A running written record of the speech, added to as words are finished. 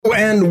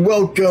and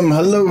welcome.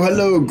 Hello,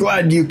 hello.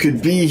 Glad you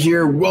could be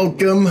here.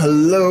 Welcome.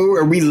 Hello.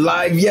 Are we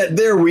live yet?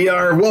 There we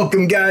are.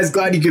 Welcome, guys.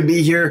 Glad you could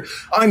be here.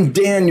 I'm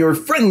Dan, your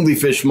friendly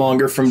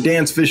fishmonger from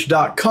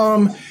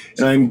dansfish.com,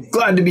 and I'm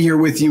glad to be here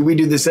with you. We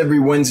do this every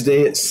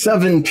Wednesday at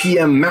 7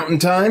 p.m. Mountain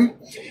Time.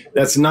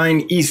 That's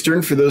 9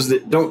 Eastern for those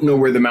that don't know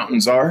where the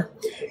mountains are.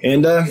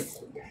 And,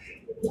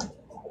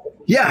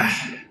 yeah,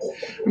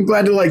 I'm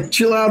glad to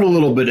chill out a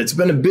little bit. It's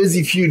been a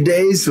busy few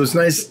days, so it's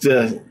nice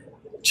to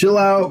chill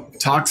out,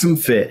 talk some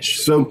fish.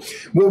 So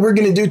what we're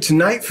going to do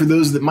tonight, for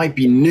those that might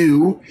be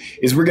new,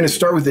 is we're going to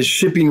start with a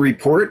shipping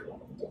report,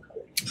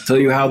 tell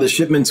you how the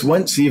shipments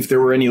went, see if there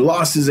were any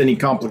losses, any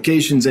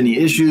complications, any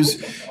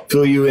issues,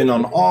 fill you in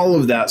on all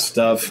of that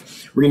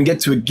stuff. We're going to get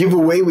to a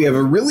giveaway. We have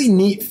a really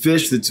neat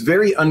fish that's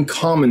very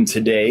uncommon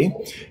today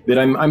that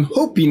I'm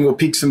hoping will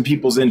pique some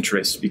people's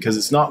interest, because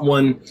it's not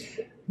one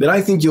that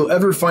I think you'll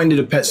ever find at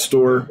a pet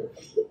store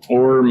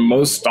or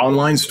most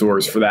online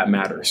stores for that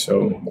matter.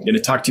 So I'm going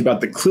to talk to you about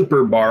the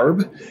clipper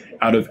barb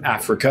out of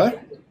Africa.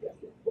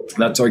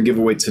 That's our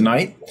giveaway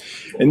tonight.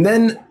 And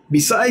then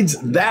besides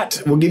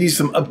that, we'll give you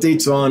some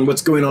updates on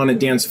what's going on at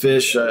Dan's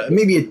Fish,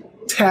 maybe a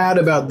tad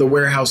about the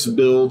warehouse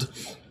build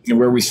and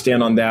where we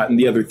stand on that and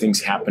the other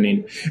things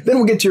happening. Then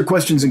we'll get to your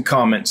questions and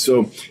comments.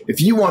 So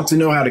if you want to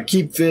know how to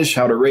keep fish,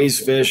 how to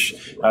raise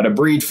fish, how to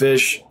breed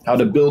fish, how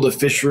to build a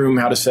fish room,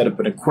 how to set up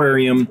an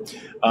aquarium,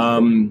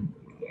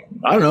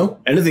 I don't know,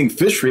 anything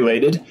fish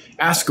related,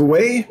 ask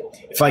away.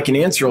 If I can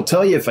answer, I'll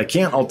tell you. If I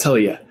can't, I'll tell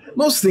you.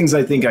 Most things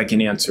I think I can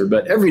answer,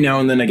 but every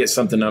now and then I get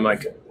something I'm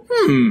like,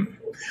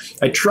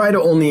 I try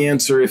to only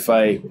answer if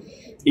I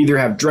either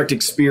have direct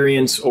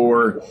experience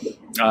or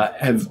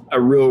have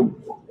a real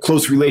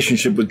close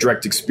relationship with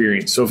direct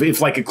experience. So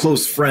if like a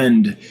close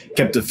friend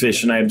kept a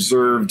fish and I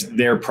observed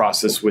their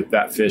process with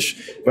that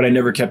fish, but I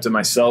never kept it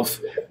myself,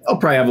 I'll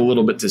probably have a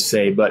little bit to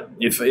say. But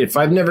if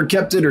I've never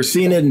kept it or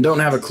seen it and don't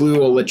have a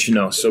clue, I'll let you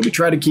know. So we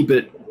try to keep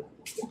it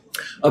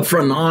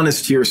upfront and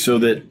honest here so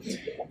that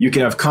you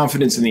can have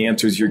confidence in the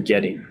answers you're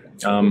getting.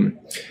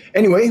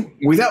 Anyway,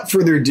 without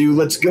further ado,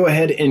 let's go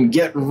ahead and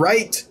get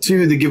right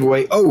to the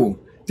giveaway. Oh,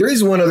 there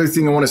is one other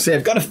thing I want to say.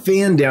 I've got a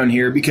fan down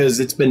here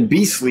because it's been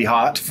beastly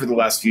hot for the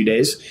last few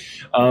days.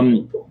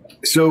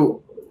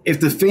 So if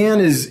the fan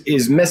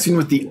is messing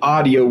with the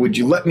audio, would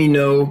you let me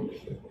know?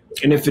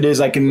 And if it is,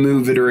 I can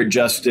move it or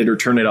adjust it or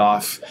turn it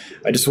off.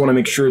 I just want to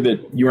make sure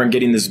that you aren't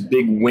getting this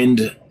big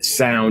wind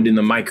sound in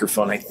the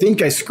microphone. I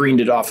think I screened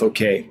it off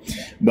okay,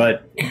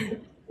 but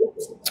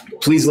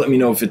please let me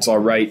know if it's all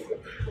right.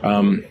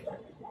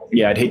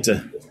 Yeah, I'd hate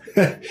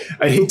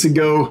to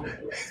go.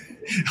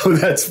 Oh,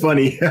 that's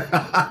funny.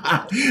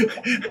 I'd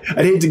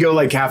hate to go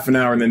like half an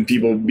hour and then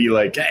people be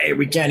like, hey,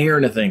 we can't hear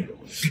anything.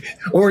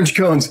 Orange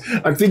cones.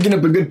 I'm thinking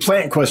up a good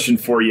plant question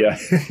for you.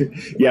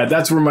 Yeah,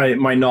 that's where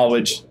my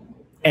knowledge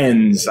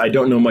ends. I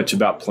don't know much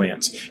about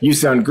plants. You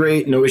sound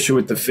great. No issue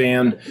with the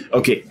fan.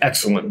 Okay,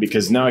 excellent,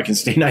 because now I can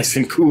stay nice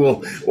and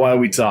cool while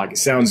we talk. It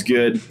sounds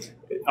good.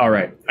 All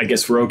right, I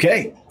guess we're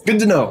okay. Good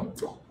to know.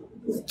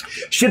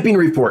 Shipping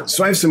report.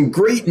 So I have some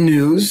great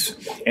news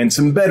and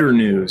some better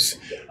news.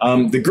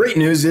 The great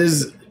news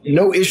is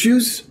no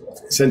issues.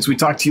 Since we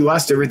talked to you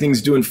last,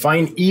 everything's doing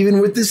fine, even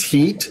with this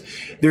heat.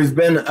 There's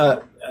been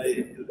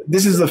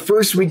this is the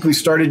first week we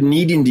started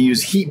needing to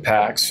use heat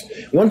packs.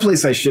 One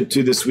place I shipped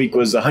to this week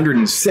was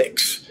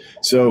 106.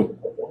 So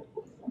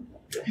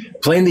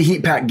playing the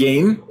heat pack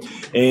game,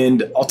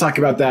 and I'll talk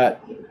about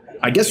that,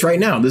 I guess, right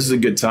now. This is a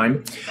good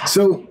time.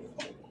 So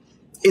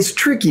it's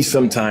tricky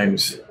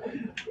sometimes.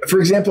 For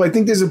example, I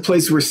think there's a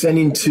place we're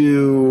sending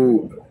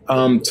to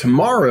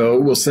tomorrow.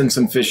 We'll send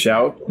some fish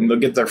out and they'll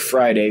get there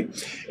Friday.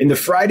 And the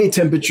Friday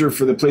temperature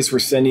for the place we're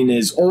sending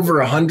is over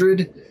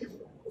 100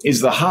 is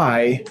the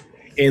high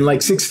and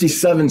like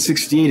 67,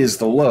 68 is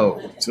the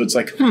low. So it's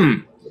like,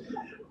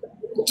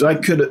 So I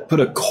could put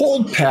a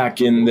cold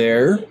pack in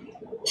there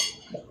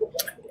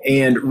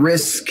and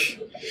risk.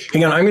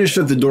 Hang on, I'm going to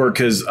shut the door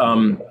because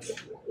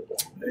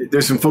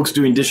there's some folks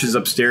doing dishes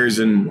upstairs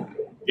and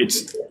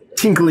it's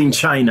tinkling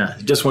china.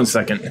 Just one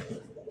second.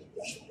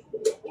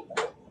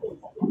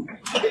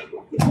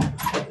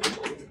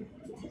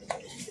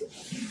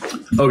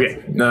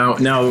 Okay, now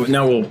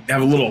we'll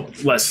have a little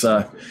less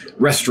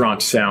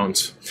restaurant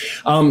sounds.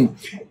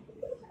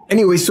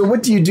 Anyway, so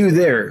what do you do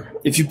there?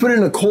 If you put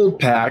in a cold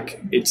pack,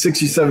 it's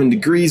 67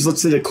 degrees.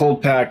 Let's say the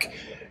cold pack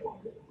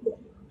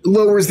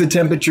lowers the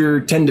temperature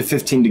 10 to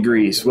 15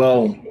 degrees.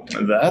 Well,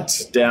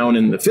 that's down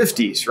in the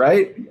 50s,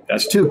 right?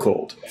 That's too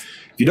cold.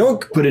 If you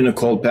don't put in a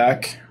cold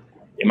pack,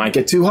 it might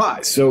get too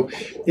hot. So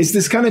it's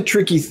this kind of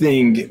tricky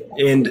thing.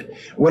 And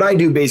what I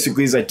do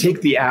basically is I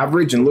take the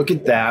average and look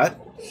at that.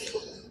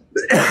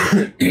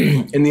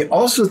 And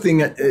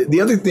the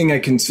other thing I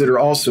consider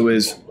also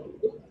is,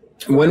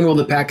 when will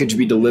the package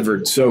be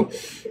delivered? So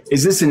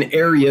is this an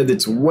area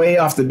that's way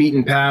off the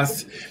beaten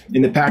path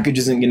and the package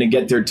isn't going to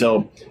get there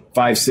till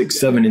 5, 6,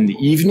 7 in the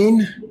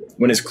evening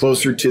when it's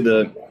closer to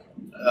the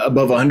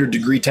above 100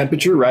 degree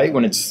temperature, right?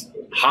 When it's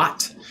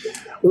hot?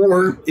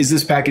 Or is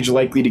this package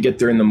likely to get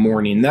there in the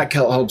morning? That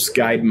helps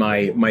guide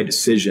my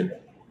decision.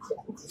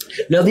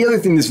 Now, the other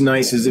thing that's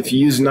nice is if you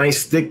use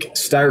nice thick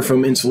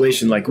styrofoam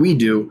insulation like we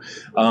do,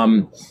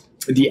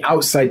 the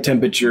outside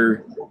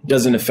temperature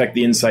doesn't affect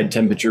the inside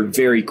temperature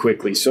very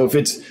quickly. So if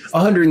it's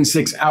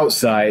 106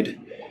 outside,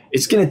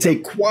 it's going to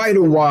take quite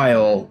a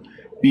while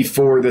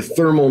before the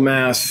thermal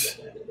mass.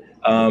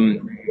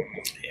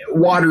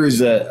 Water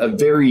is a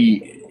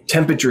very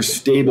temperature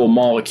stable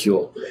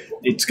molecule.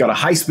 It's got a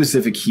high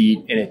specific heat,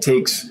 and it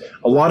takes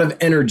a lot of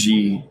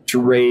energy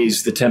to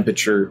raise the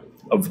temperature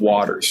of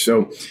water.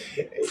 So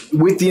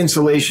with the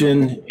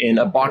insulation in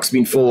a box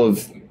being full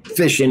of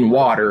fish in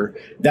water,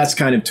 that's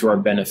kind of to our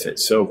benefit.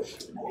 So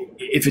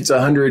if it's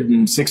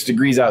 106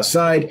 degrees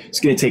outside, it's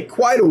going to take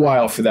quite a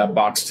while for that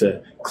box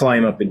to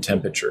climb up in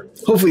temperature.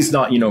 Hopefully it's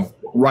not,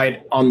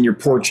 right on your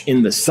porch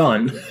in the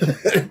sun.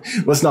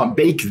 Let's not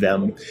bake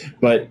them.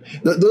 But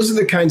those are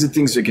the kinds of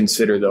things to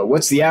consider, though.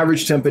 What's the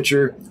average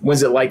temperature?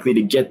 When's it likely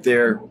to get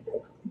there?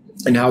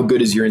 And how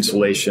good is your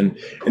insulation?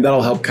 And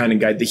that'll help kind of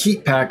guide the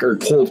heat pack or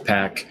cold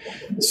pack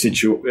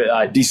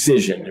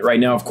decision. Right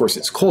now, of course,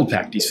 it's cold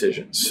pack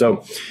decisions.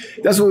 So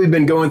that's what we've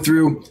been going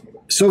through.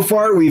 So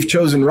far, we've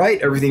chosen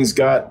right. Everything's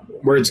got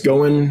where it's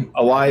going,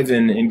 alive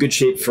and in good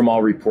shape from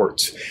all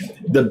reports.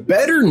 The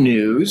better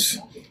news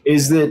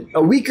is that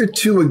a week or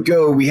two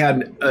ago, we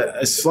had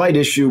a slight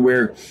issue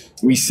where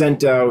we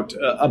sent out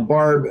a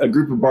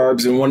group of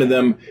barbs, and one of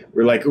them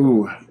were like,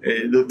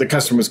 the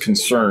customer was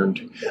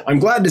concerned. I'm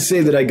glad to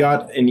say that I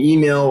got an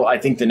email, I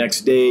think the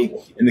next day,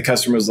 and the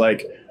customer was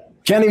like,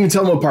 can't even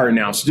tell them apart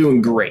now. It's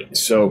doing great.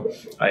 So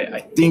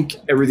I think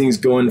everything's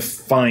going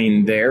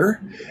fine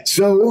there.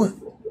 So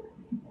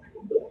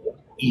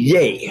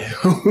yay,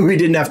 we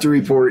didn't have to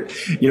report,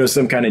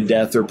 some kind of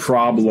death or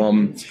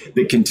problem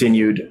that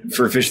continued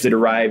for a fish that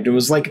arrived and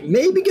was like,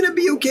 maybe going to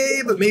be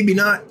okay, but maybe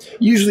not.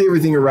 Usually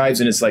everything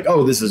arrives and it's like,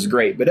 oh, this is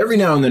great. But every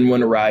now and then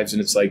one arrives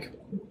and it's like,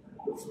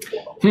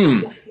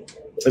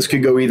 this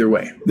could go either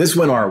way. This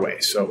went our way.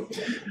 So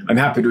I'm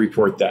happy to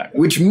report that,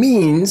 which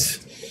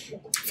means,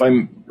 if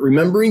I'm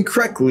remembering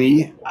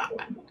correctly,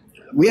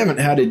 we haven't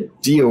had a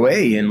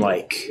DOA in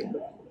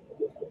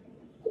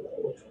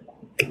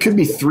it could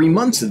be 3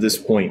 months at this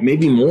point,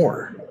 maybe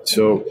more.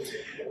 So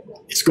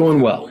it's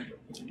going well.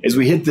 As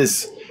we hit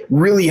this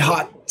really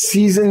hot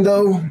season,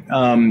 though,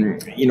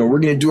 we're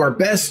going to do our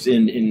best,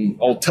 and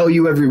I'll tell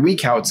you every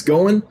week how it's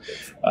going.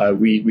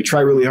 We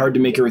try really hard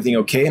to make everything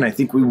okay, and I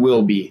think we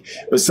will be.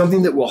 But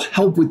something that will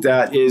help with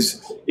that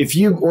is if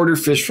you order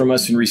fish from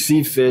us and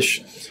receive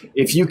fish,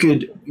 if you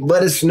could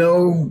let us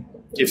know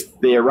if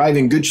they arrive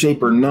in good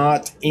shape or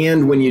not.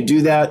 And when you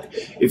do that,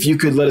 if you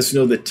could let us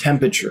know the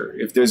temperature,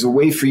 if there's a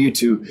way for you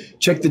to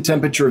check the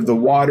temperature of the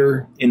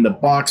water in the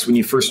box when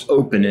you first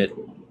open it,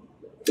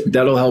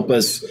 that'll help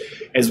us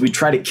as we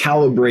try to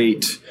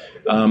calibrate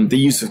the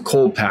use of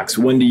cold packs,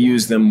 when to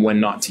use them, when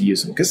not to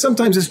use them. Because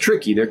sometimes it's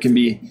tricky. There can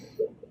be,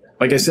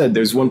 like I said,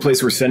 there's one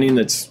place we're sending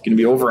that's going to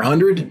be over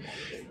 100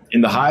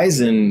 in the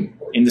highs and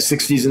in the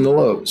 60s in the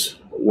lows.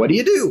 What do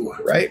you do,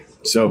 right?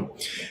 So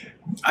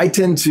I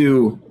tend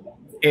to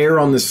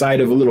err on the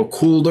side of a little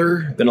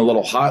cooler than a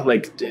little hot.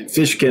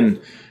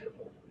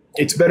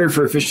 It's better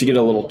for a fish to get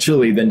a little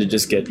chilly than to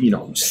just get,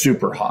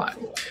 super hot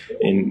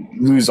and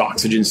lose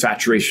oxygen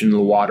saturation in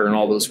the water and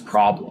all those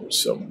problems.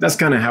 So that's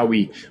kind of how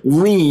we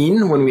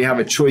lean when we have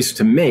a choice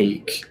to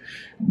make.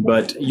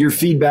 But your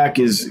feedback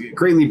is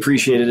greatly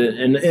appreciated.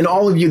 And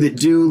all of you that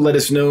do, let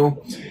us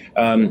know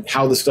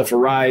how the stuff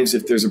arrives,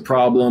 if there's a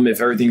problem,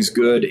 if everything's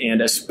good,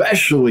 and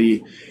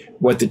especially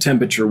what the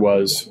temperature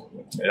was.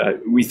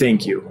 We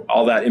thank you.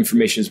 All that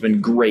information has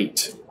been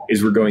great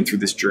as we're going through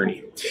this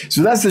journey.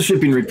 So that's the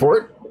shipping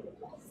report.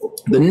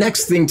 The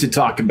next thing to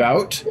talk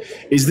about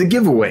is the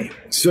giveaway.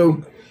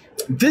 So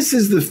this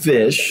is the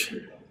fish.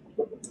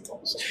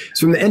 It's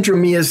from the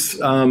Entromeus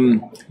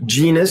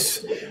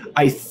genus.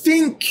 I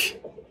think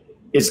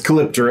it's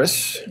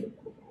Calypterus,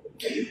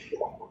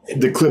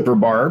 the clipper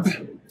barb.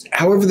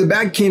 However, the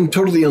bag came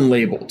totally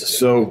unlabeled.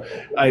 So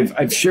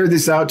I've shared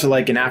this out to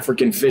an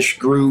African fish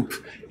group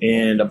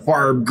and a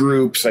barb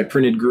group,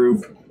 cyprinid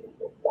group.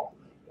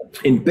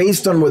 And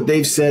based on what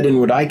they've said and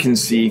what I can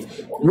see,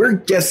 we're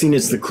guessing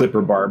it's the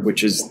clipper barb,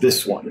 which is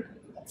this one.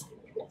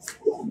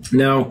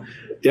 Now,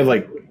 they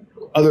have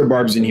other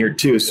barbs in here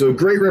too. So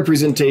great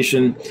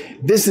representation.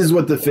 This is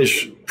what the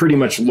fish pretty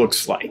much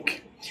looks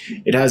like.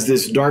 It has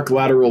this dark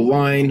lateral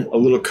line, a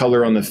little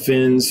color on the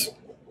fins,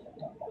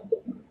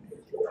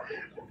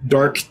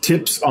 dark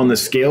tips on the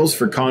scales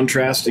for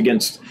contrast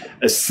against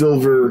a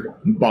silver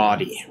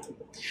body.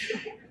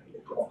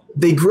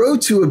 They grow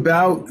to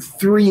about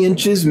 3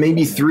 inches,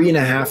 maybe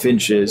 3.5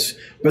 inches,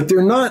 but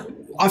they're not.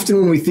 Often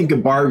when we think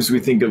of barbs, we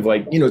think of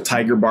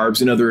tiger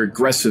barbs and other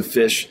aggressive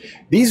fish.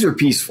 These are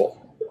peaceful.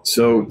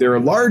 So they're a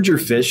larger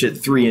fish at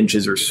 3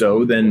 inches or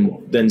so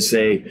than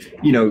say,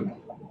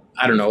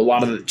 I don't know, a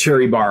lot of the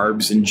cherry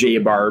barbs and jay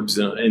barbs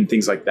and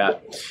things like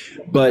that.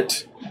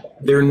 But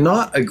they're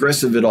not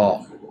aggressive at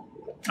all.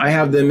 I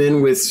have them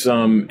in with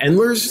some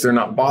endlers. They're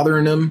not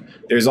bothering them.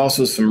 There's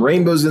also some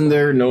rainbows in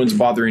there. No one's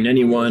bothering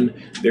anyone.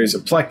 There's a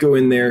pleco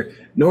in there.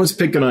 No one's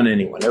picking on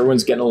anyone.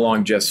 Everyone's getting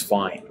along just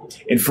fine.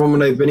 And from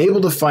what I've been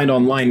able to find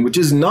online, which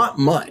is not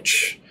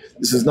much,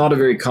 this is not a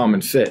very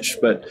common fish,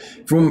 but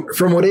from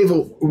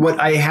what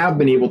I have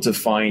been able to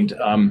find,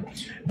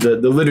 the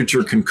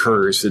literature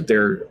concurs that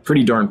they're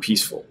pretty darn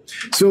peaceful.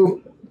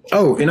 So,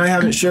 and I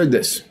haven't shared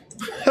this.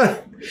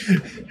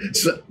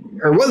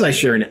 Or was I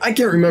sharing it? I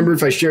can't remember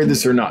if I shared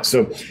this or not.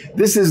 So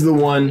this is the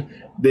one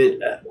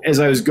that, as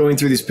I was going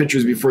through these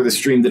pictures before the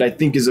stream, that I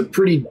think is a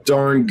pretty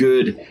darn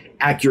good,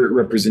 accurate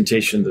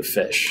representation of the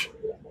fish.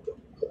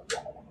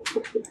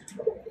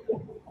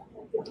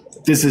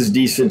 This is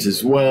decent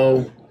as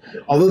well,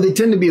 although they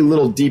tend to be a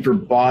little deeper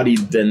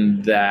bodied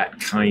than that,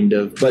 kind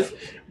of. But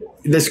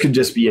this could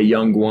just be a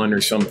young one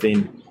or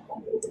something.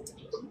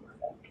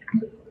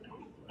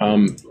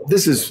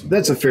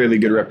 That's a fairly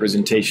good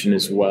representation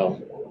as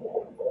well.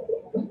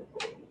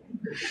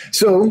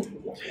 So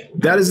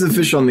that is the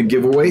fish on the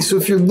giveaway. So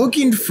if you're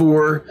looking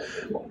for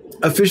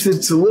a fish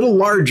that's a little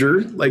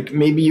larger, like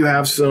maybe you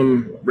have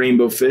some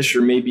rainbow fish,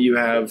 or maybe you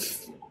have,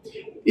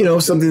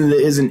 something that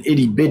isn't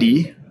itty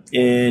bitty,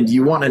 and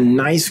you want a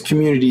nice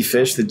community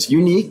fish that's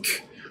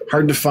unique,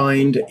 hard to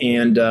find,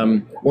 and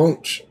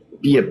won't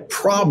be a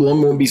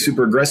problem, won't be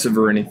super aggressive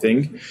or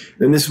anything,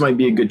 then this might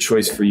be a good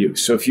choice for you.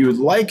 So if you would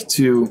like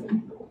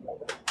to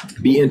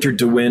be entered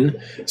to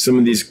win some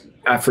of these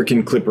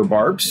African clipper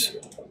barbs,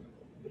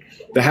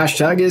 the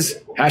hashtag is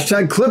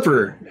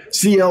 #Clipper,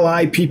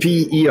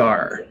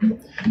 CLIPPER.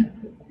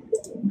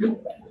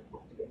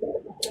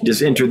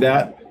 Just enter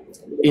that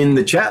in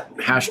the chat,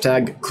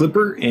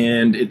 #Clipper,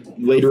 and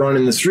later on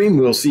in the stream,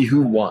 we'll see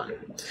who won.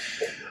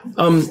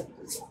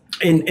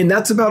 And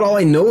that's about all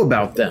I know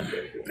about them.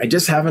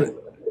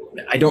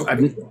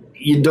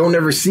 You don't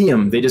ever see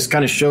them. They just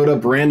kind of showed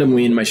up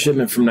randomly in my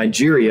shipment from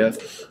Nigeria.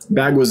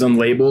 Bag was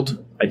unlabeled.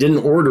 I didn't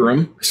order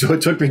them, so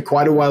it took me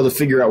quite a while to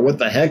figure out what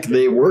the heck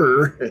they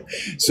were.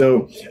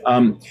 So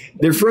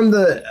they're from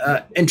the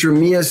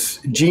Entromeus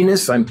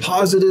genus, I'm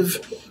positive.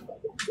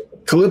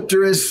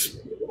 Calypterus,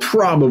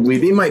 probably.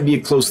 They might be a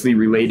closely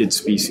related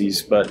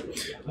species, but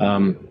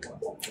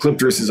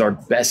Calypterus is our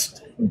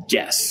best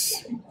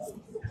guess.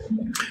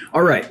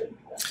 All right.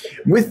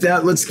 With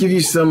that, let's give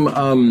you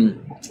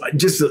some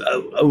just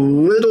a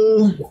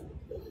little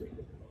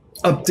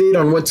update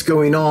on what's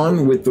going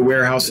on with the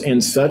warehouse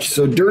and such.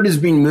 So dirt is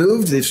being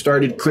moved. They've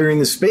started clearing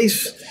the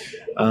space.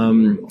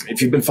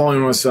 If you've been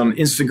following us on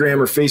Instagram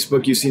or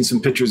Facebook, you've seen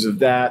some pictures of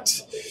that.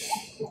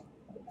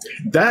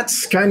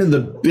 That's kind of the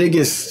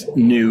biggest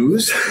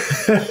news.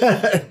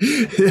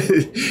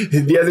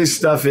 The other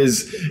stuff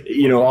is,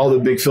 all the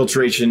big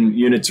filtration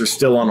units are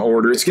still on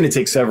order. It's going to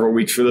take several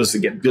weeks for those to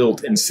get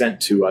built and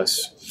sent to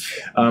us.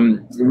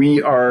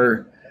 We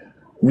are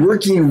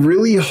working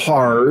really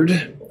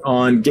hard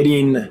on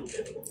getting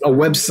a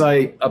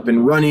website up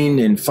and running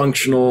and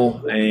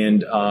functional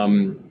and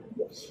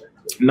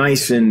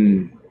nice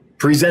and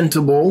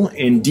presentable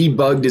and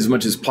debugged as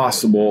much as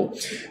possible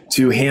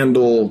to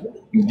handle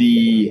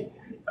the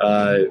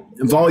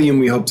volume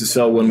we hope to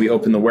sell when we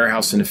open the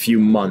warehouse in a few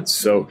months.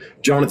 So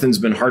Jonathan's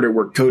been hard at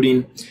work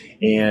coding,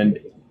 and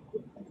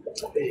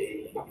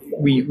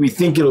we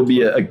think it'll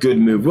be a good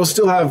move. We'll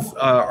still have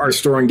our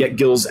store on Get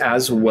Gills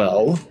as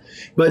well,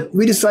 but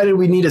we decided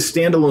we need a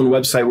standalone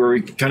website where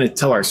we can kind of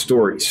tell our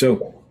story.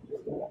 So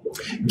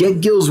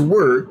Get Gills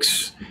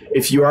works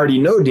if you already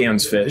know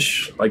Dan's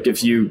Fish, like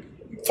if you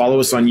follow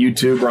us on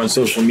YouTube or on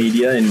social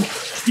media and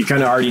you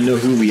kind of already know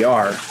who we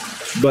are.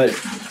 But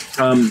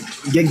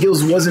Get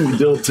Gills wasn't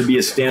built to be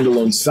a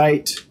standalone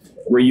site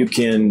where you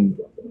can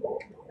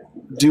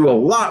do a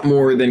lot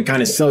more than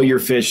kind of sell your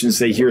fish and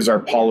say, here's our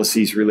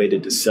policies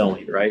related to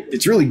selling, right?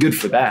 It's really good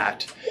for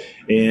that.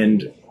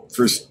 And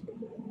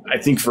I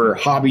think for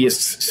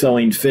hobbyists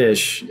selling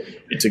fish,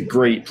 it's a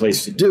great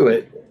place to do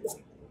it.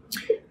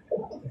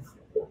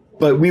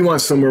 But we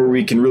want somewhere where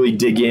we can really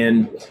dig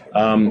in.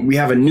 We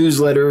have a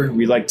newsletter.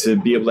 We like to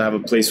be able to have a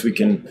place we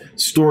can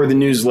store the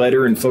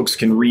newsletter and folks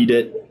can read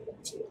it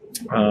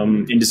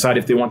and decide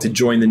if they want to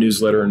join the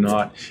newsletter or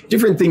not.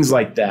 Different things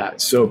like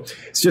that. So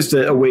it's just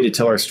a way to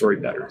tell our story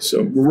better.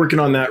 So we're working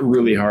on that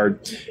really hard.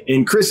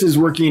 And Chris is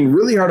working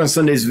really hard on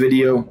Sunday's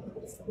video.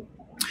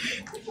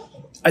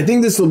 I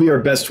think this will be our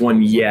best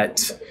one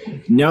yet.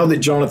 Now that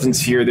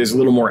Jonathan's here, there's a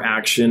little more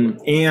action.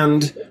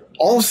 And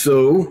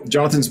also,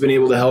 Jonathan's been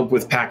able to help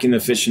with packing the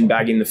fish and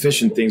bagging the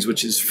fish and things,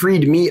 which has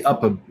freed me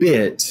up a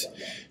bit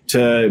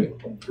to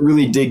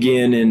really dig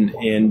in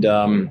and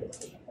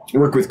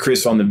work with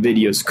Chris on the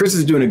videos. Chris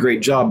is doing a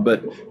great job,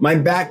 but my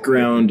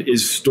background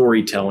is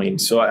storytelling.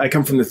 So I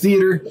come from the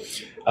theater.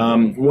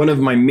 One of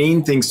my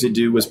main things to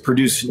do was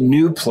produce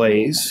new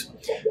plays.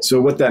 So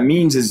what that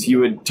means is you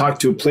would talk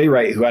to a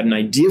playwright who had an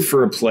idea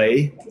for a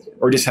play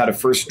or just had a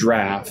first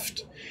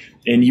draft,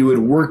 and you would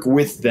work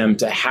with them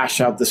to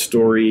hash out the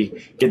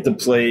story, get the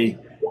play,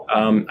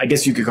 I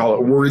guess you could call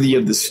it worthy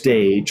of the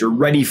stage or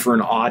ready for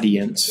an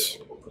audience.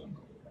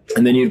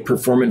 And then you'd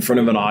perform it in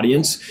front of an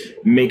audience,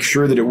 make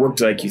sure that it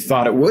worked like you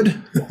thought it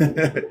would,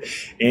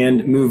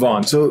 and move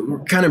on. So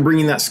we're kind of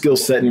bringing that skill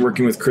set and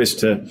working with Chris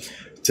to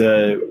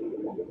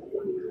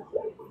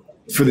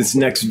for this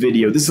next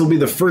video. This will be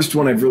the first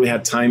one I've really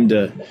had time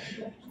to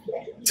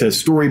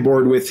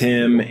storyboard with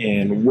him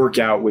and work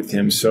out with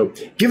him. So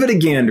give it a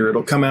gander.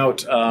 It'll come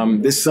out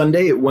this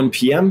Sunday at 1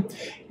 p.m.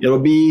 It'll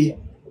be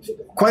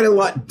quite a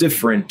lot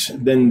different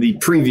than the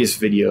previous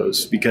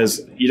videos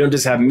because you don't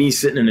just have me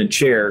sitting in a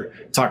chair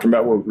talking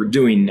about what we're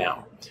doing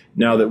now.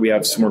 Now that we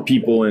have some more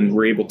people and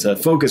we're able to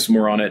focus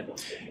more on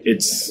it,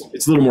 it's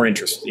a little more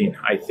interesting,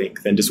 I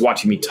think, than just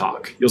watching me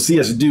talk. You'll see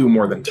us do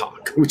more than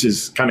talk, which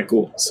is kind of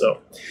cool. So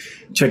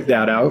check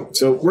that out.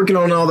 So working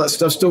on all that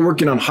stuff, still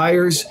working on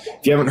hires.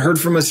 If you haven't heard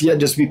from us yet,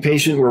 just be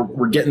patient.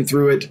 We're getting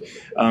through it.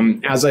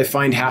 As I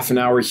find half an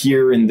hour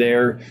here and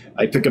there,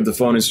 I pick up the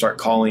phone and start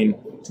calling.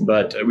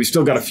 But we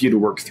still got a few to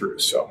work through.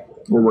 So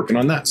we're working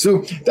on that.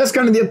 So that's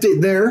kind of the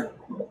update there.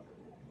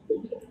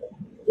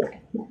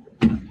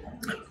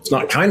 It's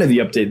not kind of the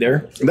update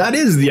there. That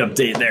is the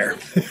update there.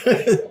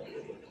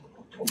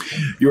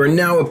 You are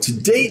now up to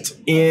date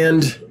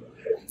and...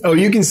 Oh,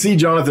 you can see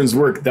Jonathan's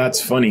work.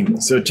 That's funny.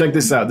 So check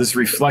this out. This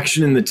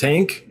reflection in the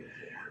tank.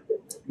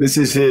 This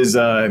is his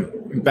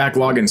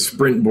backlog and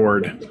sprint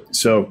board.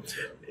 So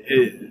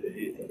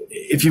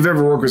if you've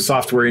ever worked with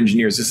software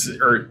engineers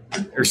or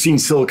seen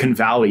Silicon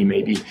Valley,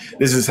 maybe,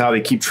 this is how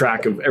they keep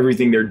track of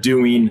everything they're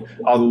doing,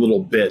 all the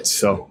little bits.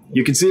 So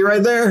you can see it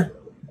right there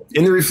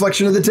in the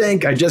reflection of the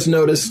tank. I just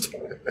noticed.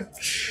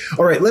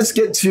 All right, let's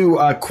get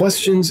to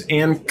questions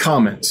and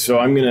comments. So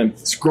I'm going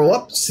to scroll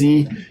up,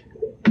 see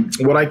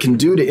what I can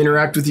do to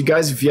interact with you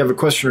guys. If you have a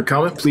question or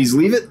comment, please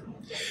leave it.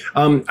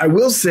 I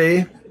will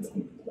say,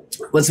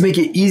 let's make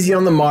it easy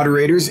on the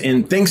moderators.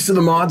 And thanks to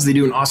the mods, they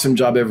do an awesome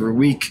job every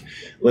week.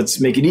 Let's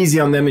make it easy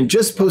on them and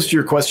just post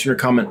your question or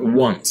comment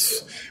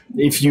once.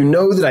 If you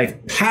know that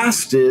I've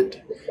passed it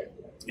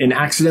and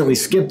accidentally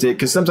skipped it,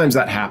 because sometimes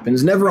that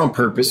happens, never on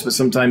purpose, but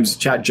sometimes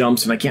chat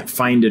jumps and I can't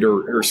find it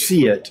or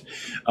see it.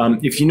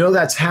 If you know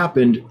that's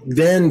happened,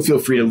 then feel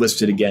free to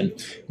list it again.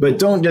 But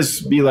don't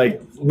just be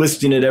like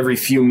listing it every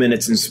few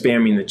minutes and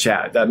spamming the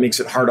chat. That makes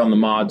it hard on the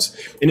mods,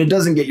 and it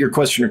doesn't get your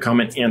question or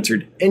comment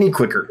answered any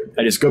quicker.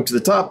 I just go up to the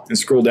top and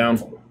scroll down.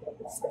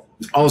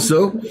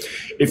 Also,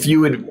 if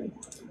you would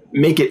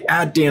make it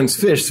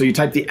 @DansFish, so you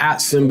type the @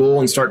 symbol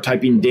and start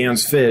typing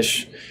Dan's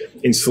Fish,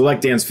 and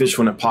select Dan's Fish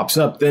when it pops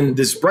up, then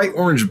this bright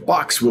orange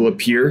box will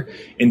appear.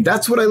 And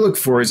that's what I look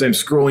for as I'm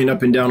scrolling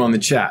up and down on the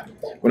chat.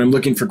 When I'm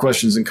looking for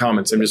questions and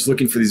comments, I'm just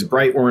looking for these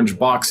bright orange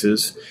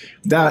boxes.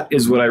 That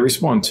is what I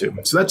respond to.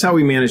 So that's how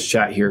we manage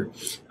chat here.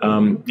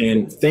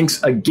 And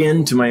thanks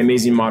again to my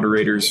amazing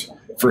moderators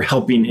for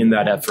helping in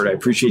that effort. I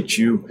appreciate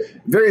you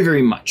very,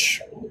 very much.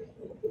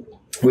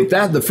 With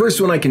that, the first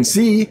one I can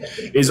see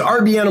is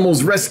RB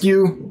Animals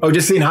Rescue. Oh,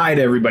 just saying hi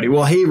to everybody.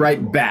 Well, hey,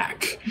 right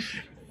back.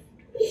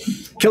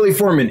 Kelly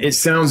Foreman, it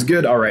sounds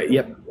good. All right,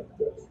 yep.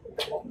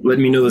 Let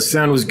me know the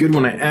sound was good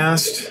when I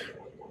asked.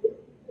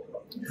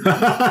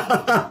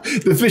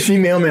 The fishy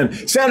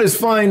mailman. Sound is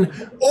fine,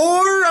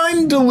 or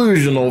I'm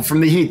delusional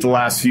from the heat the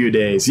last few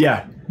days.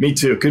 Yeah, me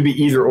too. Could be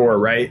either or,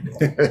 right?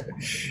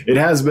 It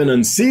has been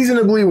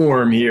unseasonably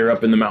warm here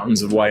up in the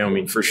mountains of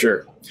Wyoming, for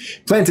sure.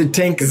 Planted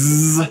Tank.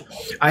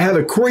 I have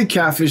a koi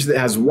catfish that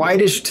has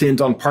whitish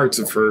tint on parts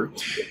of her.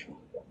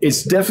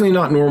 It's definitely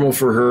not normal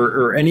for her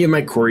or any of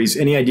my cories.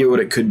 Any idea what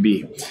it could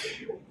be?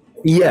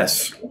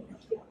 Yes.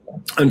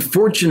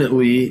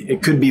 Unfortunately,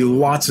 it could be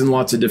lots and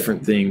lots of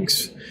different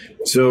things.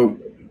 So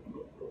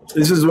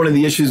this is one of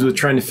the issues with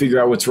trying to figure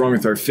out what's wrong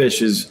with our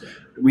fish is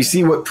we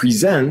see what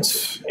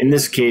presents. In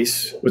this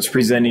case, what's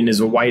presenting is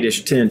a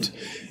whitish tint.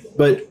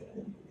 But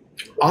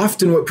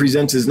often what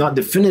presents is not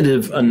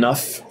definitive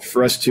enough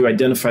for us to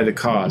identify the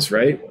cause,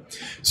 right?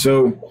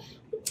 So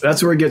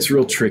that's where it gets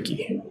real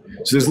tricky.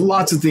 So there's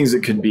lots of things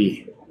it could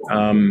be.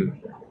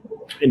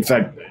 In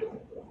fact,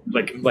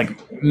 like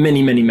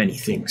many, many, many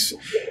things.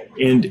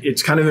 And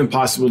it's kind of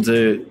impossible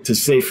to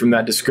say from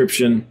that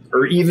description,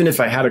 or even if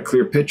I had a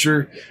clear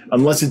picture,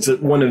 unless it's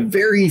one of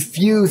very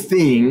few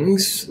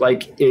things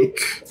like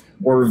ick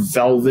or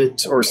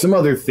velvet or some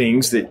other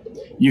things that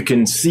you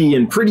can see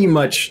and pretty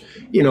much,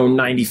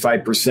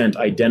 95%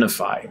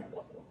 identify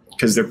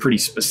because they're pretty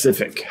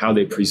specific how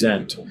they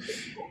present.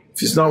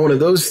 If it's not one of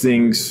those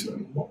things,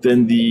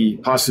 then the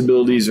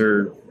possibilities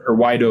are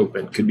wide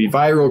open. Could be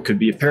viral, could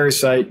be a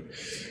parasite,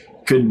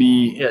 could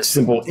be a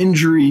simple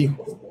injury,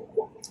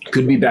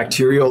 could be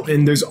bacterial,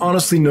 and there's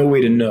honestly no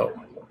way to know.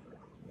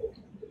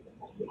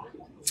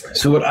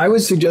 So what I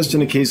would suggest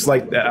in a case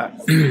like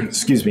that,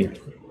 excuse me,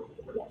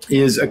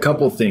 is a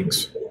couple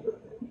things.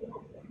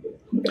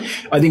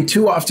 I think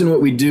too often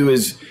what we do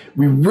is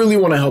we really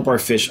want to help our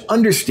fish,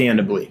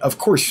 understandably. Of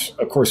course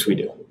we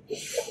do.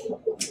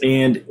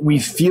 And we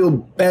feel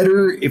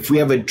better if we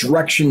have a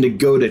direction to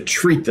go to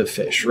treat the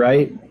fish,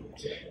 right?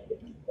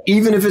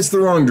 Even if it's the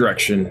wrong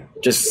direction,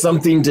 just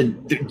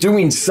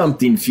doing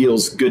something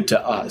feels good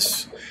to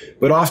us.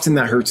 But often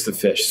that hurts the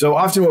fish. So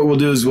often what we'll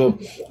do is we'll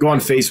go on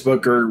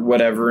Facebook or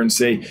whatever and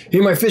say, hey,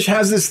 my fish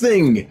has this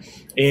thing.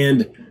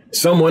 And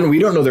someone, we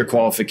don't know their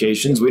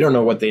qualifications, we don't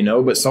know what they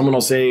know, but someone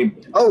will say,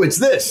 oh, it's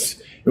this.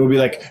 And we'll be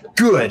like,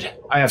 good,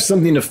 I have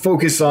something to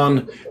focus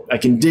on. I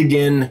can dig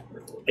in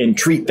and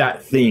treat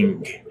that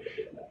thing.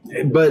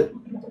 But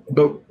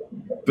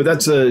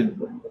that's but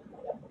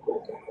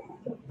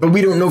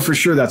we don't know for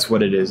sure that's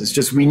what it is. It's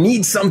just we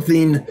need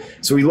something,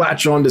 so we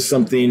latch on to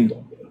something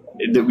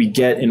that we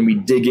get and we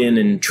dig in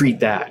and treat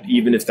that,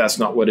 even if that's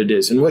not what it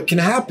is. And what can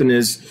happen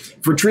is,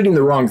 if we're treating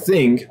the wrong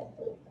thing,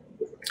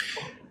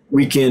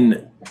 we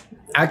can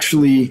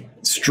actually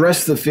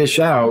stress the fish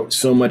out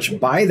so much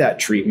by that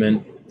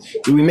treatment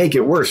that we make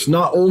it worse.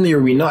 Not only are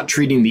we not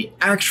treating the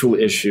actual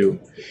issue,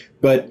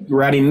 but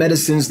we're adding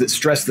medicines that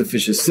stress the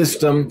fish's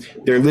system.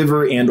 Their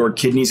liver and or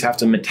kidneys have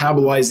to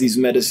metabolize these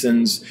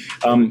medicines.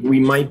 We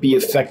might be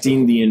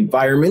affecting the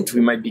environment.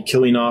 We might be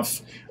killing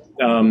off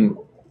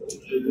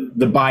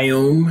the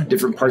biome,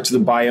 different parts of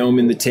the biome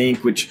in the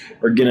tank, which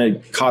are going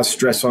to cause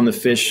stress on the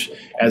fish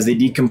as they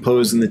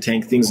decompose in the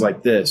tank, things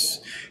like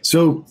this.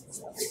 So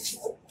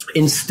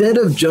instead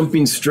of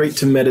jumping straight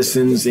to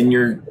medicines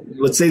in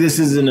let's say this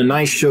is in a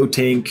nice show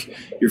tank,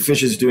 your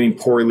fish is doing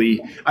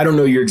poorly. I don't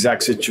know your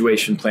exact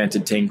situation,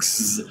 planted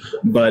tanks,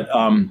 but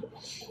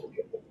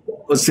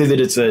let's say that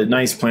it's a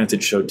nice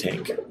planted show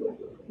tank.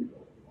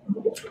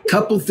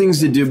 Couple things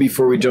to do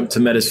before we jump to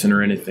medicine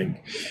or anything.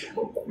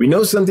 We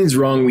know something's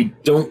wrong. We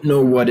don't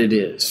know what it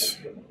is.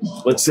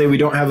 Let's say we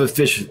don't have a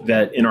fish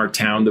vet in our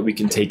town that we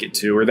can take it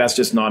to, or that's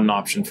just not an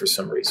option for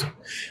some reason.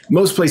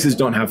 Most places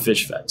don't have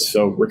fish vets,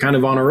 so we're kind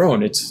of on our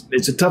own. It's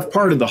a tough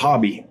part of the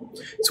hobby.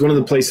 It's one of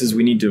the places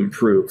we need to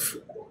improve.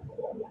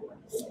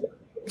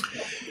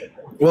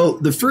 Well,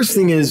 the first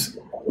thing is,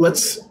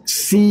 let's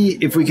see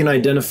if we can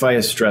identify a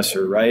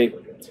stressor, right?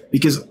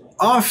 Because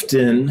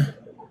often,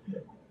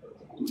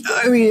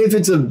 I mean, if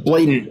it's a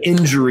blatant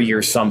injury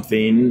or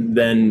something,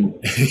 then,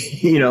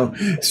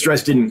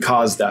 stress didn't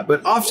cause that.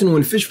 But often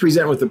when fish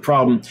present with a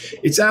problem,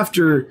 it's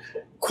after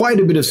quite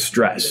a bit of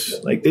stress.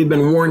 Like they've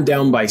been worn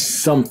down by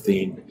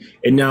something,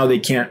 and now they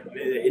can't,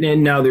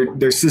 and now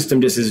their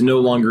system just is no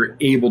longer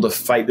able to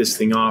fight this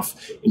thing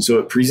off, and so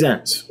it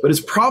presents. But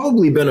it's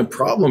probably been a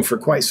problem for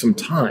quite some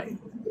time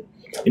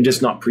and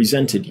just not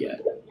presented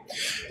yet.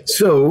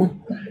 So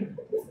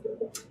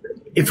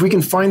if we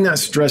can find that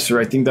stressor,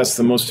 I think that's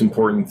the most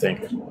important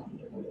thing.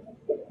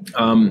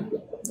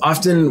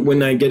 Often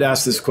when I get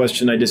asked this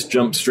question, I just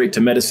jump straight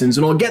to medicines,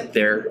 and I'll get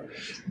there.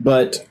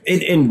 But,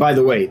 and by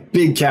the way,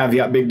 big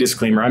caveat, big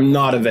disclaimer, I'm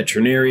not a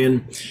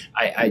veterinarian.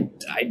 I'm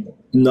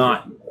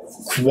not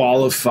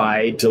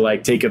qualified to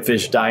take a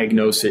fish,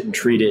 diagnose it, and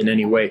treat it in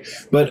any way.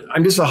 But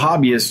I'm just a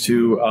hobbyist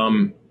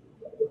who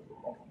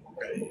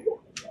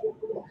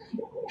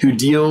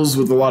deals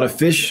with a lot of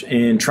fish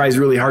and tries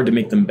really hard to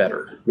make them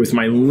better with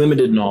my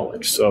limited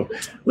knowledge. So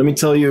let me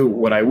tell you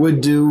what I would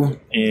do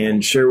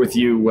and share with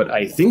you what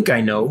I think I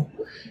know,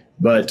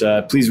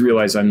 but please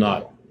realize I'm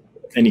not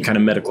any kind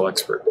of medical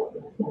expert.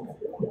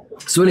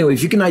 So anyway,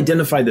 if you can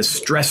identify the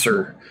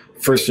stressor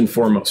first and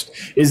foremost,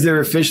 is there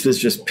a fish that's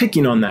just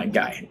picking on that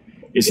guy?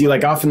 Is he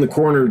off in the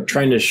corner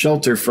trying to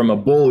shelter from a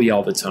bully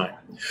all the time?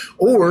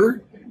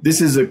 Or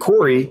this is a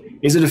Cory,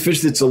 is it a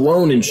fish that's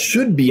alone and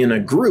should be in a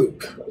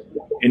group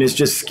and is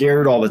just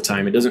scared all the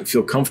time? It doesn't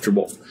feel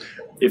comfortable.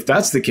 If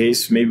that's the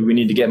case, maybe we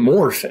need to get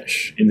more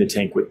fish in the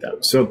tank with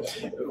them. So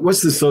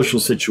what's the social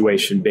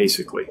situation,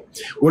 basically?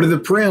 What are the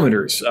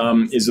parameters?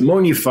 Is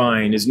ammonia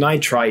fine? Is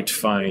nitrite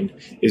fine?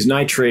 Is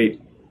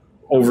nitrate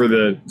over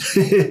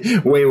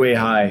the way, way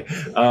high?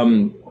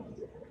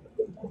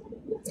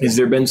 Has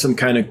there been some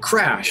kind of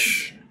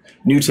crash,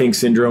 new tank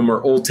syndrome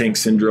or old tank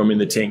syndrome in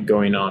the tank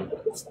going on?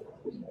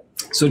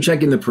 So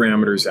checking the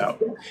parameters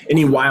out.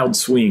 Any wild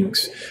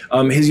swings?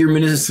 Has your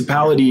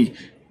municipality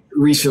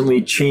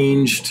recently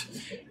changed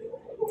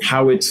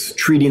how it's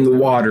treating the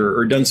water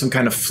or done some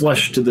kind of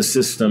flush to the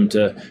system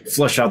to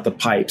flush out the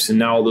pipes, and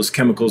now all those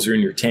chemicals are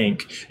in your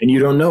tank and you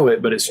don't know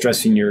it, but it's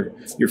stressing your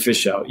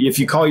fish out? If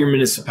you call your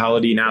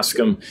municipality and ask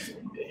them,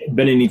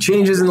 been any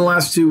changes in the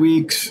last 2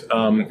 weeks,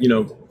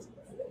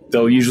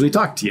 they'll usually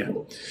talk to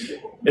you.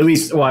 At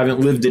least, well, I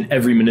haven't lived in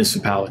every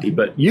municipality,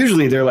 but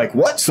usually they're like,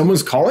 what?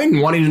 Someone's calling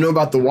and wanting to know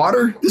about the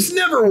water? This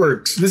never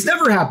works. This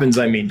never happens.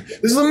 I mean,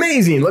 this is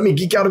amazing. Let me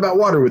geek out about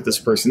water with this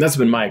person. That's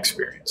been my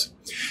experience.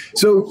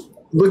 So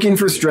looking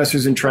for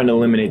stressors and trying to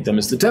eliminate them.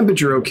 Is the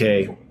temperature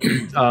okay?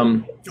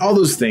 All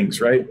those things,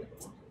 right?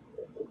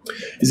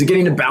 Is it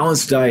getting a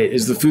balanced diet?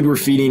 Is the food we're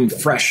feeding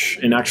fresh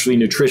and actually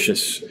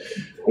nutritious?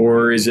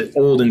 Or is it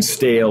old and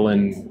stale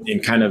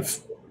and kind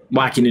of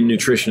lacking in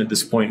nutrition at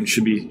this point and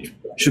should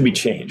be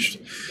changed?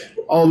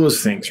 All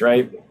those things,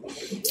 right?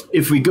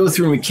 If we go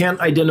through and we can't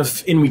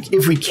identify,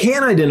 if we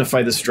can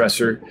identify the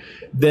stressor,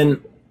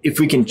 then if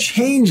we can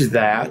change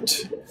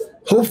that,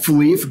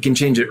 hopefully if we can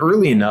change it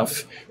early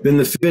enough, then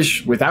the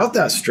fish without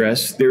that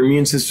stress, their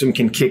immune system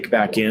can kick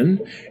back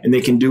in and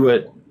they can do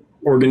what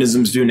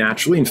organisms do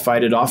naturally and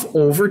fight it off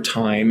over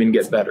time and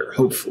get better,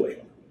 hopefully.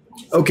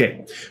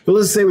 Okay, but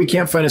let's say we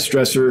can't find a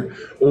stressor,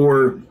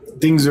 or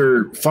things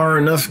are far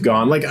enough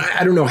gone.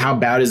 I don't know, how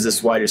bad is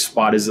this whitish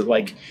spot? Is it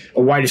like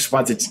a whitish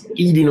spot that's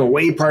eating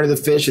away part of the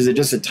fish? Is it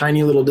just a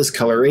tiny little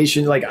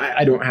discoloration?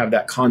 I don't have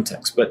that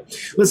context. But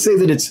let's say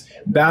that it's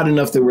bad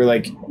enough that we're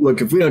like,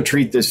 look, if we don't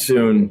treat this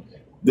soon,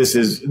 this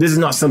is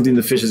not something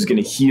the fish is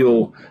going to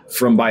heal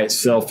from by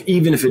itself,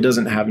 even if it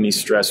doesn't have any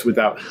stress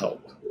without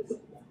help.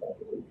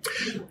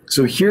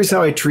 So here's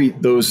how I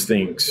treat those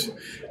things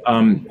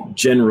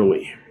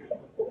generally.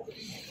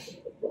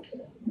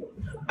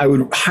 I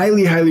would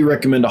highly, highly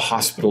recommend a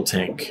hospital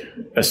tank,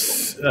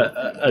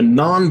 a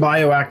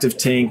non-bioactive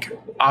tank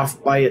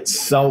off by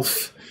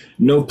itself,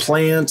 no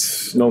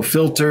plants, no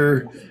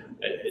filter,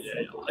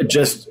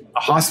 just a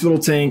hospital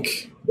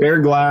tank, bare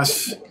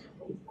glass,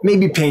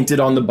 maybe painted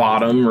on the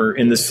bottom or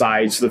in the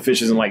sides so the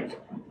fish isn't like,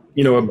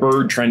 a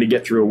bird trying to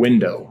get through a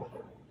window.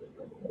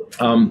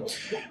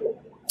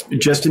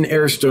 Just an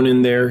air stone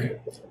in there.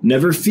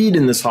 Never feed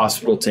in this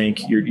hospital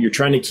tank. You're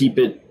trying to keep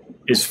it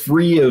as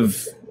free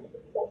of...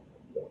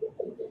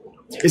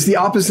 It's the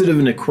opposite of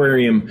an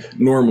aquarium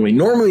normally.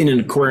 Normally in an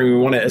aquarium,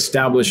 we want to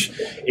establish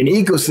an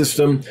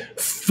ecosystem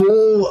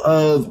full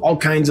of all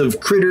kinds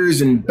of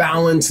critters and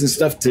balance and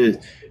stuff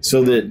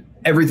so that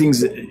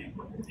everything's...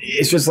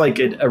 It's just like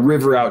a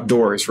river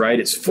outdoors, right?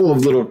 It's full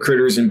of little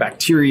critters and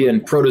bacteria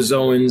and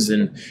protozoans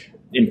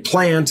and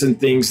plants and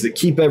things that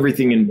keep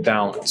everything in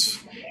balance.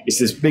 It's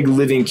this big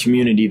living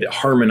community that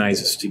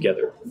harmonizes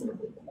together.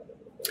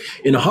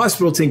 In a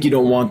hospital tank, you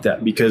don't want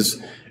that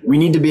because we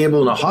need to be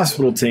able in a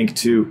hospital tank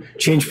to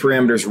change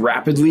parameters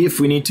rapidly if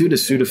we need to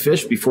suit a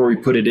fish before we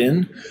put it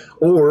in,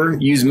 or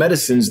use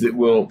medicines that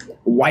will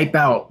wipe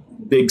out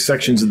big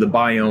sections of the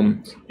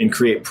biome and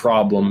create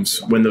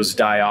problems when those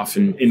die off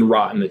and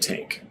rot in the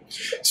tank.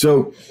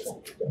 So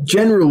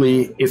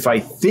generally, if I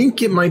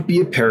think it might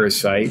be a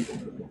parasite,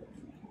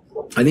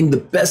 I think the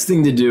best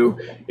thing to do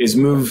is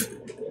move.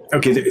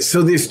 Okay,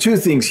 so there's two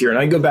things here, and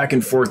I go back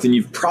and forth, and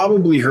you've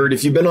probably heard,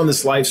 if you've been on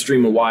this live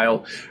stream a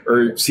while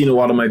or seen a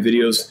lot of my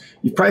videos,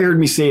 you've probably heard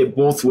me say it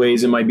both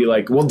ways. It might be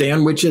like, well,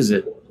 Dan, which is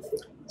it?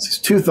 So there's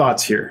two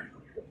thoughts here.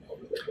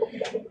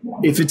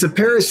 If it's a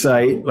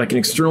parasite, like an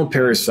external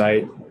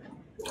parasite,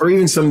 or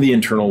even some of the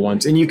internal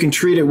ones, and you can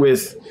treat it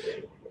with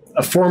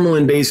a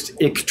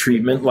formalin-based ick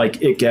treatment like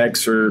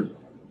ICX or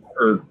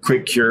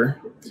Quick Cure,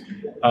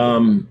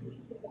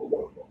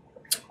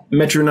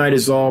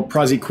 metronidazole,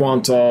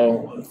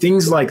 praziquantel,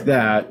 things like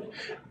that,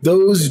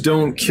 those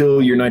don't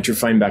kill your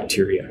nitrifying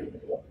bacteria.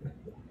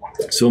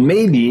 So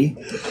maybe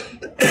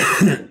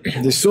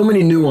there's so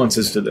many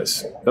nuances to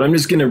this, but I'm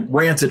just going to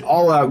rant it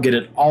all out, get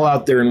it all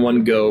out there in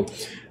one go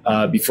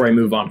before I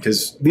move on,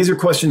 because these are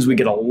questions we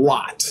get a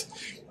lot,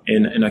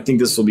 and I think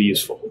this will be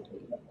useful.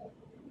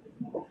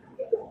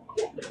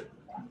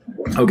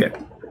 Okay.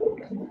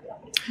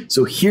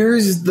 So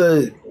here's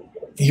the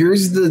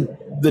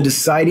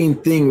deciding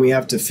thing we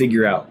have to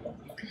figure out.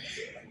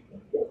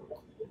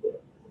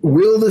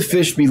 Will the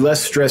fish be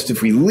less stressed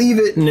if we leave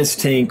it in its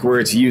tank where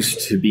it's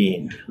used to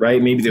being,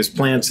 right? Maybe there's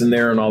plants in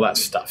there and all that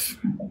stuff.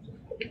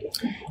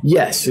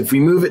 Yes, if we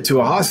move it to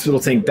a hospital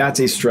tank, that's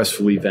a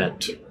stressful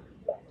event.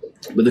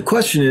 But the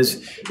question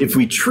is, if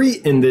we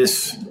treat in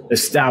this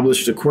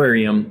established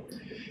aquarium,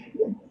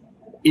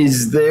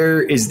 is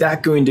that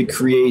going to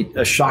create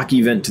a shock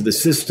event to the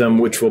system,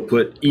 which will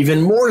put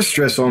even more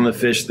stress on the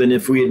fish than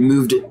if we had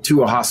moved it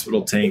to a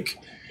hospital tank?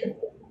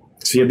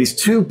 So you have these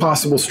two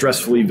possible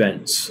stressful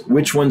events.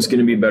 Which one's going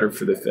to be better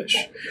for the fish?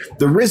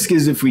 The risk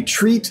is if we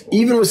treat,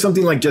 even with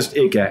something like just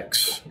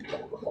ICX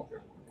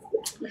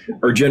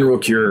or General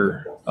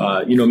Cure,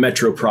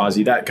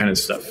 Metroprazi, that kind of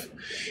stuff.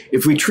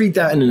 If we treat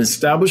that in an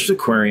established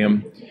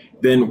aquarium,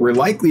 then we're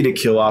likely to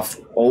kill off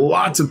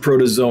lots of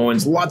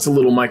protozoans, lots of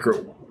little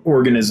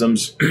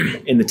microorganisms,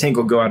 and the tank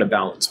will go out of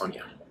balance on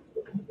you.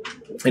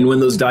 And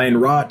when those die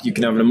and rot, you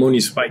can have an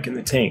ammonia spike in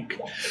the tank.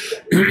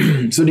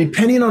 So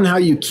depending on how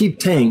you keep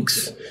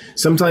tanks,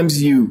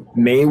 sometimes you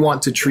may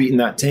want to treat in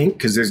that tank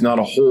because there's not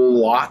a whole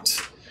lot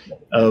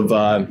of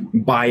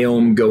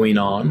biome going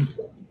on.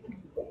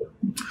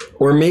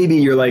 Or maybe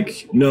you're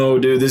like, no,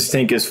 dude, this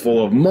tank is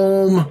full of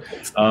mulm.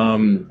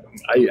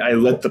 I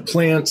let the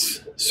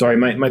plants... Sorry,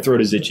 my throat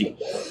is itchy.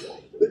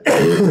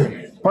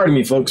 Pardon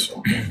me, folks.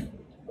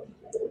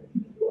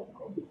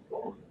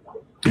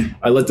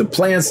 I let the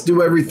plants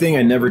do everything.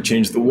 I never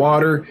change the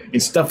water,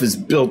 and stuff is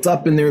built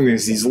up in there. And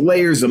there's these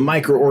layers of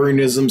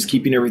microorganisms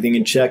keeping everything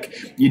in check.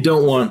 You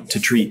don't want to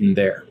treat in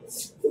there.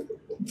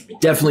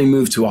 Definitely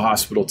move to a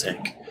hospital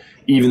tank.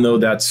 Even though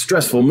that's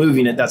stressful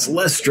moving it, that's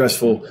less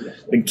stressful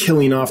than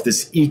killing off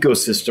this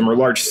ecosystem or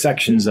large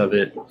sections of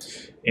it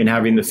and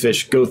having the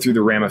fish go through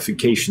the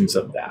ramifications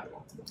of that.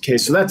 Okay,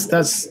 so that's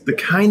the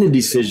kind of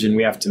decision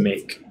we have to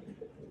make.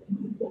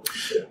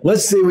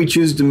 Let's say we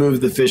choose to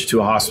move the fish to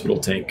a hospital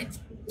tank.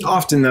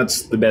 Often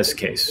that's the best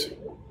case.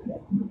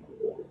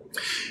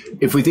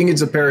 If we think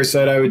it's a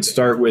parasite, I would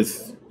start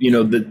with,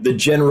 the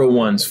general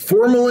ones.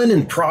 Formalin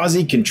and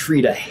Prazi can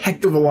treat a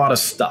heck of a lot of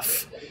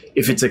stuff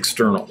if it's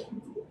external.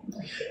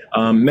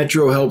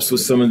 Metro helps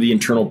with some of the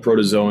internal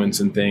protozoans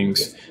and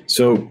things.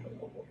 So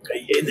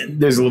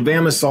there's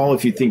levamisole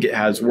if you think it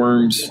has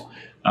worms.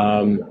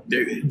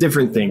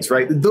 Different things,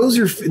 right? Those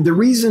are the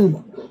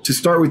reason to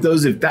start with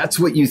those. If that's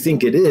what you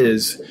think it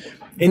is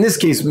In this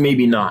case,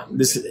 maybe not.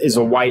 This is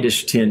a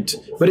whitish tint,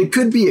 but it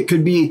could be. It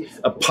could be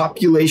a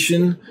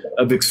population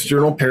of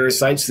external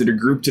parasites that are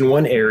grouped in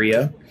one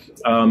area.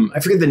 I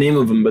forget the name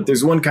of them, but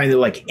there's one kind that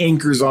like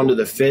anchors onto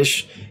the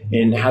fish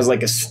and has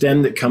like a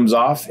stem that comes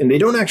off, and they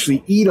don't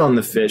actually eat on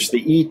the fish. They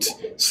eat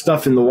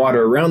stuff in the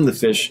water around the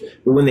fish,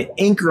 but when they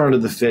anchor onto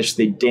the fish,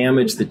 they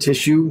damage the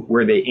tissue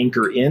where they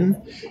anchor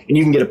in, and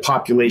you can get a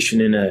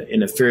population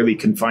in a fairly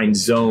confined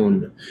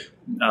zone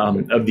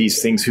of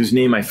these things whose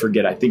name I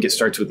forget. I think it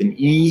starts with an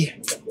E.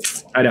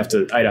 I'd have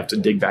to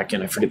dig back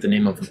in. I forget the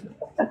name of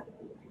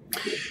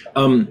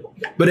them.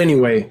 But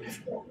anyway,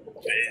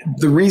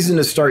 the reason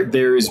to start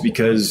there is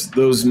because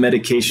those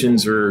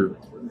medications are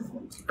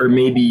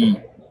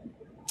maybe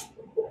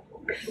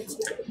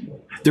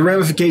the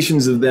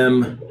ramifications of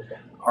them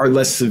are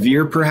less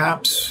severe,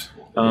 perhaps.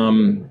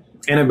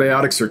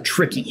 Antibiotics are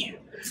tricky.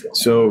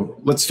 So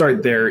let's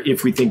start there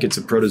if we think it's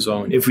a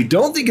protozoan. If we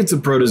don't think it's a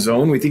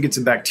protozoan, we think it's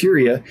a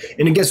bacteria.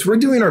 And I guess we're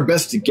doing our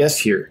best to guess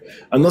here.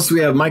 Unless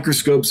we have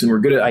microscopes and we're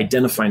good at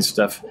identifying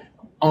stuff.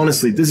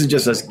 Honestly, this is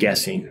just us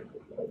guessing.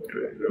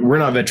 We're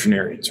not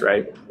veterinarians,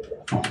 right?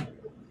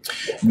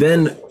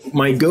 Then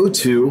my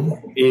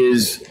go-to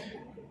is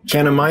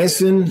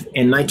kanamycin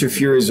and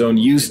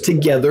nitrofurazone used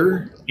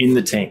together in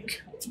the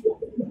tank.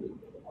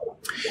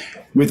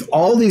 With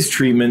all these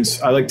treatments,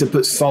 I like to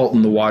put salt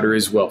in the water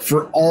as well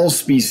for all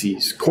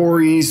species,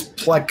 cories,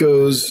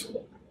 plecos,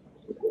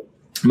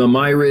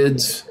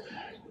 mammirids,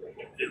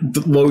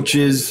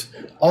 loaches,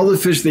 all the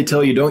fish they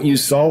tell you don't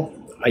use salt,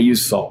 I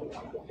use salt.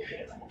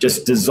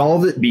 Just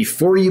dissolve it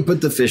before you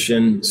put the fish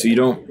in so you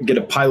don't get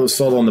a pile of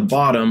salt on the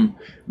bottom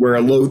where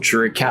a loach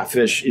or a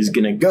catfish is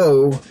going to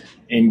go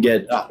and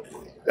get a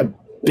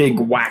big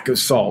whack of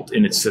salt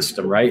in its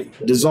system, right?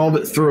 Dissolve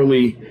it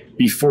thoroughly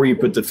before you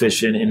put the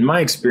fish in. In my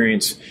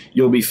experience,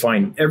 you'll be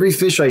fine. Every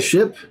fish I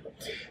ship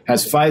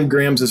has 5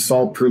 grams of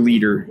salt per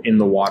liter in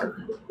the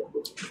water.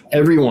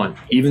 Every one,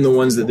 even the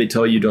ones that they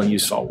tell you don't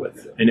use salt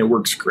with, and it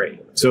works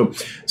great. So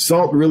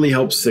salt really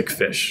helps sick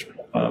fish.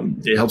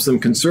 It helps them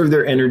conserve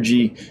their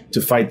energy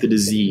to fight the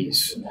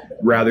disease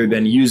rather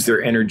than use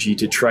their energy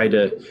to try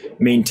to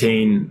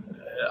maintain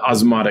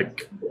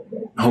osmotic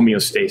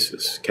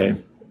homeostasis,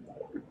 okay?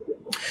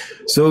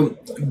 So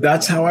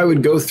that's how I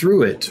would go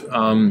through it.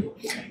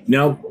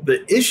 Now,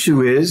 the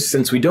issue is,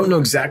 since we don't know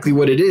exactly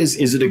what it is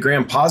it a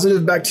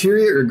gram-positive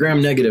bacteria or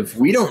gram-negative?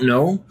 We don't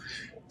know.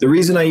 The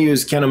reason I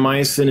use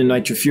kanamycin and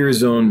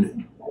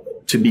nitrofurazone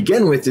to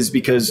begin with is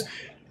because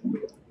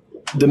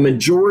the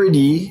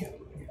majority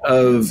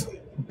of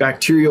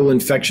bacterial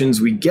infections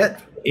we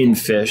get in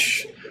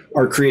fish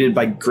are created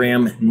by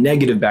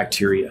gram-negative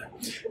bacteria.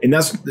 And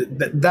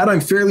that I'm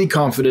fairly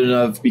confident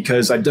of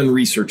because I've done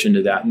research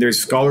into that. And there's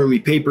scholarly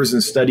papers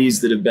and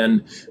studies that have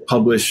been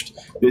published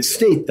that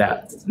state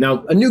that.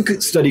 Now, a new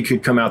study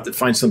could come out that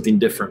finds something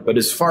different. But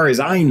as far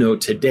as I know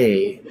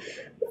today,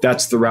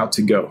 that's the route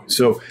to go.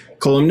 So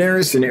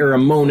Columnaris and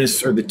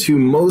Aeromonas are the 2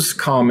 most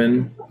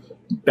common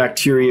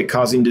bacteria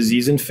causing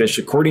disease in fish,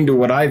 according to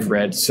what I've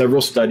read, several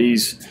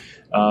studies,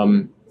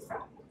 and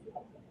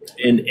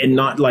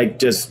not like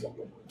just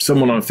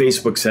someone on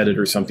Facebook said it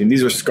or something.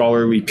 These are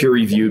scholarly,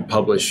 peer-reviewed,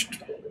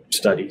 published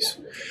studies.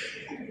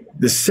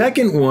 The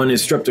second one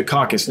is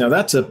Streptococcus. Now,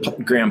 that's a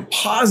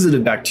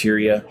gram-positive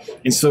bacteria,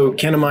 and so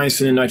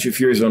kanamycin and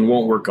nitrofurazone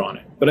won't work on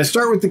it. But I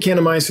start with the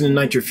kanamycin and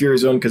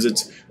nitrofurazone because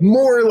it's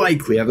more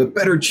likely, I have a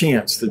better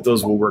chance that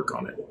those will work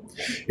on it.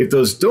 If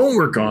those don't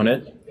work on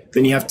it,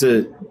 then you have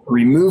to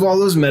remove all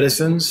those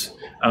medicines.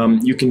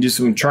 You can do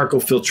some charcoal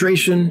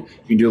filtration.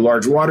 You can do a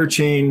large water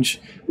change,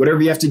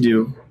 whatever you have to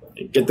do.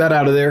 Get that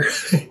out of there.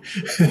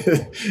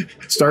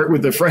 Start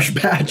with a fresh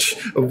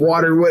batch of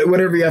water,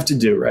 whatever you have to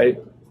do, right?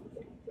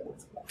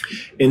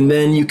 And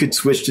then you could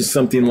switch to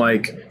something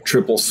like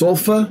triple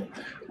sulfa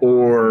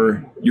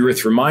or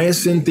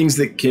erythromycin, things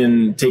that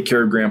can take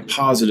care of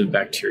gram-positive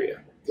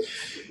bacteria.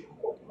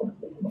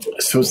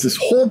 So it's this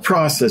whole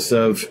process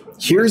of,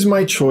 here's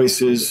my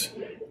choices.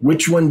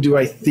 Which one do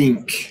I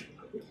think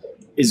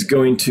is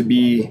going to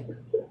be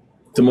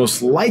the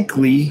most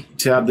likely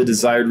to have the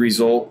desired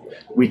result?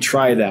 We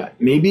try that.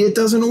 Maybe it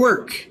doesn't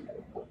work,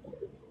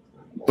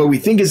 but we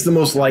think it's the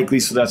most likely,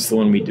 so that's the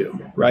one we do,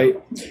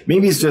 right?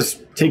 Maybe it's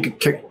just take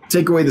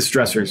away the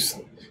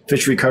stressors.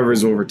 Fish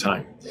recovers over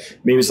time.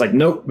 Maybe it's like,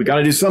 nope, we got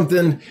to do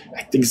something.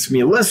 I think it's going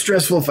to be less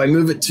stressful if I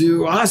move it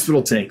to a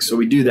hospital tank, so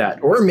we do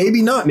that. Or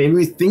maybe not. Maybe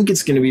we think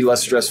it's going to be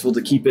less stressful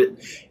to keep it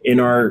in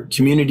our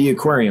community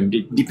aquarium,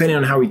 depending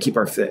on how we keep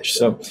our fish.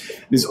 So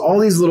there's all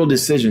these little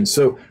decisions.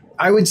 So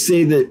I would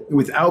say that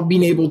without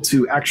being able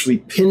to actually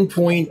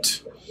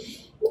pinpoint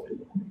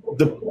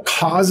the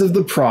cause of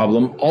the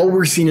problem, all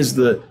we're seeing is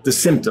the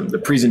symptom, the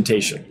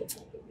presentation.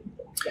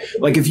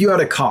 Like if you had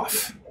a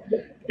cough,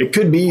 it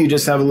could be you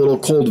just have a little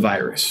cold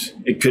virus.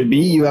 It could be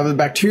you have a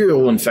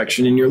bacterial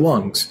infection in your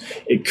lungs.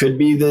 It could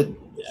be that,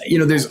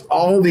 there's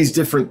all these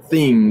different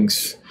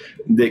things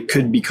that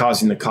could be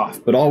causing the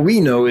cough. But all we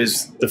know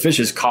is the fish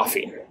is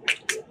coughing,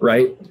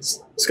 right?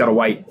 It's got a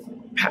white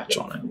patch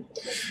on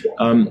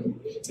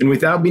it. And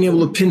without being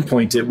able to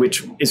pinpoint it,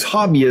 which is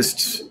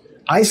hobbyists,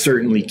 I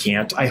certainly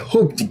can't. I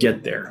hope to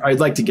get there. I'd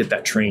like to get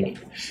that training,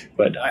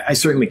 but I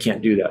certainly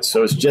can't do that.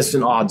 So it's just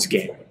an odds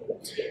game.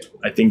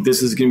 I think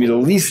this is going to be the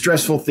least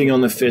stressful thing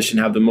on the fish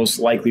and have the most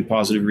likely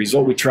positive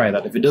result. We try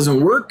that. If it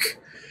doesn't work,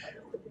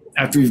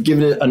 after we've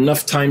given it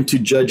enough time to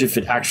judge if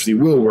it actually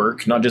will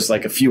work, not just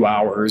like a few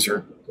hours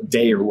or a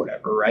day or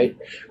whatever, right?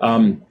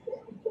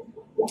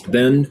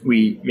 Then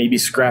we maybe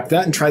scrap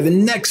that and try the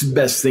next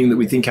best thing that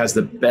we think has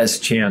the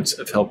best chance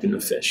of helping the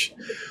fish.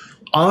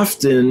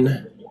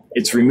 Often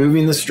it's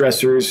removing the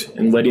stressors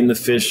and letting the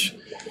fish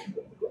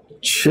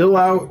chill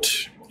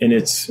out and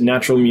its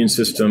natural immune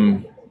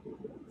system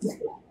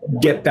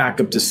get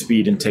back up to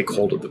speed and take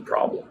hold of the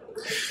problem.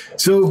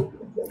 So,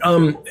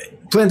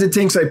 Planted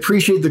Tanks, I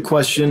appreciate the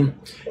question.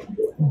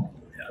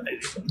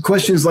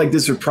 Questions like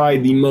this are probably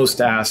the most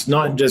asked,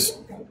 not just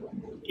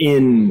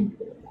in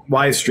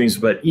live streams,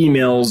 but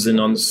emails and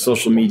on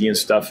social media and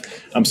stuff.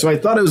 So I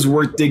thought it was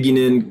worth digging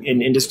in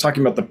and just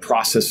talking about the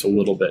process a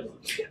little bit.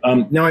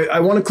 Now, I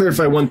want to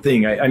clarify one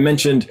thing. I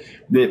mentioned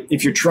that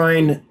if you're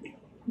trying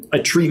a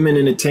treatment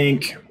in a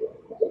tank,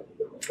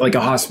 like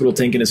a hospital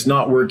tank, and it's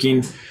not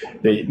working,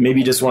 they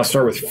maybe just want to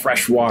start with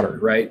fresh water,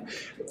 right?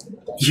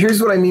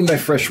 Here's what I mean by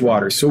fresh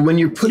water. So when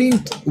you're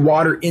putting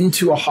water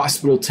into a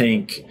hospital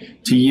tank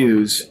to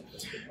use,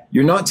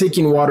 you're not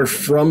taking water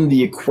from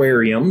the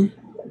aquarium,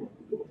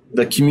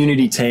 the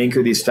community tank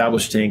or the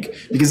established tank,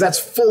 because that's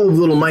full of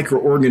little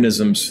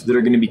microorganisms that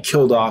are going to be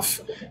killed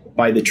off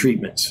by the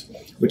treatments.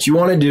 What you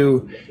want to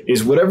do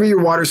is whatever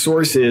your water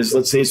source is,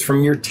 let's say it's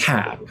from your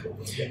tap,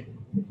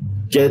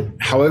 get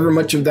however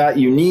much of that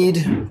you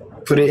need,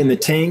 put it in the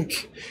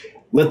tank,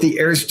 let the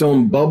air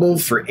stone bubble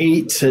for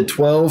 8 to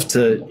 12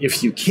 to,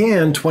 if you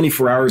can,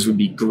 24 hours would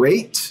be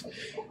great.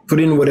 Put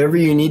in whatever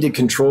you need to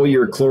control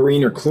your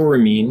chlorine or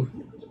chloramine,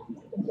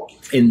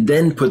 and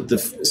then put the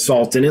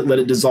salt in it, let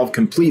it dissolve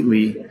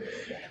completely.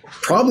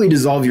 Probably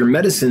dissolve your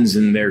medicines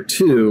in there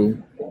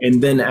too,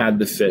 and then add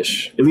the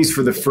fish, at least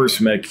for the first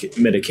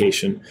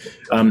medication.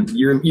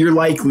 You're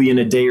likely in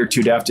a day or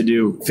two to have to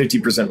do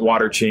 50%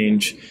 water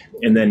change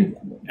and then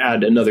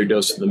add another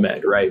dose of the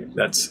med, right?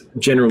 That's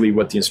generally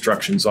what the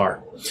instructions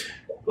are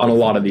on a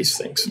lot of these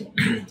things.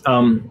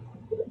 30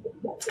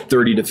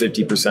 to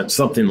 50%,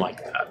 something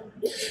like that.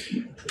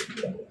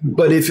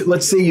 But if,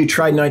 let's say you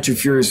tried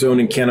nitrofurazone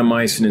and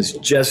kanamycin is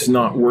just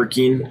not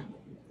working,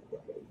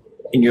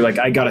 and you're like,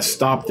 I got to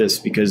stop this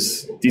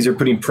because these are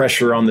putting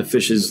pressure on the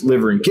fish's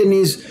liver and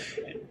kidneys,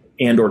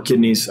 or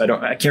kidneys.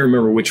 I can't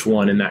remember which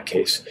one in that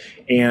case.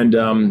 And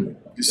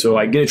so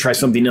I'm going to try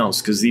something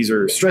else because these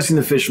are stressing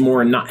the fish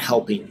more and not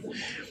helping.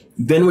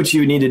 Then what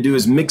you would need to do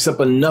is mix up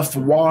enough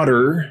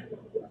water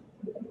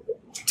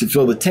to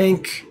fill the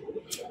tank.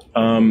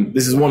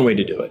 This is one way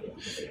to do it.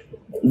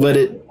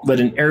 Let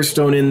an air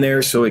stone in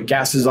there so it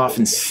gases off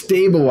and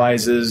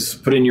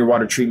stabilizes, put in your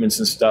water treatments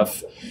and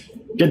stuff,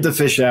 get the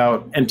fish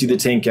out, empty the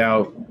tank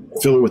out,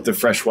 fill it with the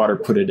fresh water,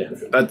 put it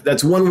in.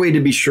 That's one way to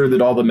be sure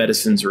that all the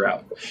medicines are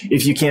out.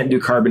 If you can't do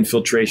carbon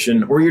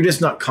filtration or you're just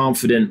not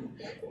confident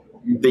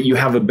that you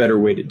have a better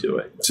way to do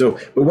it. So,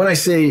 but when I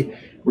say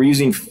we're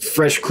using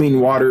fresh, clean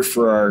water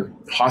for our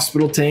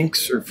hospital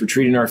tanks or for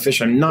treating our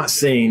fish, I'm not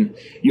saying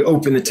you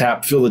open the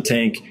tap, fill the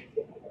tank,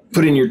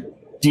 put in your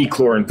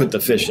dechlor and put the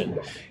fish in.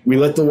 We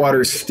let the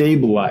water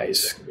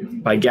stabilize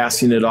by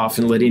gassing it off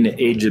and letting it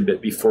age a bit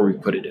before we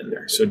put it in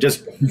there. So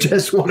just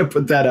want to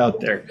put that out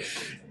there.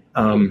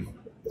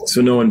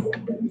 So no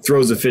one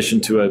throws a fish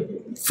into a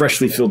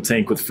freshly filled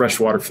tank with fresh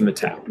water from the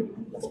tap.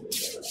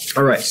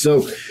 All right.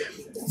 So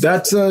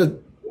that's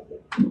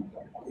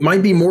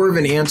might be more of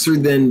an answer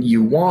than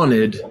you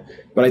wanted,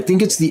 but I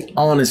think it's the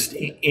honest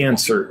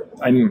answer.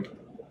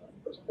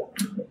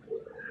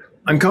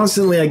 I'm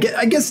constantly, I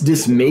guess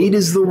dismayed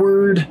is the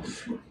word.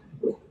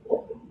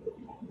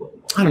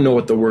 I don't know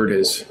what the word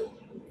is.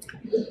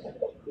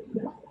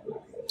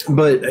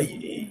 But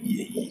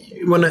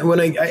when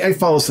I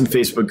follow some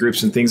Facebook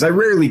groups and things, I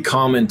rarely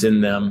comment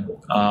in them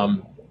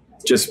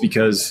just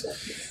because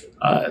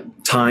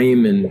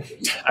time, and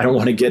I don't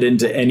want to get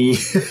into any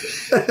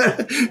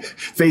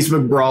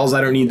Facebook brawls.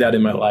 I don't need that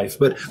in my life.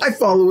 But I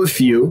follow a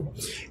few,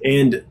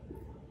 and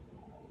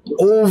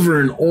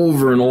over and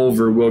over and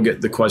over, we'll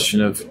get the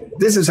question of,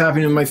 this is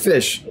happening to my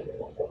fish.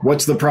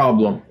 What's the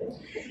problem?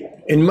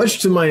 And much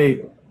to my,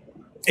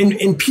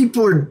 and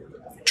people are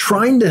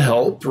trying to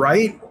help,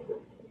 right?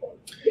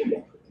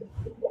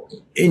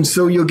 And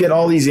so you'll get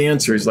all these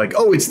answers like,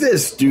 oh, it's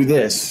this, do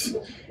this.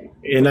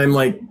 And I'm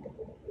like,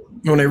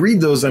 when I read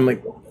those, I'm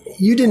like,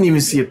 you didn't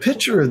even see a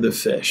picture of the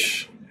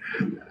fish.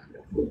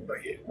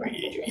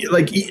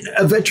 Like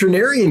a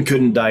veterinarian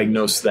couldn't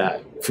diagnose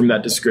that from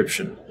that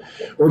description.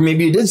 Or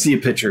maybe you did see a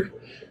picture.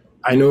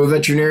 I know a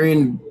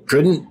veterinarian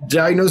couldn't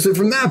diagnose it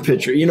from that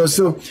picture.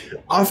 So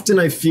often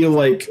I feel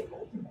like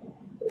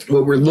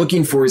what we're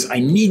looking for is, I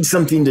need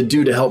something to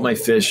do to help my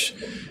fish.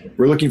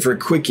 We're looking for a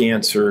quick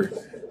answer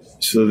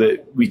so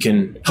that we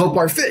can help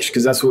our fish,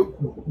 because that's what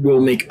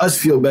will make us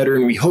feel better,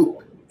 and we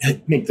hope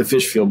make the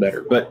fish feel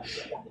better. But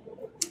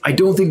I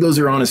don't think those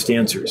are honest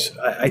answers.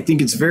 I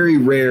think it's very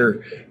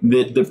rare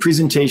that the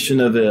presentation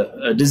of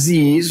a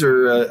disease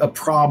or a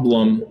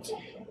problem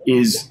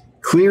is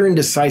clear and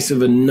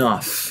decisive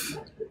enough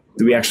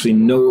that we actually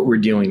know what we're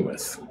dealing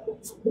with,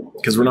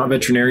 because we're not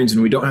veterinarians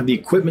and we don't have the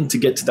equipment to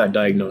get to that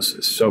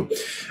diagnosis. So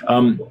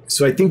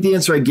I think the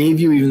answer I gave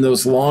you, even though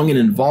it's long and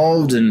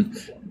involved and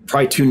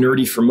probably too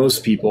nerdy for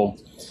most people,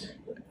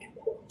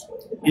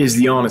 is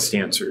the honest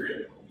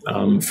answer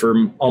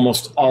for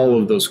almost all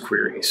of those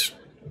queries.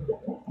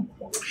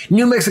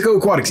 New Mexico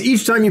Aquatics.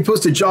 Each time you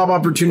post a job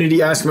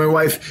opportunity, I ask my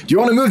wife, do you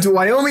want to move to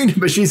Wyoming?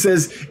 But she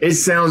says, it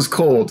sounds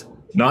cold.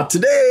 Not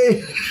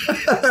today.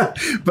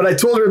 But I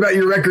told her about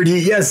your record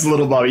heat. Yes,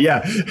 little Bobby.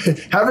 Yeah.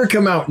 Have her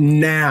come out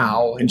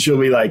now and she'll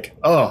be like,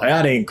 oh,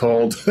 that ain't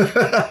cold.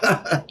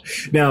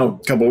 Now,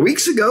 a couple of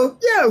weeks ago,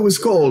 yeah, it was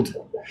cold.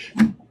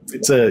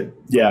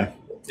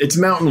 It's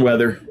mountain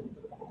weather.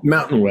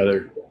 Mountain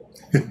weather.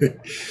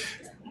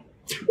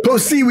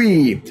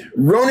 Posiwi,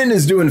 Ronan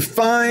is doing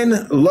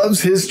fine,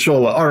 loves his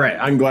chola. All right,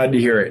 I'm glad to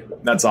hear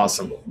it. That's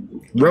awesome.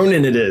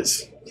 Ronan it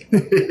is.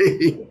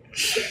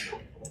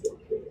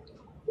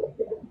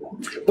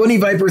 Bunny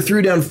Viper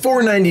threw down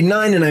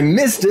 $4.99 and I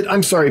missed it.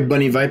 I'm sorry,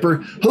 Bunny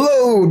Viper.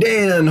 Hello,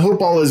 Dan.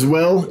 Hope all is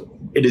well.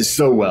 It is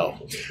so well.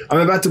 I'm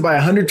about to buy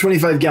a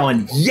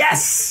 125-gallon.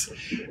 Yes!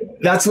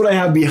 That's what I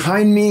have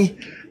behind me.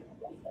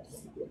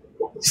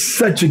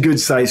 Such a good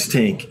sized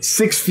tank.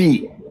 6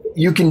 feet.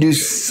 You can do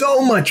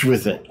so much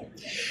with it.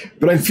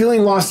 But I'm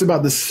feeling lost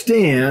about the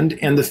stand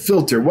and the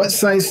filter. What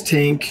size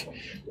tank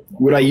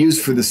would I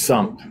use for the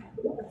sump?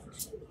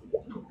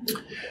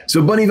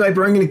 So Bunny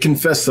Viper, I'm going to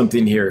confess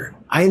something here.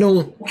 I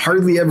don't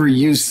hardly ever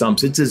use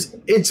sumps.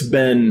 It's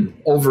been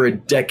over a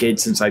decade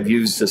since I've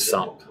used a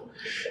sump.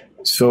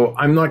 So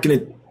I'm not going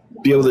to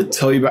be able to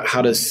tell you about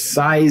how to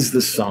size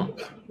the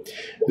sump.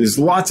 There's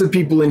lots of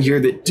people in here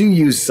that do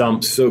use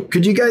sumps. So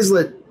could you guys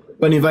let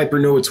Bunny Viper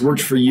know it's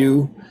worked for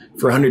you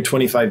for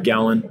 125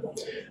 gallon?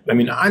 I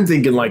mean, I'm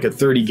thinking like a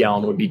 30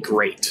 gallon would be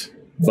great,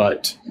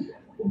 but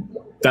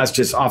that's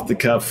just off the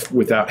cuff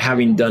without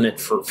having done it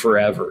for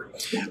forever.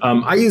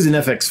 I use an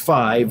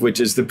FX5, which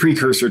is the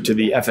precursor to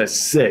the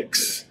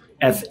FX6.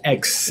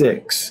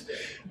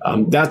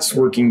 That's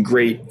working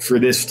great for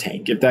this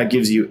tank, if that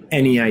gives you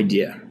any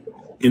idea.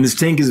 And this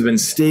tank has been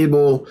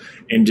stable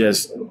and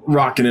just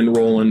rocking and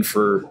rolling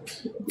for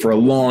a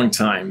long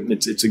time.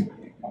 It's a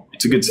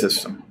good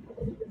system.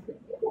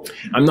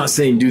 I'm not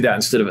saying do that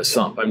instead of a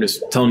sump. I'm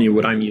just telling you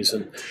what I'm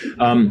using.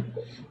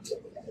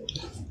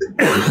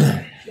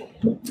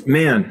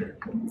 Man,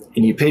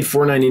 and you paid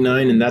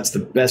 $4.99, and that's the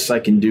best I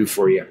can do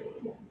for you.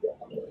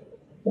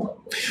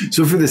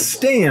 So for the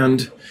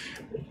stand,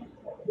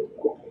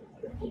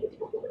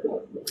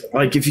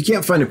 like if you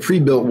can't find a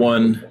pre-built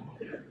one,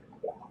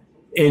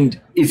 and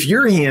if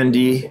you're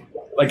handy,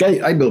 like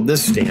I built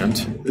this stand.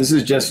 This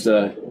is just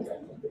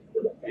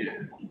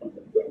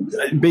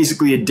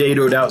basically a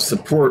dadoed out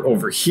support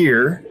over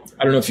here.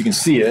 I don't know if you can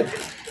see it,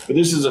 but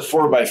this is a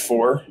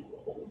 4x4.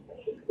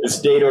 It's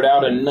dadoed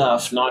out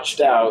enough, notched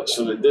out,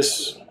 so that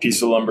this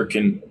piece of lumber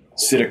can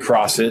sit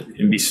across it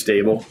and be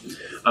stable.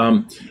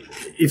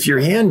 If you're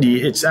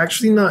handy, it's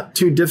actually not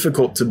too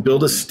difficult to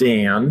build a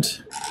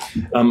stand.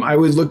 I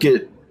would look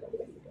at,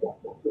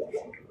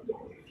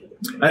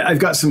 I've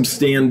got some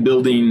stand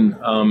building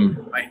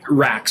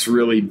racks,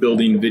 really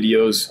building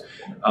videos.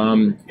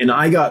 And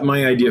I got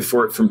my idea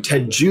for it from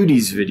Ted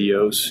Judy's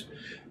videos,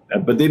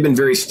 but they've been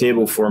very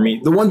stable for me.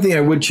 The one thing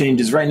I would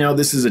change is right now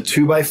this is a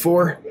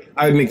 2x4.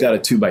 I would make that a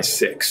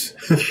 2x6.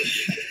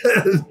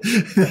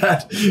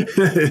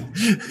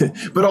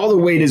 But all the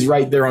weight is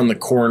right there on the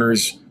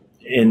corners,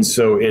 and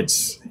so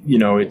it's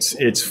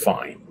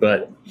fine.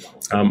 But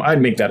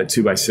I'd make that a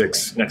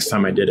 2x6 next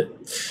time I did it.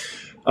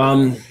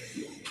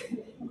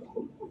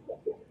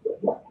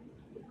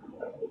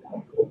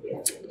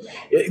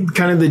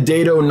 Kind of the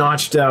dado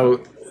notched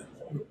out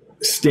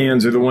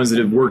stands are the ones that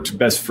have worked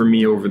best for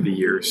me over the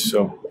years.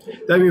 So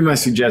that'd be my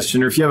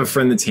suggestion. Or if you have a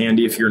friend that's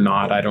handy, if you're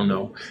not, I don't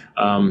know.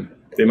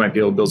 They might be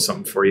able to build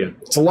something for you.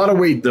 It's a lot of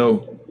weight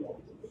though.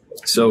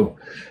 So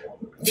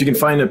if you can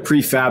find a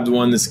prefabbed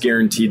one that's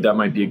guaranteed, that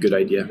might be a good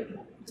idea.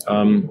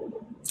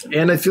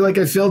 And I feel like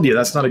I failed you.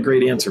 That's not a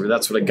great answer, but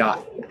that's what I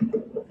got.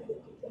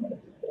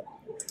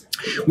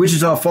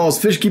 Wichita Falls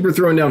Fishkeeper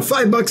throwing down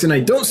 $5, and I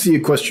don't see a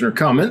question or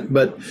comment,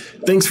 but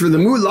thanks for the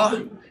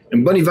moolah.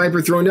 And Bunny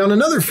Viper throwing down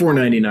another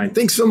 $4.99.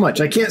 Thanks so much.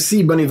 I can't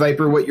see, Bunny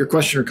Viper, what your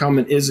question or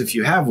comment is if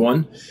you have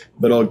one,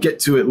 but I'll get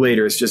to it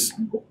later. It's just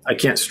I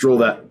can't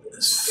stroll. I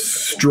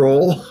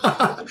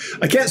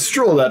can't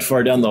stroll that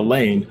far down the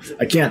lane.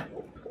 I can't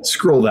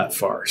scroll that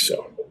far,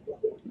 so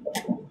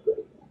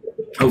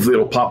hopefully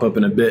it'll pop up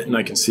in a bit and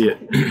I can see it.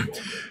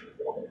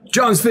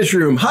 John's Fish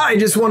Room. Hi,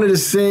 just wanted to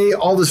say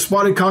all the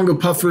spotted Congo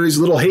puffers,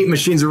 little hate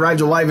machines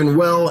arrived alive and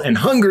well and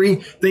hungry.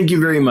 Thank you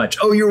very much.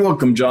 Oh, you're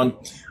welcome, John.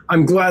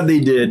 I'm glad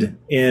they did,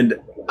 and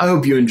I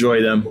hope you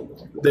enjoy them.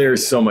 They're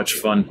so much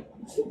fun.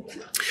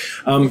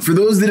 For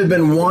those that have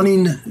been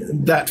wanting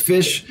that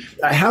fish,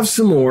 I have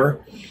some more.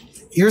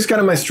 Here's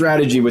kind of my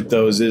strategy with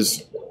those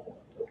is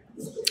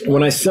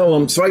when I sell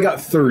them, so I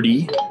got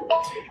 30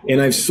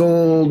 and I've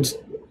sold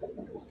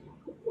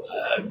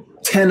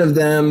 10 of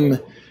them,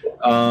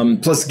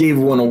 plus gave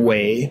one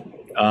away.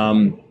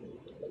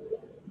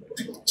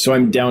 So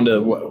I'm down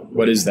to,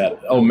 what is that?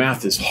 Oh,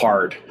 math is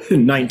hard.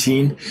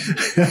 19.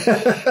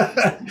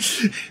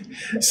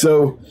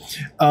 So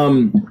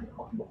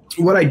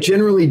what I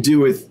generally do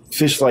with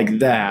fish like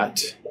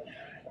that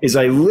is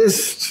I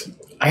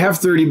have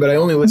 30, but I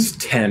only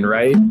list 10,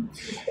 right?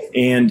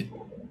 And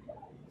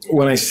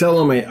when I sell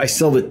them, I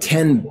sell the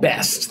 10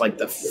 best, like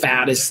the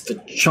fattest, the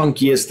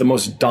chunkiest, the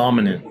most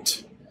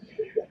dominant.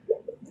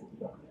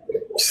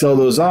 Sell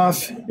those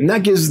off, and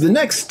that gives the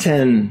next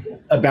 10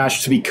 a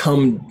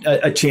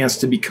chance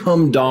to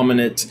become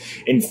dominant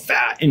and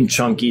fat and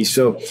chunky.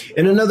 So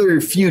in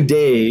another few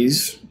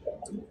days,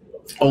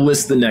 I'll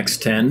list the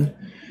next 10.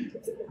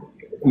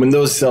 When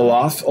those sell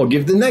off, I'll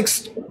give the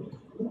next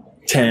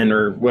 10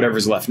 or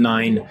whatever's left,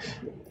 9,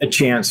 a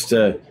chance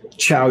to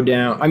chow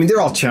down. I mean,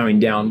 they're all chowing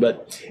down,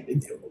 but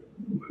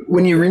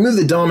when you remove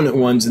the dominant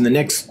ones and the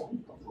next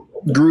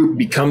group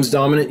becomes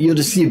dominant, you'll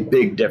just see a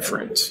big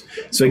difference.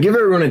 So I give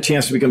everyone a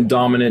chance to become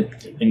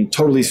dominant and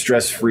totally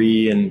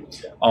stress-free and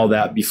all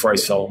that before I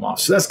sell them off.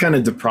 So that's kind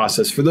of the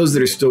process. For those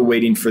that are still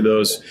waiting for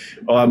those,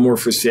 I'll have more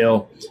for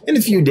sale in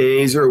a few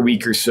days or a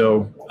week or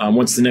so.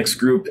 Once the next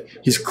group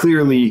has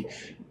clearly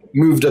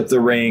moved up the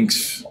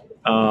ranks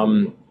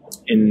and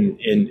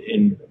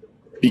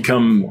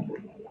become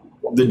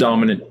the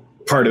dominant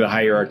part of the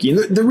hierarchy.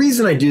 And the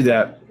reason I do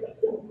that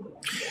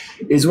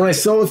is when I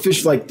sell a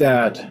fish like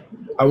that,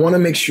 I want to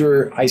make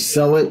sure I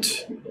sell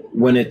it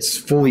when it's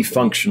fully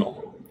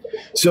functional.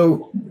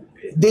 So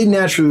they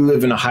naturally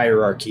live in a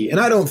hierarchy. And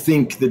I don't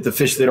think that the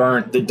fish that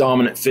aren't the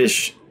dominant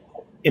fish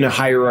in a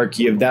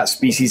hierarchy of that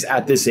species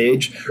at this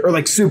age are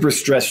like super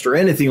stressed or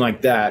anything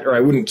like that, or I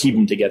wouldn't keep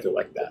them together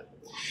like that.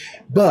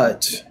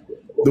 But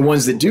the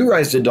ones that do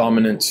rise to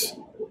dominance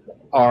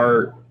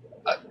are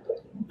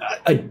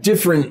a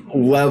different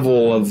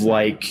level of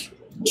like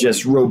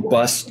just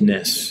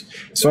robustness.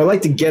 So I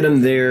like to get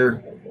them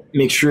there,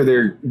 make sure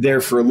they're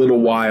there for a little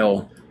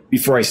while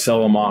before I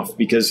sell them off,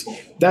 because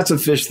that's a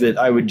fish that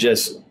I would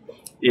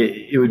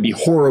it would be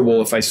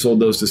horrible if I sold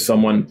those to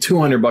someone.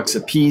 $200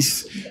 a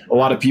piece. A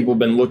lot of people have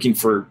been looking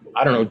for,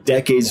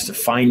 decades to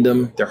find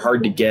them. They're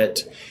hard to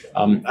get.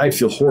 I'd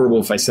feel horrible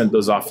if I sent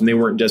those off and they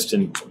weren't just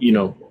in,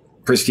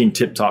 pristine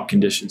tip-top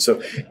condition.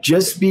 So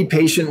just be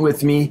patient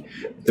with me.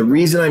 The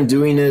reason I'm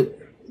doing it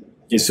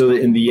is so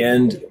that in the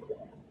end,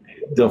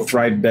 they'll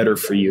thrive better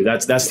for you.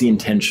 That's the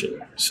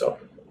intention. So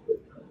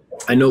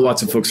I know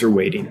lots of folks are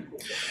waiting.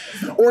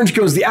 Orange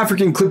Cones, the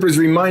African clippers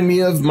remind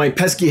me of my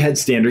pesky head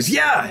standards.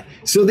 Yeah,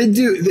 so they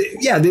do.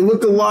 They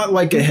look a lot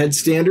like a head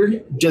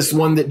standard, just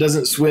one that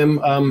doesn't swim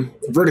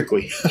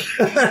vertically.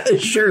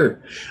 Sure,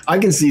 I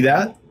can see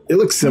that. It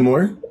looks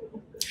similar.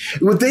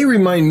 What they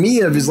remind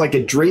me of is like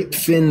a drape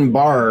fin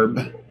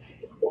barb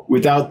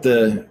without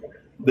the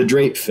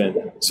drape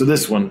fin. So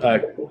this one,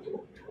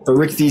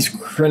 Erichthys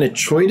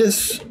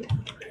crinichoides.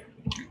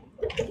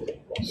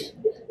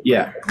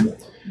 Yeah,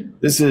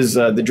 this is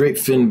the drape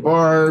fin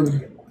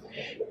barb.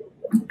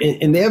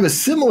 And they have a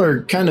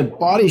similar kind of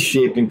body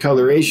shape and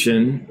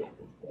coloration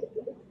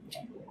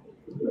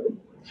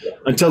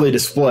until they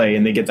display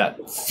and they get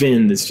that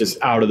fin that's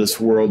just out of this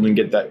world and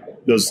get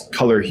those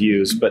color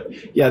hues. But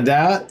yeah,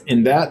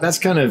 that's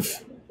kind of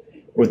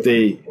what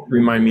they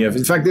remind me of.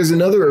 In fact, there's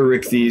another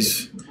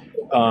Erichthys.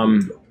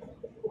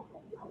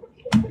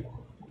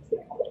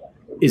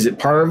 Is it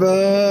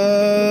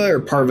Parva or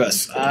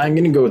Parvus? I'm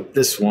going to go with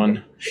this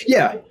one.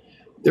 Yeah,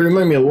 they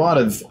remind me a lot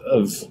of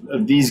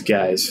these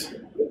guys.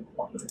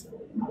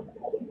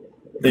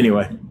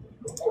 Anyway,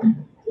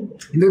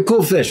 they're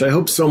cool fish. I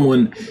hope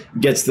someone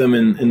gets them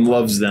and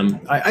loves them.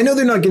 I know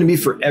they're not going to be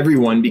for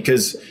everyone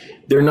because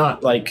they're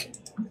not like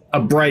a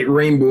bright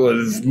rainbow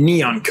of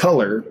neon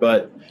color,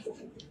 but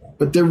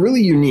they're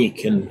really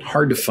unique and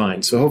hard to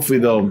find. So hopefully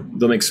they'll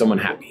make someone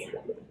happy.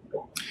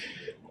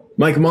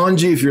 Mike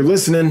Mongi, if you're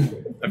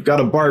listening, I've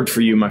got a barb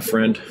for you, my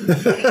friend.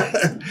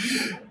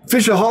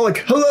 Fishaholic,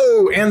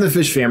 hello, and the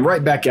Fish Fam,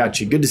 right back at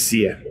you. Good to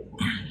see you.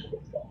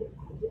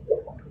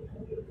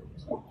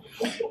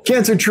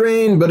 Cancer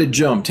Train, but it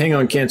jumped. Hang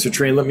on, Cancer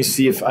Train. Let me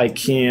see if I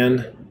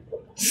can.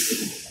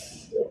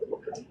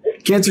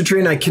 Cancer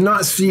Train, I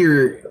cannot see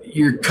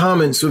your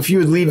comment, so if you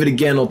would leave it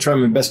again, I'll try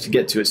my best to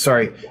get to it.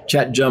 Sorry,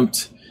 chat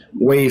jumped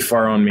way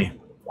far on me.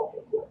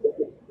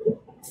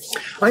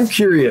 I'm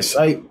curious.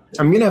 I'm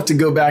going to have to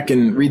go back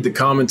and read the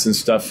comments and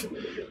stuff.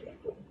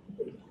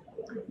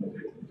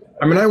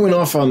 I mean, I went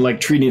off on like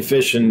treating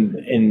fish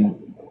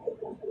and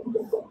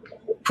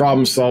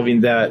problem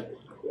solving that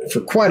for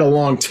quite a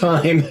long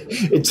time.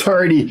 It's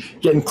already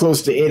getting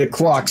close to 8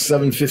 o'clock,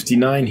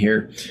 7:59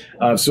 here.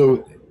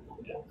 So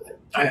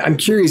I'm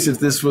curious if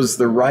this was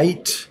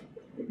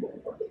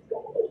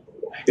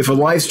if a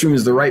live stream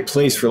is the right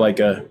place for like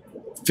a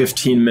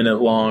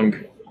 15-minute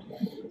long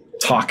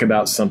talk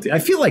about something. I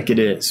feel like it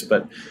is,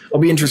 but I'll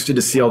be interested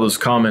to see all those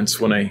comments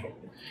when I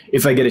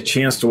if I get a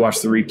chance to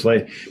watch the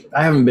replay.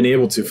 I haven't been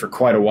able to for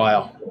quite a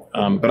while.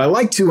 But I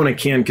like to when I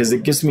can, because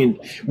it gives me,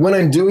 when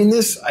I'm doing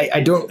this,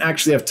 I don't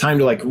actually have time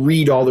to like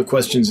read all the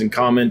questions and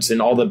comments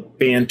and all the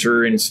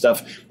banter and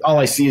stuff. All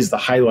I see is the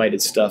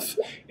highlighted stuff,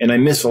 and I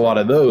miss a lot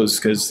of those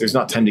because there's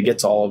not time to get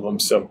to all of them.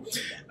 So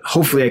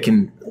hopefully I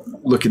can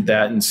look at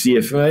that and see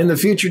if in the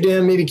future,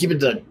 Dan, maybe keep it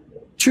to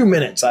 2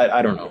 minutes.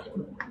 I don't know.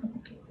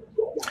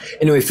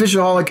 Anyway,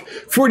 Fishaholic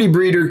 40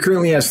 breeder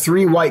currently has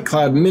 3 white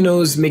cloud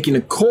minnows, making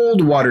a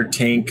cold water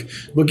tank,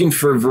 looking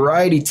for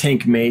variety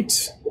tank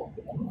mates.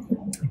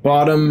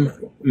 Bottom,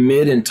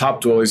 mid, and top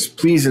dwellers,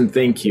 please and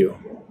thank you.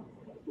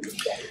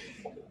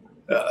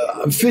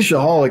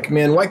 Fishaholic,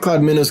 man, white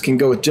cloud minnows can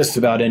go with just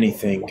about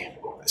anything.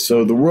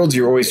 So the world's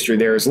your oyster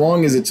there. As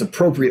long as it's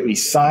appropriately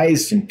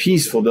sized and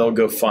peaceful, they'll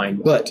go fine.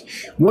 But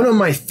one of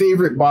my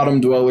favorite bottom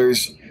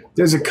dwellers,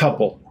 there's a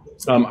couple.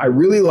 I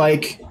really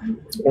like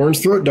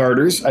orange throat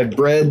darters. I've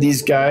bred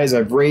these guys.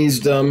 I've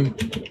raised them.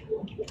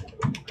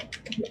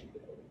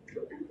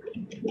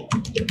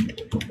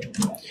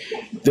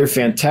 They're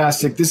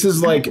fantastic. This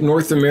is like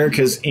North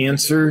America's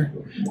answer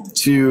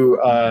to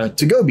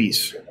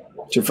gobies,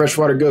 to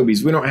freshwater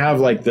gobies. We don't have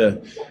like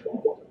the,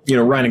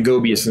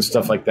 rhinogobius and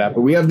stuff like that,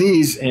 but we have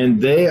these,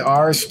 and they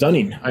are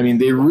stunning. I mean,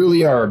 they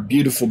really are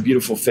beautiful,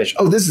 beautiful fish.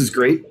 Oh, this is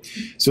great.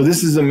 So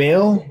this is a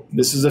male.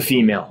 This is a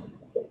female.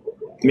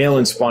 Male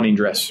in spawning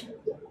dress.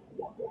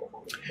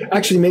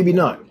 Actually, maybe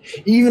not.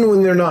 Even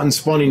when they're not in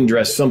spawning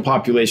dress, some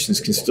populations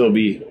can still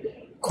be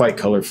quite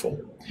colorful.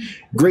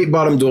 Great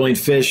bottom dwelling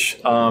fish.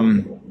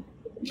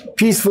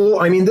 Peaceful.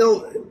 I mean,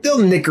 they'll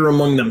nicker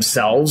among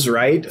themselves,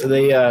 right?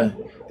 They have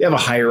a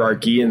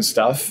hierarchy and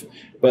stuff,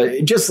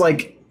 but just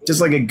like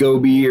a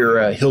goby or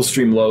a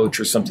hillstream loach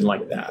or something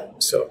like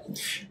that. So,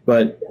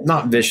 but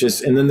not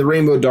vicious. And then the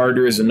rainbow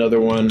darter is another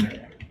one.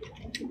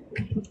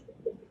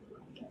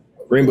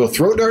 Rainbow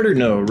throat darter?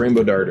 No,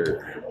 rainbow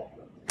darter.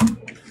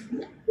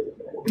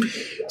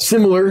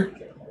 Similar.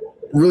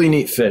 Really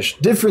neat fish.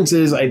 Difference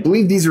is, I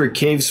believe these are a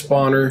cave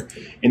spawner,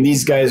 and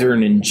these guys are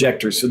an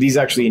injector. So these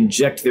actually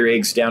inject their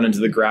eggs down into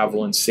the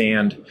gravel and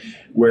sand.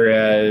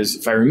 Whereas,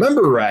 if I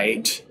remember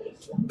right,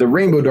 the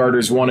rainbow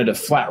darters wanted a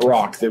flat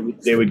rock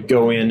that they would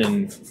go in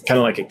and kind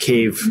of like a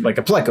cave, like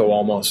a pleco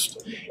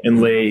almost, and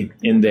lay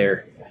in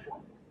there.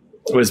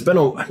 Well, it's been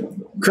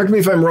correct me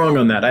if I'm wrong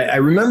on that. I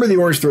remember the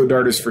orange throat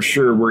darters for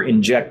sure were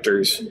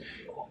injectors.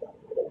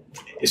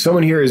 If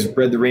someone here has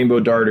bred the rainbow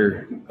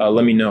darter,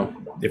 let me know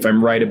if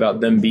I'm right about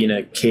them being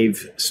a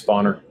cave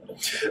spawner.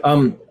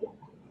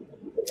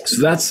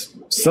 So that's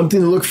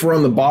something to look for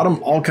on the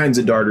bottom. All kinds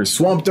of darters.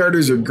 Swamp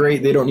darters are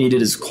great. They don't need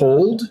it as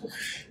cold.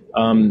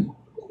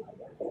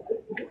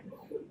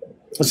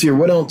 Let's see here.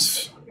 What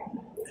else?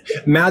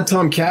 Mad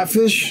Tom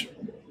catfish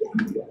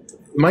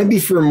might be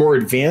for a more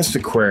advanced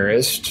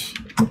aquarist,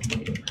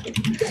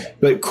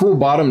 but cool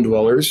bottom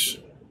dwellers.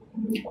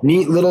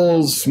 Neat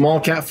little small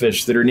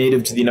catfish that are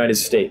native to the United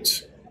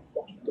States.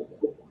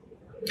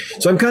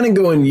 So I'm kind of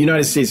going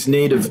United States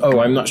native. Oh,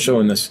 I'm not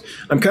showing this.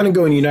 I'm kind of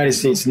going United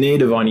States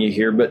native on you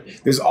here, but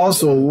there's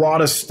also a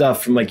lot of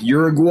stuff from like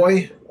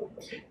Uruguay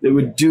that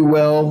would do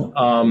well,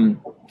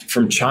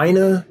 from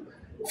China,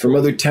 from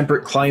other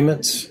temperate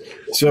climates.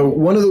 So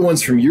one of the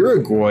ones from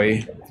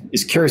Uruguay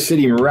is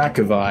Characidium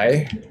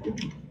racovi.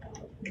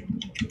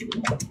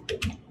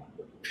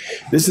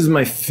 This is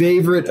my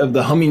favorite of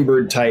the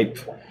hummingbird type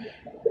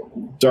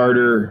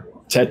darter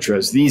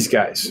tetras, these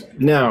guys.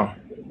 Now,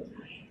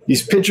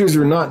 these pictures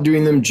are not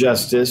doing them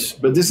justice,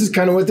 but this is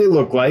kind of what they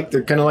look like.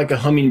 They're kind of like a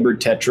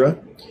hummingbird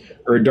tetra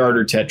or a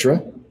darter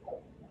tetra.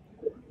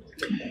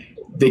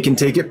 They can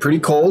take it pretty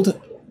cold.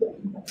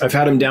 I've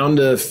had them down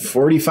to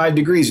 45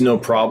 degrees, no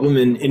problem.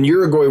 In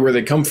Uruguay, where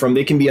they come from,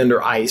 they can be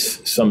under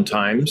ice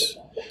sometimes.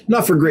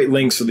 Not for great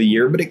lengths of the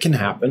year, but it can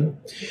happen.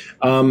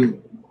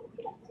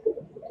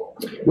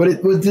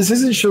 What this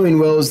isn't showing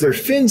well is their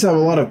fins have a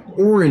lot of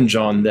orange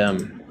on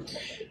them,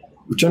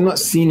 which I'm not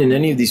seeing in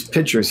any of these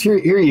pictures. Here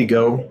you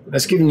go.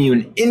 That's giving you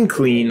an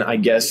inkling, I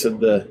guess, of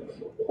the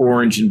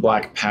orange and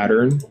black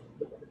pattern.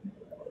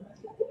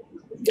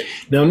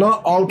 Now,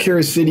 not all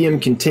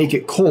Characidium can take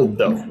it cold,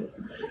 though.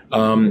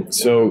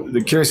 So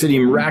the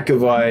Characidium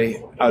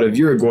racovi out of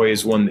Uruguay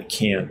is one that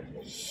can.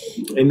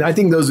 And I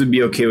think those would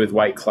be okay with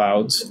white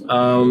clouds.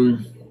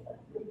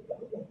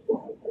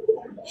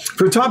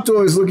 For top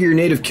dwellers, look at your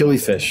native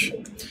killifish.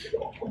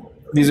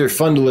 These are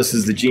Fundulus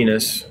is the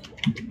genus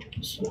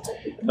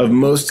of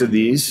most of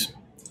these.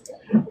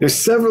 There's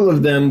several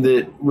of them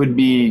that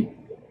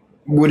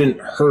wouldn't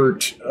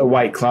hurt a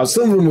white cloud.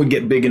 Some of them would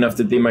get big enough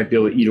that they might be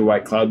able to eat a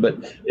white cloud, but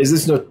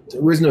where's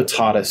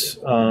Notatus?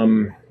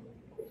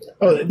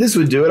 Oh, this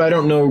would do it. I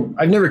don't know.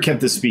 I've never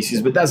kept this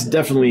species, but that's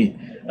definitely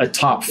a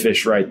top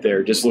fish right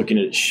there, just looking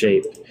at its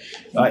shape.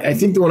 I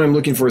think the one I'm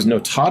looking for is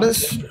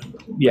Notatus.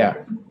 Yeah.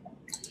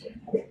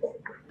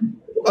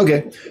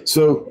 Okay.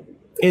 So,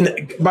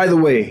 by the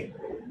way,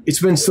 it's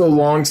been so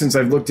long since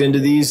I've looked into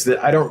these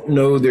that I don't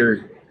know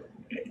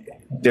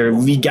their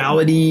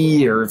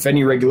legality or if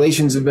any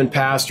regulations have been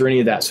passed or any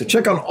of that. So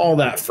check on all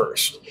that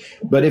first.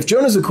 But if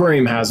Jonah's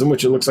Aquarium has them,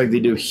 which it looks like they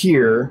do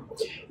here,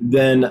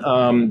 then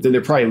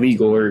they're probably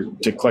legal or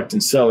to collect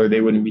and sell, or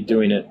they wouldn't be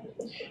doing it.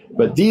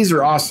 But these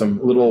are awesome,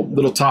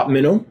 little top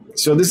minnow.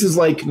 So this is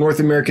like North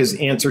America's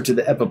answer to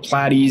the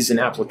Epiplates and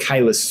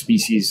Aplochilus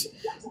species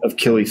of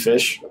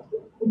killifish.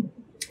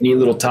 Neat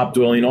little top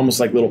dwelling, almost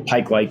like little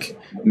pike-like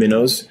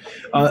minnows.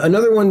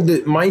 Another one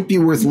that might be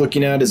worth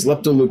looking at is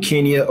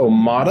Leptoleucania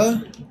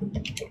omata.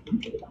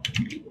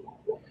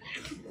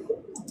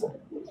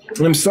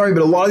 And I'm sorry,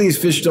 but a lot of these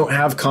fish don't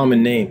have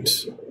common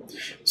names.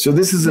 So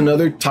this is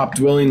another top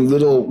dwelling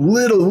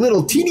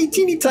little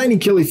teeny tiny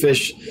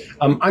killifish.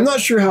 I'm not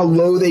sure how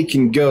low they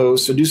can go,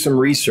 so do some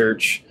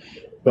research.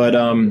 But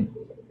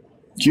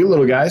cute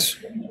little guys.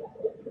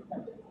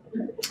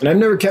 And I've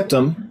never kept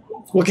them.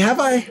 Look,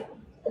 have I?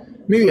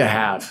 Maybe I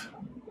have.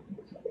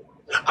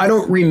 I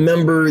don't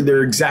remember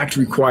their exact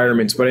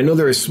requirements, but I know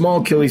they're a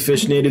small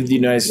killifish native to the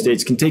United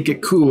States, can take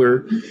it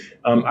cooler.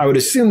 I would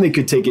assume they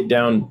could take it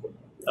down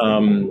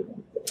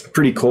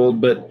pretty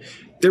cold, but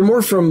they're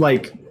more from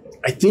like,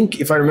 I think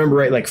if I remember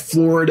right, like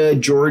Florida,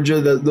 Georgia,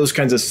 those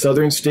kinds of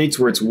southern states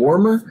where it's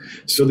warmer.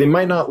 So they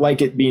might not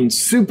like it being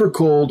super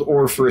cold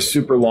or for a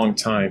super long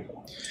time.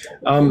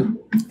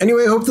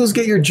 Anyway, I hope those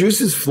get your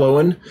juices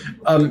flowing.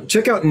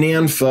 Check out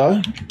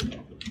NANFA.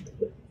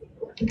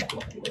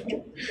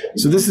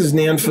 So this is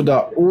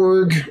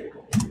nanfa.org.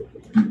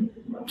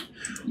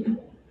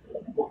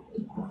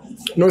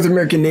 North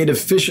American Native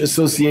Fish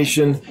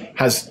Association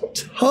has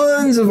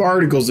tons of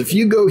articles. If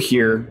you go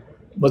here,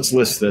 let's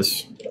list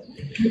this.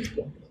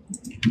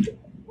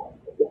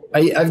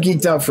 I've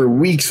geeked out for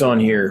weeks on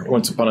here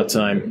once upon a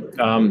time.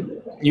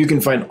 You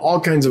can find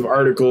all kinds of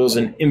articles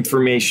and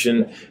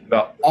information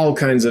about all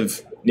kinds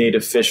of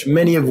native fish,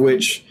 many of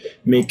which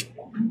make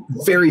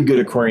very good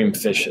aquarium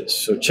fishes.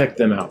 So check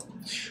them out.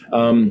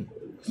 I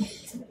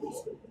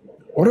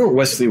wonder what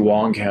Wesley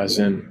Wong has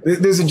in.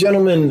 There's a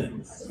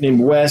gentleman named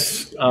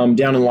Wes down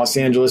in Los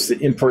Angeles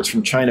that imports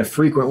from China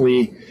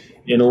frequently,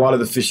 and a lot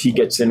of the fish he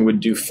gets in would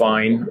do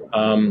fine.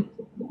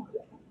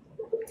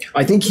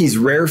 I think he's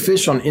Rare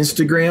Fish on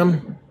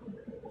Instagram.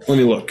 Let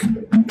me look.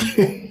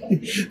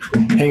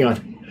 Hang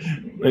on.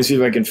 Let me see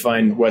if I can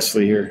find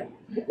Wesley here.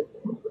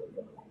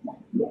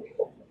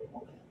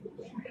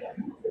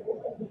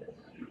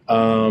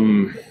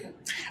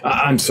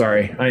 I'm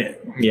sorry.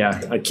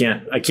 I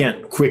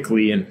can't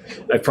quickly, and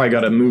I've probably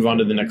got to move on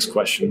to the next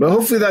question. But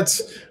hopefully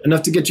that's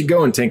enough to get you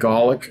going,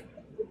 Tankaholic.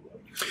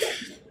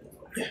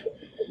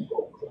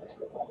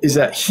 Is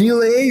that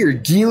Gile or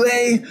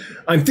Gile?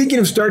 I'm thinking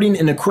of starting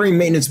an aquarium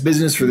maintenance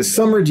business for the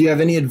summer. Do you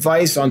have any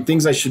advice on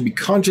things I should be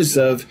conscious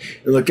of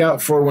and look out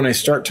for when I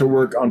start to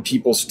work on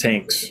people's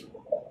tanks?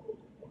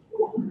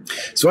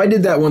 So I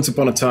did that once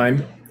upon a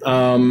time.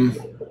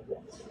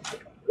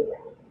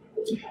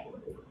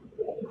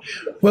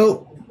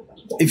 Well,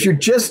 if you're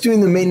just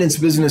doing the maintenance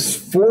business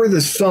for the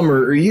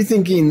summer, are you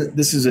thinking that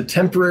this is a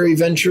temporary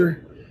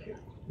venture?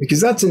 Because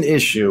that's an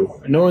issue.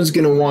 No one's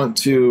going to want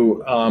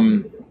to,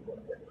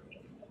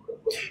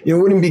 it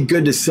wouldn't be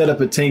good to set up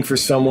a tank for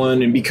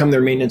someone and become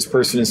their maintenance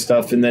person and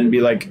stuff, and then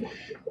be like,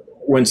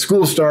 when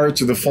school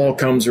starts or the fall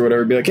comes or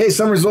whatever, be like, hey,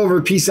 summer's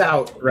over, peace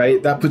out,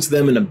 right? That puts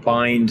them in a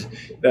bind.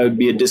 That would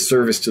be a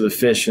disservice to the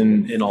fish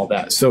and all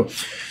that. So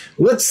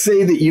let's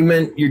say that you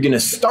meant you're going to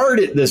start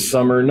it this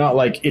summer, not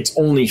like it's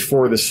only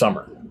for the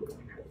summer.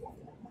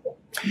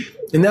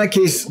 In that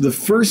case, the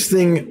first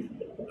thing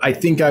I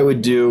think I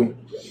would do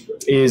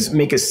is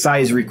make a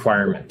size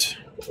requirement.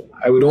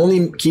 I would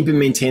only keep and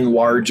maintain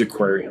large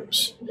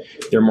aquariums.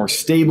 They're more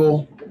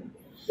stable.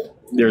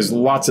 There's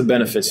lots of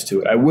benefits to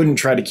it. I wouldn't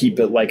try to keep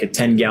it like a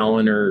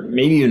 10-gallon or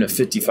maybe even a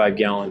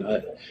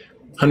 55-gallon.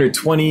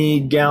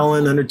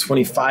 120-gallon,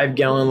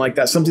 125-gallon, like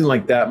that. Something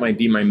like that might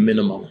be my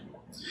minimum.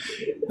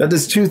 That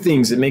does two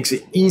things. It makes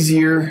it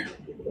easier.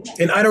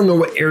 And I don't know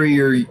what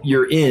area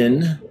you're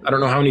in. I don't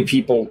know how many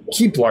people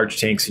keep large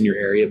tanks in your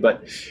area,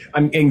 but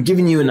I'm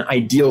giving you an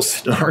ideal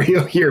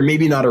scenario here.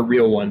 Maybe not a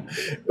real one,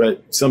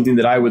 but something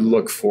that I would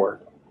look for.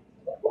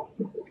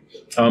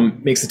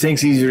 Makes the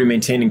tanks easier to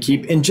maintain and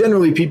keep. And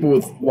generally, people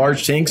with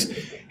large tanks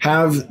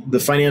have the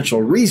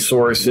financial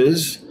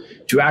resources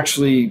to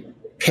actually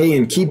pay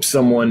and keep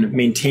someone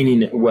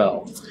maintaining it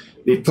well.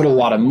 They've put a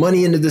lot of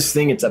money into this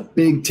thing. It's a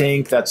big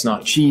tank. That's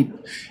not cheap.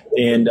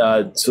 And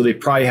so they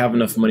probably have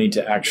enough money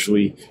to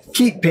actually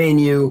keep paying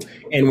you.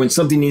 And when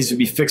something needs to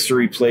be fixed or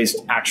replaced,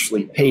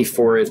 actually pay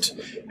for it,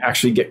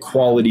 actually get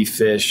quality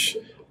fish,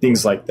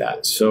 things like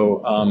that.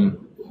 So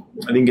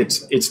I think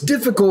it's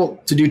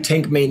difficult to do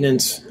tank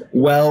maintenance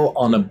well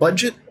on a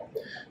budget.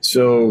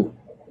 So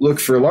look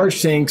for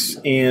large tanks,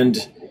 and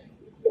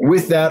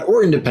with that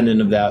or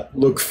independent of that,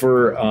 look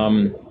for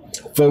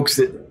folks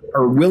that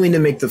are willing to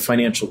make the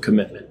financial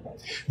commitment.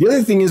 The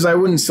other thing is I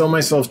wouldn't sell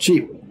myself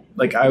cheap.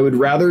 Like I would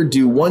rather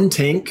do one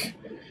tank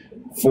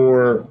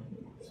for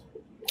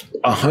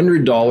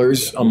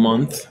 $100 a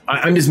month.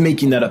 I'm just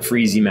making that up for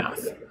easy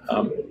math.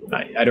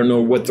 I don't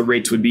know what the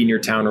rates would be in your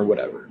town or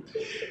whatever.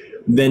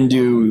 Then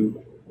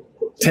do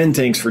 10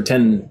 tanks for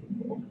 $10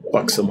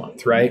 a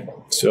month, right?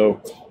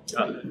 So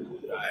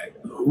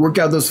work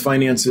out those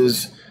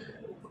finances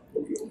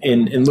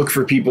and look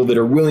for people that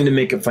are willing to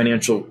make a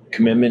financial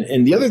commitment.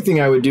 And the other thing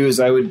I would do is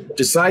I would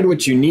decide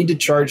what you need to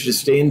charge to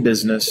stay in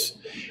business.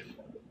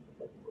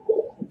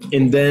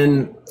 And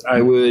then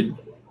I would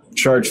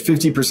charge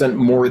 50%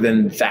 more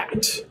than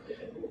that,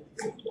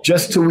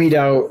 just to weed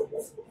out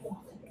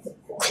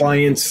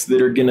clients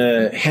that are going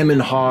to hem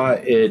and haw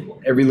at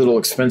every little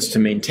expense to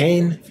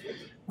maintain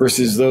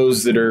versus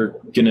those that are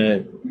going to,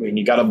 when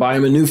you got to buy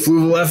them a new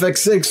Fluval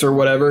FX6 or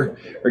whatever,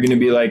 are going to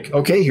be like,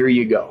 okay, here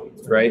you go,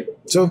 right?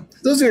 So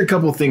those are a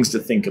couple of things to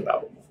think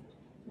about.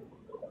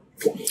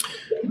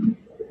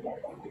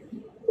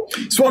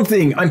 Swamp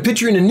Thing, I'm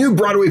picturing a new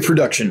Broadway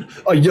production,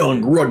 a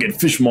young, rugged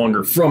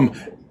fishmonger from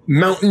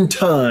Mountain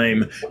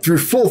Time through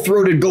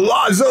full-throated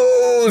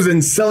galazos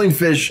and selling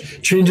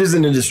fish changes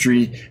an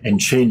industry and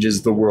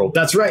changes the world.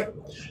 That's right.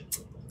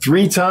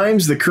 3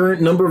 times the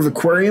current number of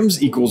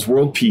aquariums equals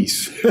world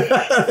peace.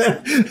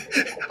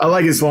 I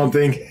like it, Swamp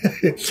Thing.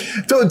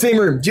 Toad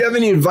Tamer, do you have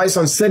any advice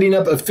on setting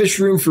up a fish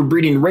room for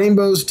breeding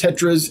rainbows,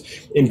 tetras,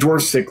 and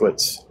dwarf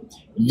cichlids?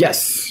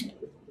 Yes.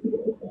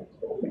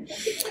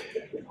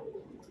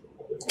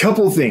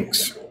 Couple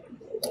things.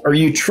 Are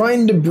you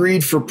trying to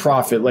breed for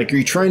profit? Like, are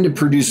you trying to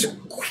produce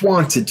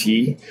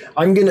quantity?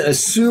 I'm going to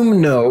assume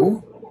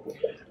no.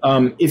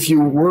 If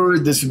you were,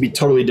 this would be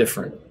totally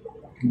different.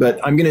 But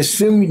I'm going to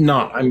assume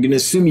not. I'm going to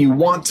assume you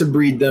want to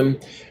breed them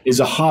as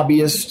a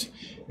hobbyist,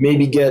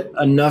 maybe get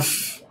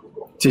enough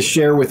to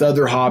share with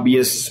other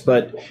hobbyists,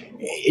 but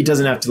it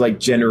doesn't have to like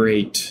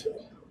generate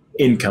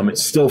income.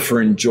 It's still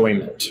for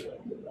enjoyment.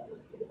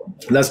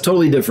 That's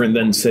totally different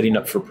than setting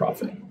up for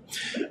profit.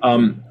 So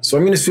I'm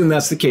going to assume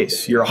that's the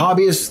case. You're a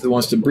hobbyist that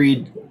wants to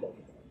breed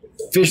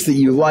fish that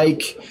you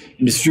like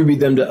and distribute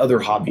them to other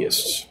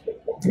hobbyists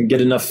and get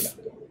enough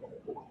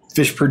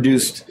fish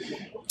produced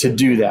to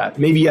do that.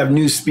 Maybe you have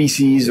new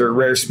species or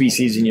rare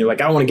species and you're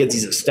like, I want to get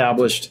these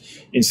established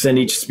and send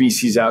each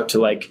species out to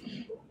like,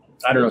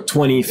 I don't know,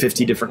 20,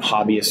 50 different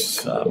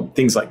hobbyists,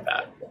 things like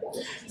that.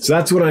 So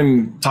that's what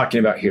I'm talking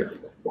about here.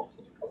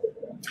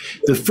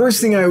 The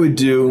first thing I would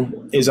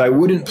do is I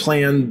would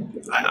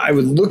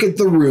look at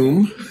the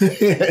room,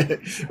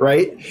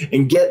 right,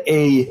 and get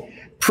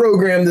a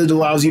program that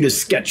allows you to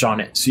sketch on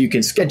it. So you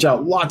can sketch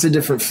out lots of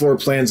different floor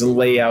plans and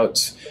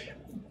layouts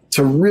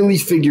to really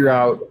figure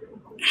out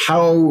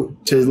how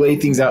to lay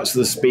things out so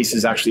the space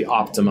is actually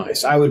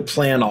optimized. I would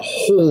plan a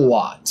whole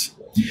lot.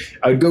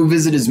 I would go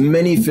visit as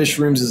many fish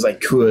rooms as I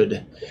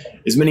could,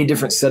 as many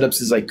different setups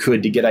as I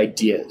could to get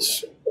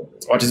ideas.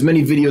 Watch as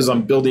many videos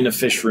on building a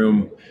fish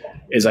room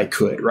as I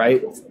could,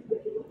 right?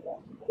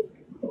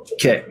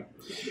 Okay.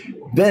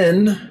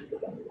 Then,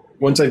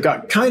 once I've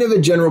got kind of a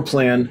general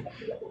plan,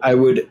 I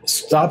would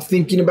stop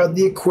thinking about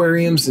the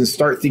aquariums and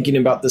start thinking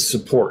about the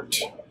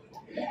support.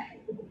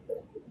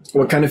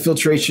 What kind of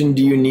filtration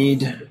do you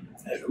need?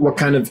 What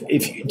kind of,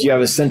 do you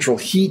have a central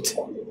heat?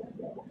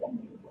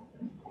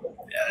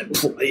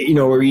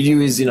 Are you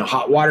using a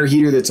hot water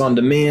heater that's on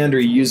demand? Or are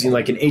you using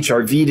like an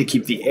HRV to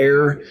keep the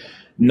air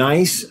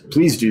nice?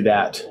 Please do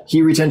that.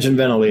 Heat retention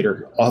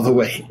ventilator all the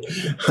way.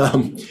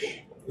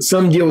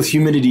 Some deal with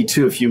humidity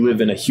too if you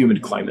live in a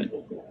humid climate.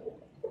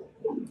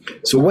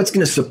 So what's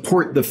going to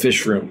support the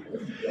fish room?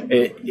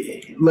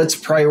 Let's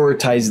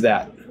prioritize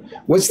that.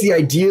 What's the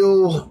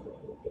ideal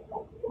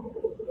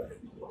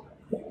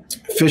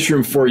fish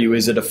room for you?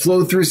 Is it a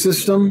flow-through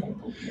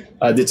system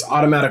that's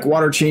automatic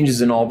water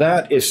changes and all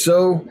that? If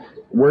so,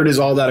 where does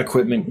all that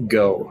equipment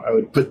go? I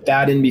would put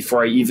that in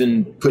before I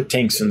even put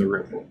tanks in the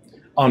room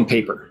on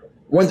paper.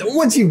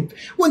 Once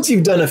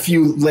you've done a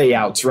few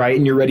layouts, right,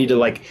 and you're ready to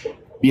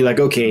be like,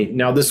 okay,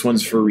 now this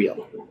one's for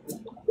real.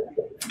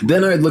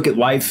 Then I'd look at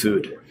live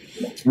food.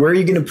 Where are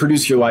you going to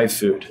produce your live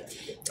food?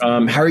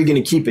 How are you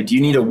going to keep it? Do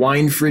you need a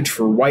wine fridge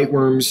for white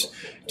worms?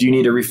 Do you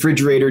need a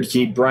refrigerator to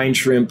keep brine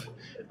shrimp,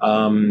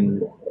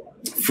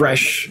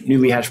 fresh,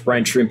 newly hatched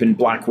brine shrimp and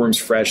black worms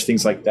fresh,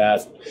 things like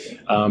that?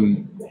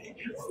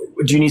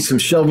 Do you need some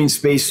shelving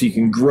space so you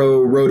can grow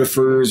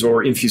rotifers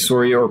or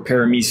infusoria or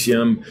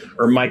paramecium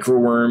or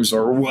microworms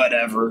or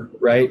whatever,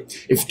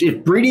 right?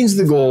 If breeding's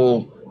the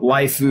goal,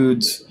 live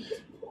foods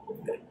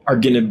are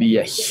going to be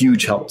a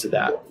huge help to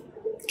that.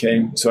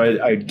 Okay, so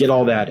I'd get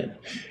all that in.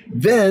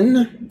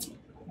 Then,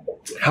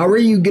 how are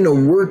you going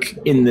to work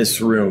in this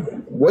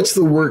room? What's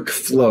the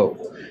workflow?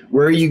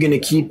 Where are you going to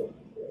keep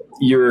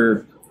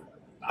your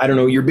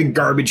big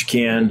garbage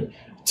can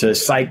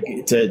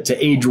to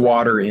age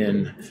water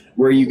in?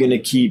 Where are you going to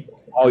keep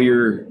all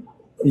your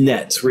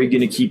nets? Where are you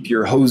going to keep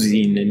your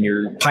hosing and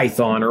your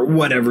python or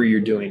whatever you're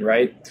doing,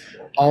 right?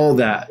 All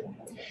that.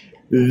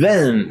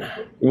 Then,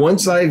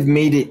 once I've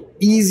made it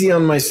easy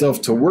on myself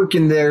to work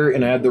in there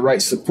and I have the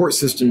right support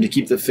system to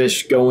keep the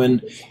fish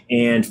going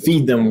and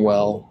feed them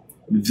well,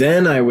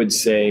 then I would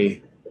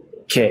say,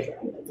 okay,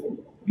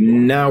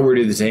 now where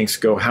do the tanks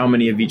go? How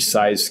many of each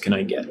size can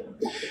I get?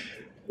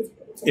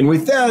 And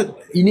with that,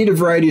 you need a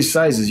variety of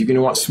sizes. You're going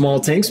to want small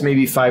tanks,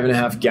 maybe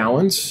 5.5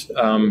 gallons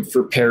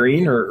for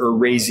pairing or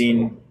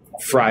raising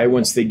fry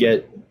once they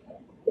get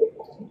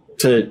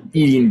to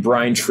eating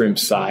brine shrimp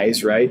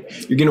size, right?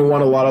 You're going to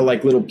want a lot of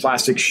like little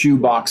plastic shoe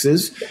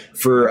boxes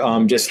for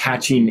just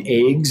hatching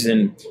eggs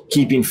and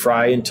keeping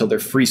fry until they're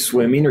free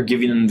swimming, or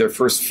giving them their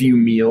first few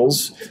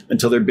meals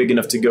until they're big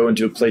enough to go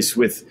into a place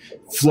with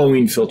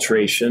flowing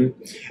filtration.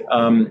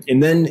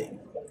 And then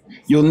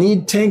you'll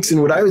need tanks.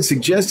 And what I would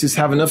suggest is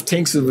have enough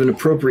tanks of an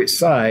appropriate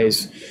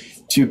size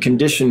to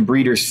condition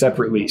breeders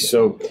separately.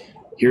 So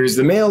here's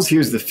the males,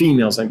 here's the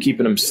females. I'm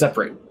keeping them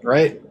separate,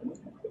 right?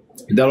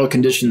 That'll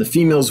condition the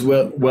females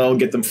well,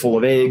 get them full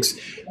of eggs.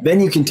 Then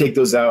you can take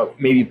those out,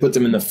 maybe put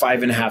them in the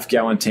 5.5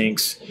 gallon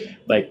tanks.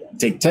 Like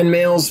take 10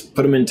 males,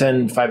 put them in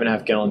 10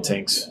 5.5 gallon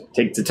tanks.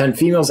 Take the 10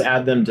 females,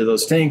 add them to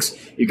those tanks.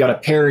 You've got a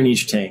pair in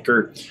each tank,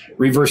 or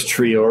reverse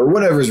trio, or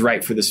whatever's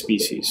right for the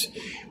species.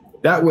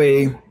 That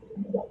way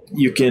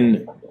you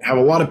can have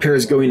a lot of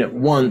pairs going at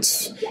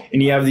once,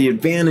 and you have the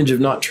advantage of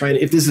not trying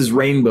to, if this is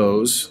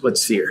rainbows,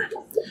 let's see here.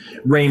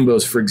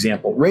 Rainbows, for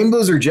example.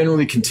 Rainbows are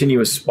generally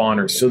continuous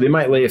spawners, so they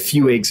might lay a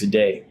few eggs a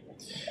day.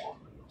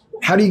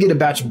 How do you get a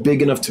batch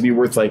big enough to be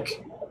worth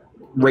like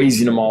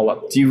raising them all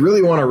up? Do you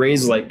really want to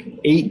raise like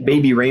 8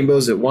 baby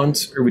rainbows at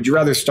once, or would you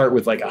rather start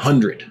with like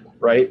 100,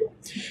 right?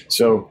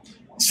 So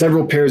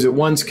several pairs at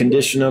once,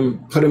 condition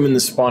them, put them in the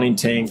spawning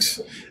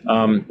tanks.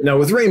 Now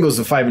with rainbows,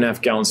 the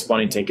 5.5 gallon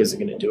spawning tank isn't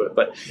going to do it,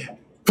 but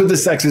put the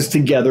sexes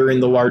together in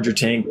the larger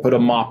tank, put a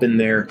mop in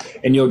there,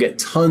 and you'll get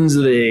tons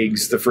of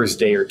eggs the first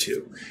day or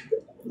two.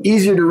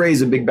 Easier to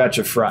raise a big batch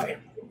of fry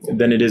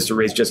than it is to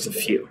raise just a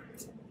few.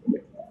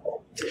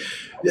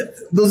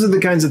 Those are the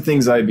kinds of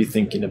things I'd be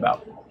thinking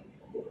about.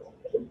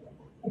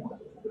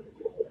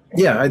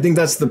 Yeah, I think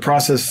that's the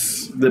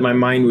process that my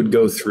mind would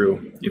go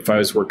through if I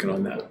was working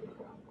on that.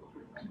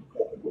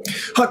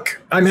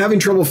 Huck, I'm having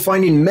trouble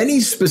finding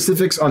many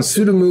specifics on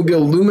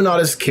Pseudomugil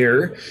luminatus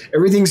care.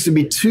 Everything's to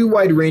be too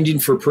wide-ranging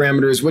for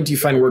parameters. What do you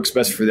find works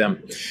best for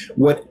them?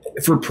 What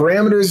for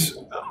parameters,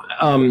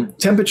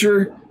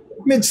 temperature,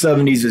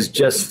 mid-70s is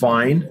just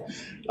fine.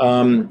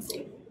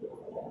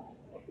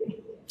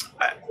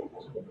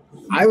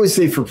 I would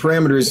say for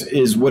parameters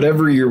is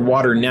whatever your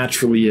water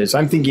naturally is.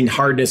 I'm thinking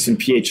hardness and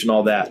pH and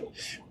all that.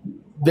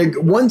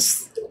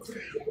 Once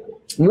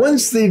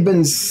they've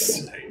been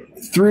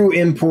through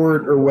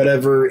import or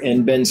whatever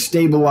and been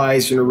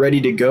stabilized and are ready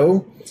to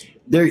go,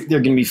 they're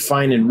going to be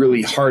fine in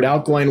really hard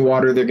alkaline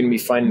water. They're going to be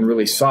fine in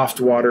really soft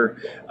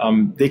water.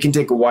 They can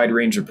take a wide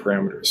range of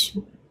parameters.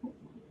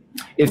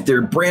 If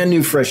they're brand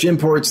new fresh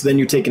imports, then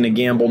you're taking a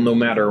gamble no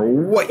matter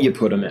what you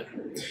put them in.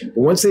 But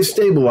once they've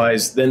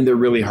stabilized, then they're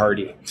really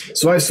hardy.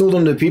 So I've sold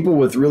them to people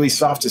with really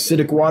soft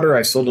acidic water.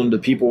 I've sold them to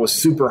people with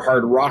super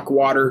hard rock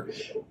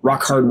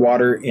hard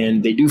water,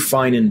 and they do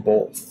fine in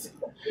both.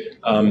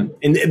 And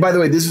by the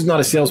way, this is not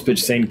a sales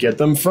pitch saying get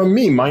them from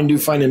me. Mine do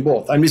fine in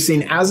both. I'm just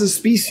saying as a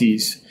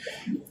species,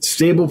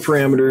 stable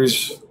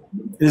parameters,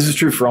 this is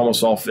true for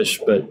almost all fish,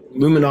 but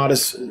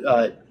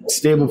luminatus,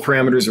 stable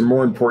parameters are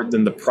more important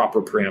than the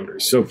proper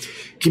parameters. So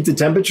keep the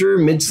temperature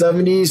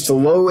mid-70s to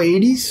low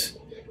 80s.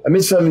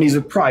 Mid-70s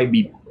would probably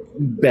be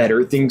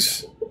better.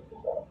 The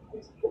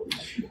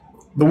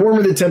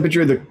warmer the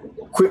temperature, the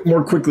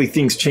more quickly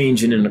things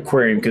change in an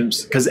aquarium,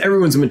 because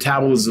everyone's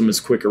metabolism is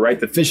quicker, right?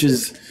 The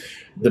fishes,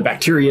 the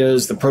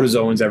bacterias, the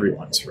protozoans,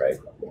 everyone's, right?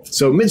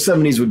 So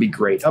mid-70s would be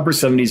great. Upper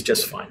 70s,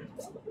 just fine.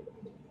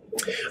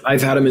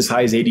 I've had them as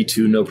high as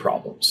 82, no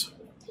problems.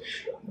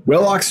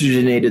 Well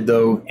oxygenated,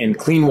 though, and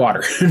clean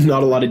water.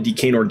 Not a lot of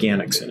decaying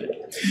organics in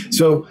it.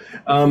 So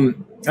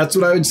that's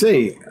what I would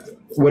say.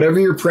 Whatever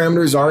your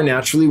parameters are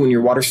naturally, when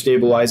your water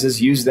stabilizes,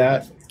 use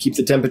that. Keep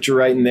the temperature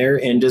right in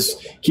there, and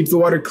just keep the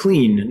water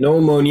clean. No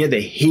ammonia.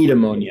 They hate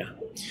ammonia.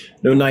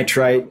 No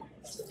nitrite.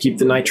 Keep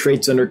the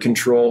nitrates under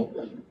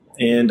control.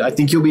 And I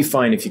think you'll be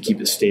fine if you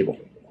keep it stable.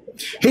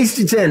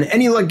 Hasty 10,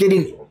 any luck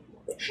getting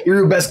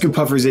Irubescu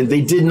puffers in?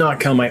 They did not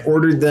come. I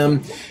ordered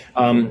them.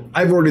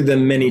 I've ordered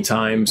them many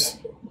times.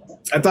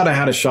 I thought I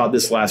had a shot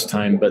this last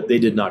time, but they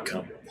did not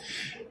come.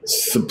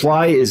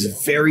 Supply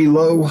is very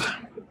low.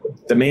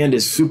 Demand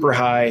is super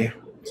high,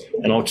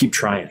 and I'll keep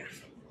trying.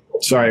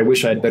 Sorry, I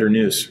wish I had better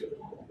news.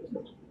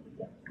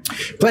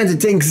 Planted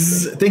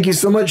Tinks, thank you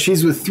so much.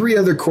 She's with 3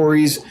 other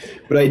Corys,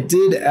 but I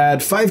did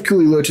add 5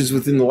 Coolie Loaches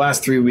within the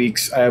last 3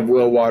 weeks. I have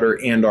well water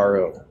and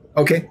RO.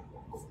 Okay.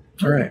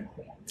 All right.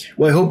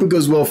 Well, I hope it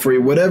goes well for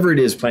you, whatever it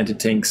is, Planted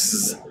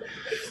Tinks.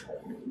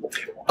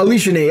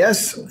 Alicia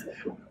AS.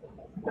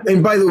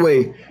 And by the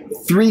way,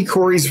 3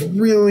 Corys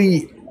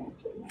really,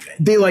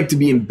 they like to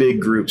be in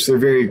big groups. They're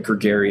very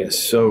gregarious.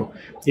 So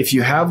if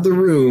you have the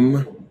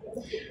room,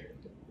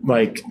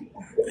 like,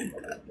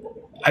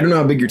 I don't know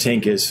how big your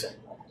tank is,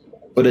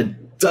 but a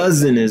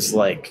dozen is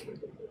like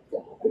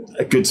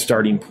a good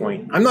starting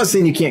point. I'm not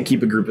saying you can't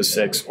keep a group of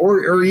 6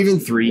 or even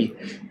 3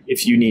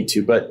 if you need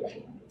to, but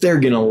they're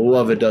going to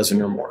love a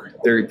dozen or more.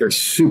 They're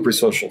super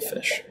social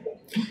fish.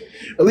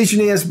 Alicia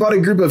Nias bought a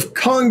group of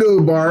Congo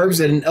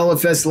barbs at an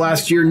LFS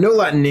last year. No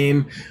Latin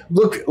name.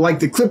 Look like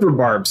the Clipper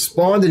barbs.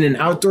 Spawned in an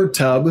outdoor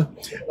tub.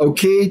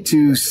 Okay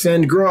to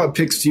send grow out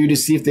pics to you to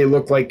see if they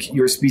look like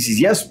your species.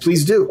 Yes,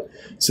 please do.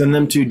 Send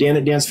them to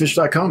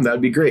dan@dansfish.com. That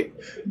would be great.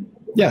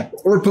 Yeah,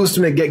 or post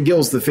them at Get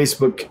Gills, the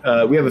Facebook.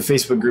 We have a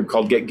Facebook group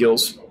called Get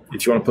Gills.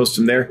 If you want to post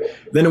them there,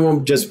 then it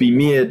won't just be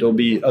me. It'll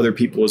be other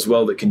people as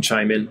well that can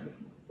chime in.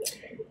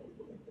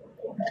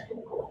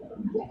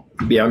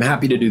 But yeah, I'm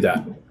happy to do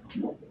that.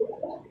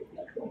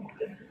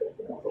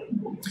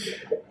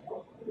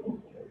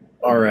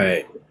 All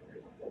right.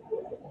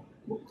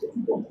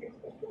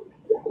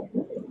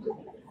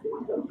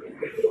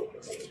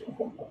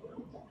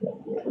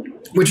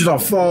 Wichita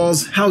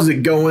Falls, how's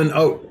it going?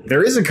 Oh,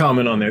 there is a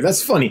comment on there.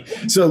 That's funny.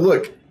 So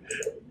look,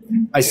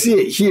 I see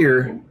it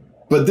here,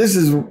 but this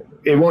is,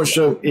 it won't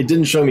show, it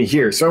didn't show me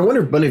here. So I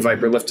wonder if Bunny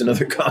Viper left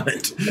another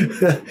comment.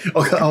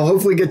 I'll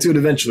hopefully get to it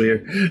eventually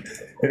here.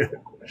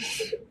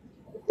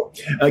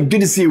 Good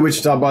to see you,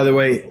 Wichita, by the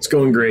way. It's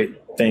going great.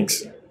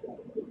 Thanks.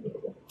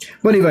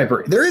 Bunny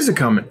Viper, there is a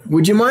comment.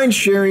 Would you mind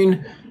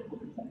sharing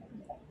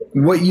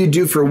what you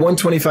do for a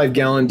 125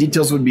 gallon?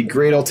 Details would be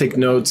great. I'll take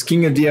notes.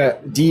 King of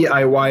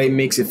DIY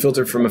makes a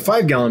filter from a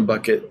 5 gallon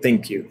bucket.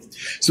 Thank you.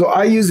 So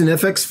I use an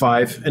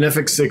FX5. An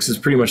FX6 is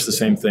pretty much the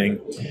same thing.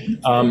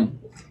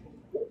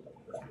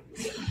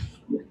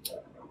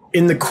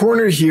 In the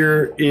corner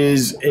here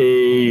is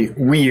a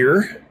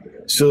weir.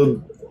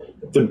 So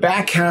the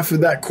back half of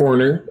that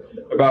corner,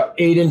 about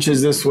 8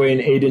 inches this way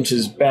and 8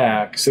 inches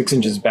back, 6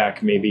 inches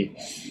back maybe,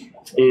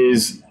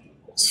 is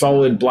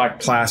solid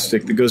black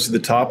plastic that goes to the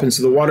top. And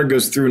so the water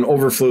goes through and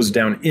overflows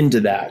down into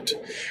that.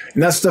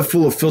 And that's stuff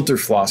full of filter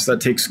floss.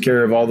 That takes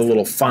care of all the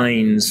little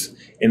fines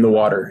in the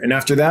water. And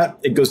after that,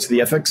 it goes to the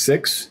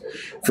FX6.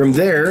 From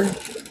there,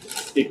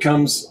 it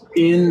comes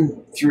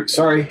in through,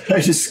 sorry, I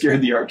just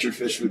scared the archer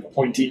fish with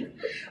pointing.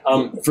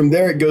 From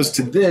there, it goes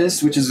to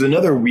this, which is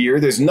another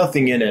weir. There's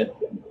nothing in it.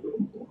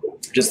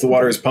 Just the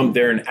water is pumped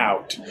there and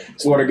out.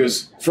 So water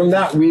goes from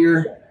that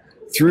weir,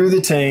 through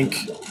the tank,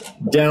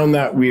 down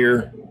that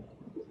weir,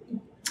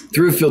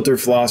 through filter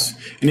floss,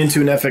 and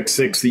into an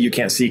FX6 that you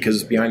can't see because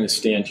it's behind the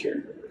stand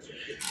here.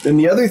 Then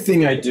the other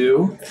thing I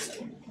do,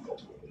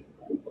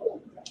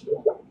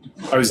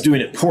 I was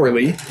doing it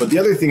poorly, but the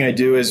other thing I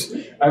do is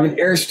I have an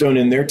air stone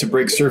in there to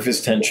break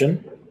surface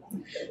tension.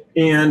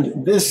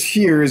 And this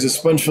here is a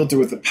sponge filter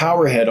with a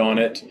power head on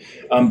it.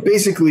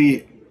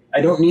 Basically, I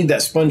don't need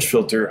that sponge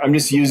filter. I'm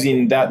just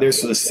using that there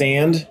so the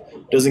sand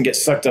doesn't get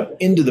sucked up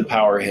into the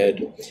power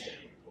head.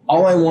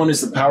 All I want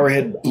is the power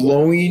head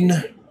blowing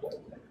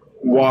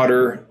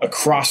water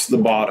across the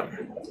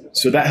bottom.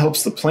 So that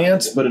helps the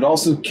plants, but it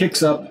also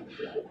kicks up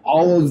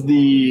all of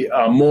the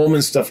mulm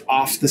and stuff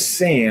off the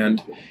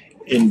sand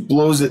and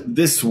blows it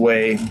this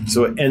way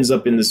so it ends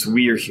up in this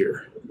weir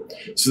here.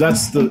 So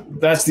that's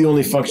the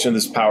only function of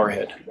this power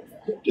head.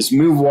 Just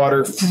move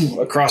water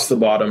across the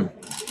bottom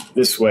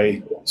this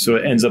way so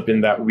it ends up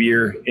in that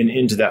weir and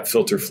into that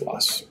filter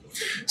floss.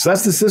 So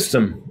that's the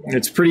system.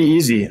 It's pretty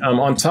easy.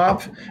 On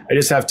top, I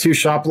just have 2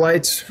 shop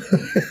lights,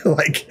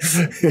 like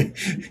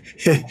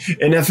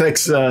an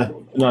FX,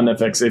 not an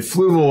FX, a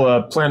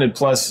Fluval Planted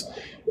Plus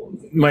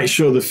might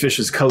show the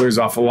fish's colors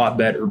off a lot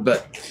better,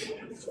 but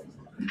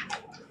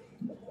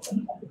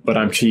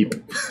I'm cheap.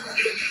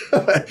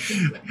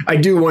 I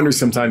do wonder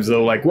sometimes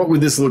though, like what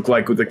would this look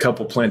like with a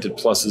couple Planted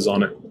Pluses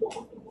on it?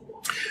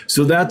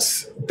 So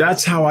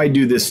that's how I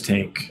do this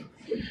tank.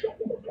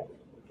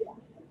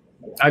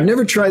 I've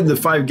never tried the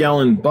 5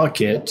 gallon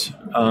bucket.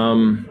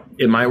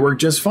 It might work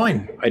just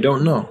fine. I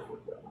don't know.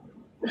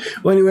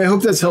 Well, anyway, I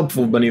hope that's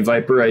helpful, Bunny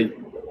Viper.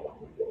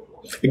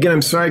 Again,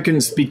 I'm sorry I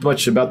couldn't speak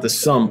much about the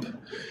sump.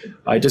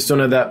 I just don't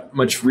have that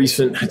much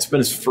recent. It's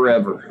been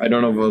forever. I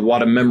don't have a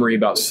lot of memory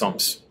about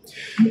sumps.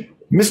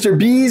 Mr.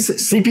 B's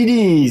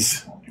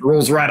CPDs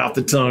rolls right off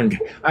the tongue.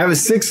 I have a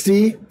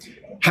 60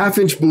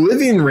 half-inch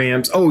Bolivian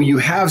rams. Oh, you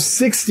have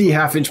 60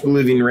 half-inch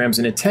Bolivian rams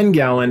in a 10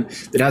 gallon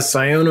that has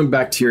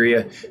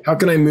cyanobacteria. How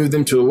can I move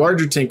them to a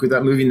larger tank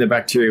without moving the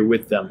bacteria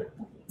with them?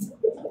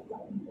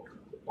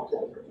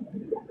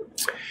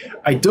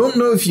 I don't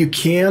know if you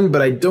can,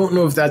 but I don't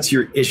know if that's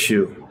your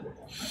issue.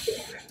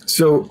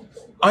 So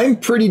I'm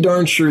pretty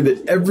darn sure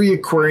that every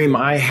aquarium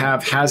I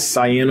have has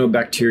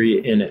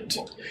cyanobacteria in it.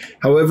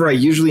 However, I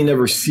usually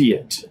never see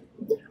it.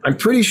 I'm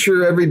pretty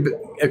sure every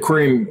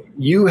aquarium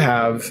you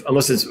have,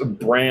 unless it's a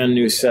brand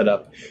new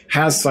setup,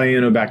 has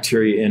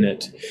cyanobacteria in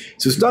it.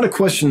 So it's not a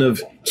question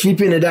of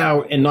keeping it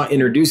out and not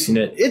introducing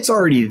it. It's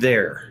already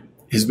there,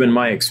 has been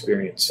my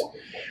experience.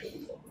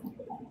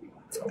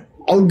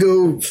 I'll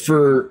go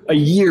for a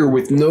year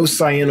with no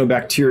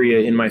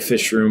cyanobacteria in my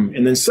fish room,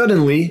 and then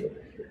suddenly,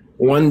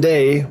 one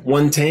day,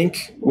 one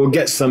tank will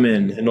get some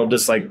in, and it'll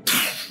just like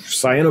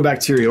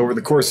cyanobacteria over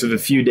the course of a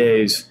few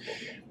days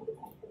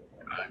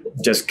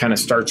just kind of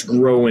starts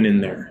growing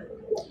in there.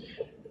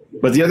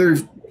 But the other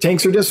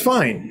tanks are just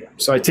fine.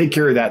 So I take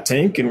care of that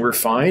tank and we're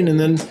fine. And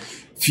then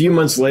a few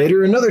months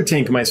later, another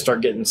tank might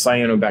start getting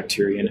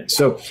cyanobacteria in it.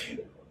 So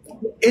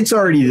it's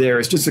already there.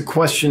 It's just a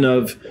question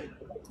of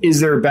Is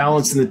there a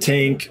balance in the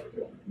tank?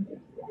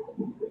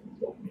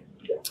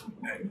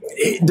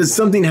 Does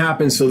something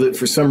happen so that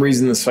for some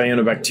reason the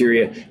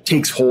cyanobacteria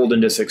takes hold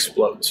and just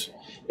explodes?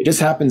 It just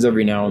happens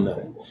every now and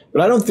then.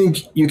 But I don't think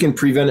you can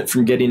prevent it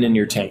from getting in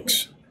your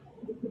tanks.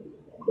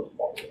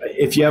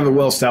 If you have a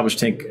well-established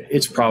tank,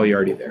 it's probably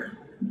already there.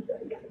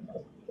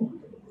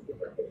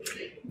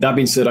 That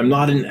being said, I'm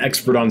not an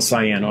expert on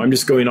cyano. I'm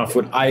just going off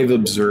what I've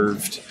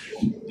observed,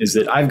 is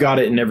that I've got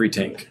it in every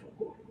tank.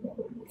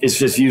 It's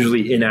just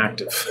usually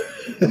inactive.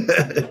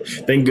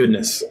 Thank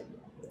goodness.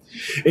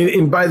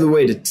 And by the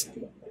way, to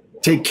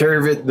take care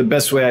of it, the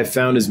best way I've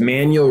found is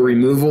manual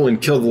removal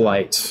and kill the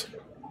lights.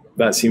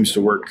 That seems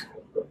to work.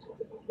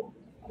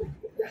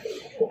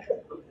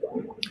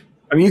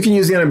 I mean, you can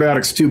use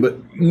antibiotics too,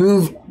 but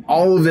move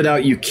all of it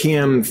out you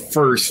can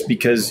first,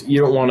 because you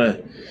don't want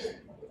to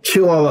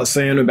kill all that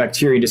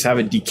cyanobacteria and just have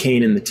it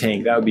decaying in the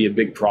tank. That would be a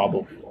big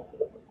problem.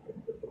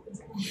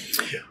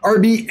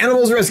 RB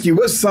Animals Rescue.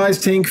 What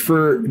size tank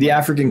for the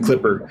African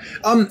Clipper?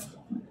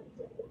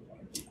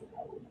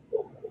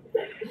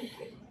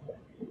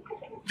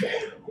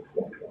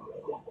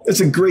 That's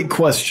a great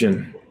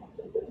question.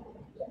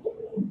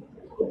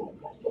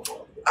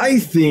 I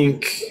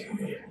think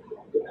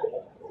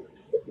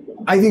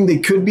they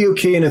could be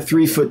okay in a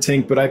 3-foot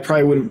tank, but I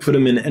probably wouldn't put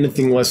them in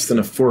anything less than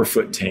a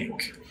 4-foot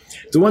tank.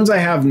 The ones I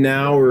have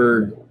now,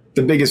 are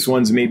the biggest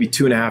ones, maybe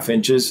 2.5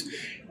 inches,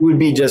 would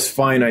be just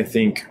fine, I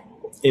think,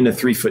 in a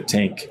 3-foot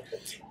tank.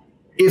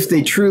 If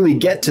they truly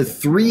get to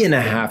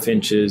 3.5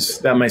 inches,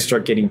 that might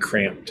start getting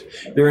cramped.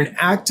 They're an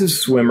active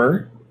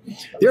swimmer.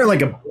 They're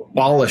like a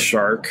bala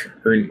shark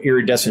or an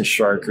iridescent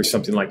shark or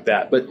something like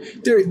that, but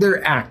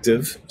they're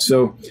active.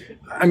 So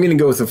I'm going to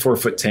go with a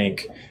 4-foot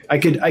tank. I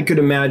could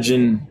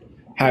imagine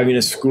having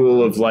a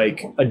school of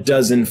like a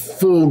dozen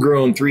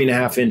full-grown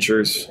 3.5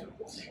 inchers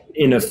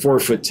in a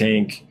 4-foot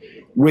tank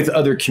with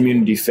other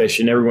community fish,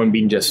 and everyone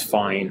being just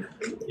fine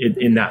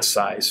in that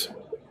size.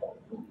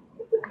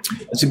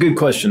 That's a good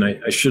question.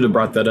 I should have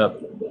brought that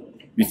up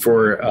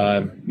before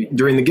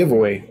during the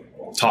giveaway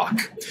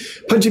talk.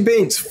 Punchy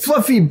Paints,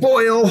 Fluffy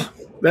Boyle.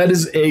 That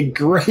is a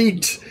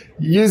great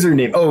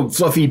username. Oh,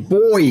 Fluffy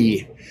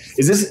Boy.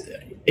 Is this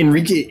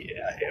Enrique?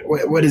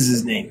 What is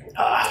his name?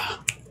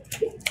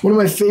 One of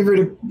my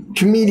favorite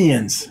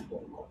comedians.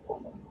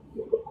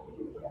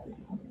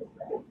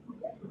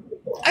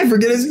 I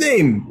forget his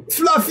name.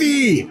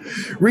 Fluffy.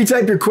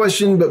 Retype your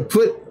question, but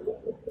put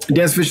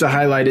Dance Fish to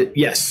highlight it.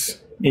 Yes,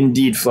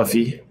 indeed,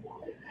 Fluffy.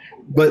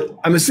 But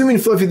I'm assuming,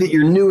 Fluffy, that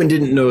you're new and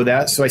didn't know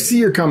that. So I see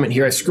your comment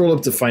here. I scroll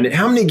up to find it.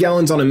 How many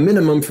gallons on a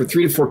minimum for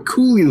 3 to 4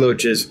 coolie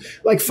loaches?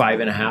 Like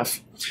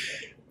 5.5.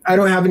 I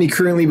don't have any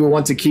currently, but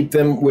want to keep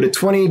them. Would a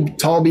 20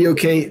 tall be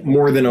okay?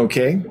 More than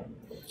okay.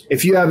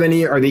 If you have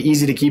any, are they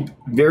easy to keep?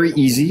 Very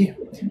easy.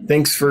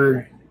 Thanks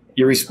for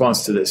your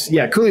response to this.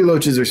 Yeah, coolie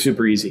loaches are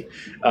super easy.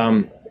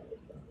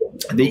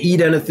 They eat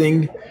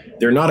anything.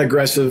 They're not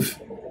aggressive.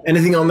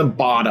 Anything on the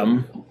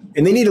bottom.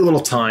 And they need a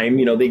little time.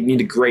 You know, they need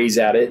to graze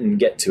at it and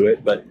get to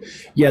it. But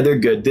yeah, they're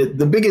good.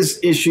 The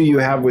biggest issue you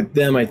have with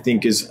them, I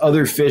think, is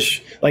other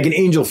fish, like an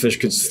angelfish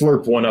could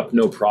slurp one up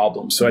no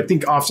problem. So I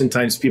think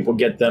oftentimes people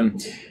get them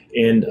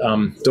and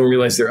don't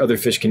realize their other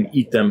fish can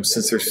eat them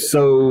since they're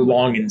so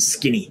long and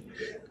skinny.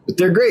 But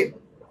they're great.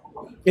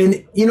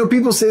 And, you know,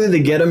 people say that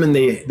they get them and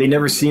they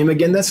never see them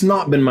again. That's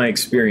not been my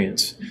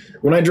experience.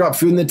 When I drop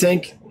food in the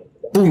tank,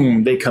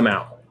 boom, they come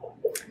out.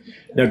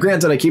 Now,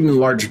 granted, I keep them in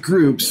large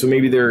groups, so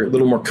maybe they're a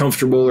little more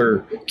comfortable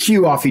or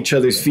cue off each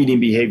other's feeding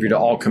behavior to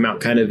all come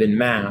out kind of in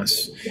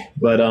mass.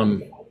 But,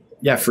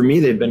 yeah, for me,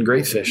 they've been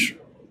great fish.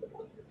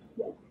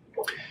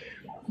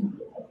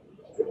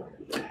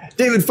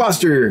 David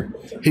Foster,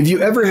 have you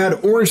ever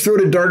had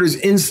orange-throated darters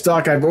in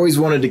stock? I've always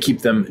wanted to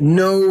keep them.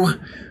 No,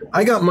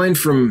 I got mine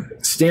from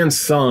Stan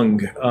Sung.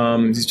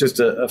 He's just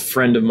a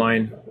friend of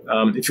mine.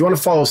 If you want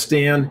to follow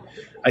Stan,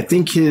 I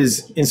think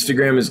his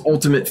Instagram is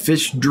Ultimate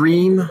Fish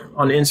Dream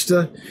on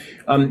Insta.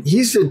 He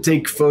used to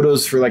take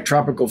photos for like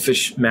Tropical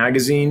Fish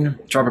Magazine,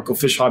 Tropical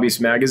Fish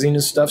Hobbyist Magazine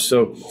and stuff.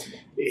 So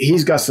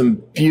he's got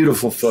some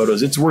beautiful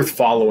photos. It's worth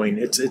following.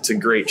 It's a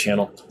great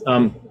channel.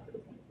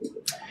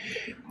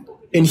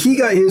 And he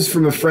got his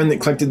from a friend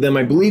that collected them.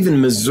 I believe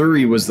in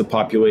Missouri was the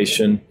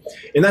population.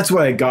 And that's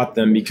why I got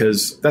them,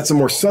 because that's a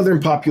more southern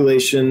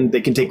population.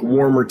 They can take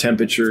warmer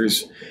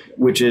temperatures,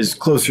 which is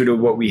closer to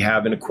what we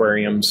have in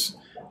aquariums.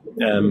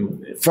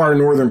 Far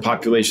northern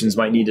populations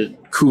might need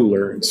it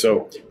cooler, and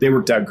so they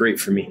worked out great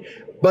for me.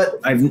 But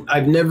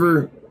I've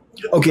never,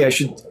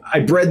 I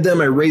bred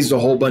them, I raised a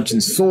whole bunch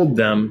and sold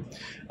them,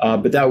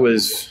 but that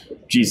was,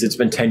 it's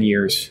been 10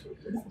 years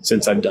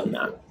since I've done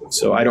that,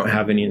 so I don't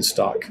have any in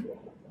stock.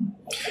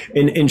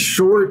 In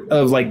short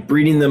of like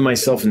breeding them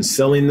myself and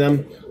selling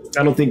them,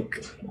 I don't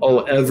think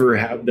I'll ever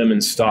have them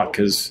in stock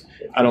because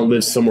I don't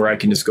live somewhere I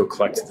can just go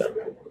collect them.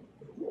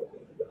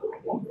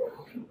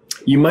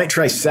 You might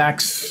try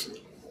Sachs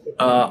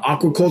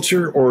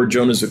Aquaculture or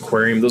Jonah's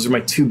Aquarium. Those are my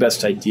two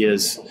best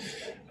ideas.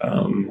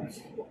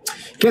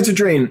 Cancer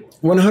Drain,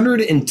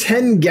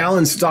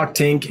 110-gallon stock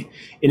tank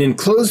in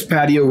enclosed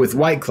patio with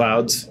white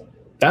clouds.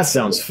 That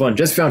sounds fun.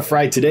 Just found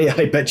fry today.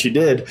 I bet you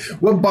did.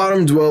 What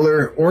bottom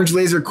dweller? Orange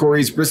laser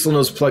cories,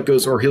 bristlenose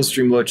plecos, or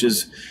hillstream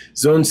loaches?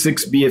 Zone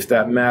 6B if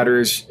that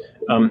matters.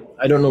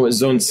 I don't know what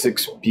zone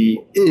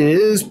 6B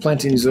is.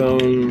 Planting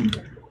zone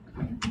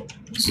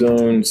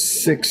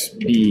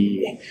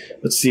 6B.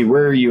 Let's see,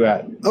 where are you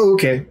at? Oh,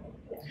 okay.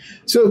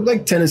 So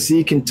like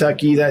Tennessee,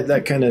 Kentucky,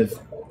 that kind of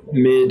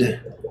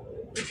mid,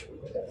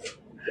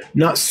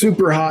 not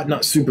super hot,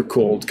 not super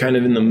cold, kind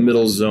of in the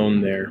middle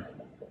zone there.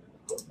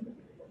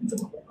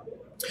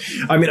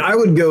 I mean, I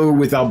would go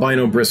with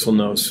albino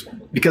bristlenose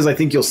because I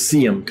think you'll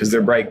see them because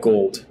they're bright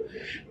gold.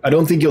 I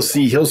don't think you'll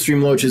see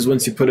hillstream loaches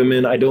once you put them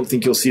in. I don't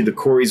think you'll see the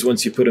cories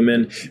once you put them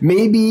in.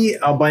 Maybe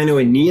albino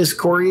Aeneas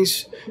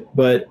cories,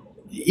 but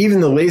even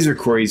the laser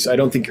cories, I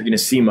don't think you're going to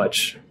see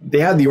much. They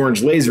have the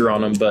orange laser on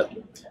them, but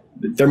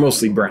they're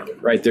mostly brown,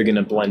 right? They're going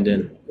to blend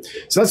in.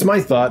 So that's my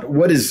thought.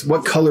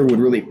 What color would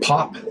really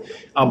pop?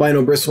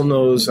 Albino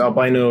bristlenose,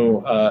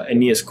 albino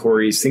Aeneas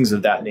cories, things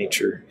of that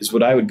nature is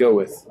what I would go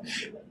with.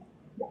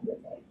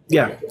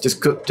 Yeah,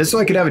 just so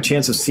I could have a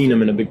chance of seeing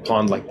them in a big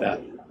pond like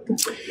that.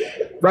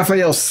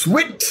 Raphael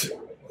Swit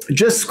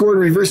just scored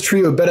reverse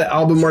trio betta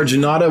alba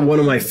marginata, one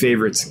of my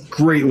favorites.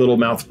 Great little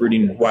mouth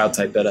brooding wild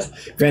type betta.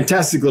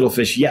 Fantastic little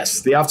fish.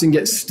 Yes, they often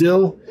get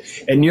still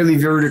and nearly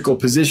vertical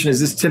position. Is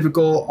this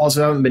typical?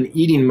 Also haven't been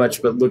eating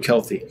much, but look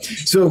healthy.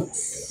 So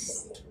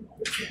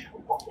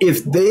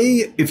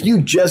if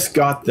you just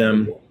got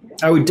them,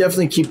 I would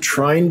definitely keep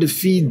trying to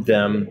feed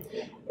them.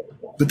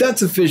 But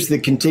that's a fish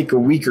that can take a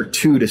week or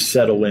two to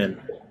settle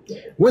in.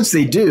 Once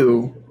they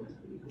do,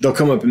 they'll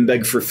come up and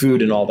beg for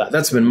food and all that.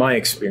 That's been my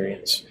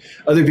experience.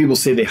 Other people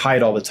say they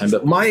hide all the time,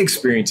 but my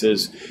experience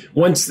is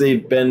once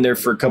they've been there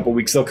for a couple of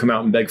weeks, they'll come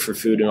out and beg for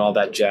food and all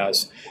that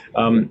jazz.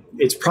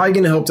 It's probably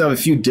going to help to have a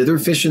few dither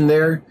fish in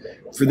there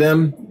for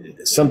them.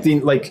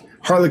 Something like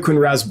Harlequin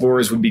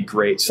rasboras would be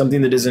great.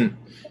 Something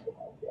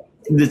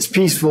that's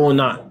peaceful and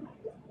not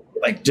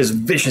like just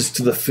vicious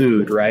to the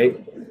food, right?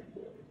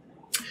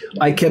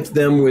 I kept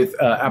them with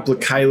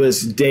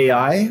Aplochilus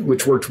dei,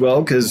 which worked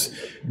well because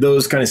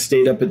those kind of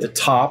stayed up at the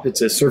top. It's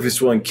a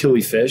surface-dwelling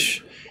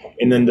killifish.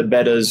 And then the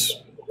bettas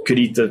could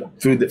eat the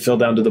food that fell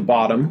down to the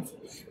bottom.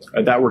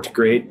 That worked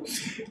great.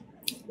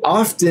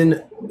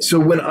 Often, so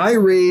when I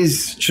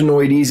raise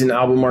chinoides and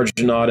alba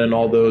marginata and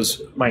all those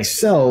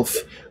myself,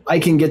 I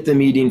can get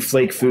them eating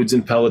flake foods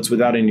and pellets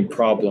without any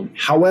problem.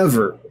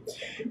 However,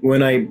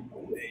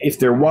 if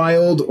they're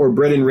wild or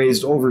bred and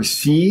raised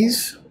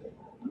overseas,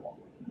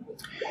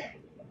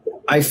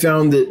 I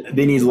found that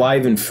they need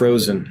live and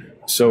frozen.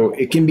 So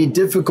it can be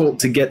difficult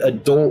to get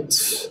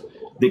adults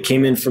that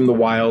came in from the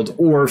wild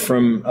or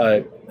from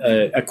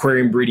an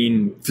aquarium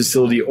breeding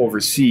facility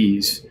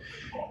overseas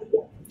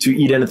to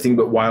eat anything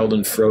but wild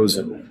and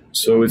frozen.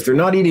 So if they're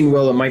not eating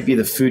well, it might be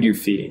the food you're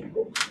feeding.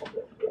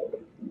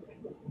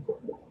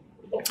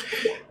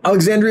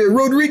 Alexandria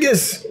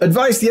Rodriguez,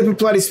 advice the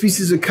Epiplates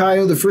species of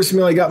Cayo. The first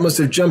male I got must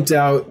have jumped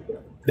out.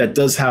 That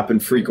does happen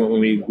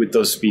frequently with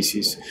those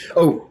species.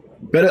 Oh,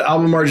 betta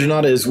alba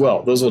marginata as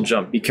well. Those will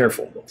jump. Be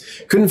careful.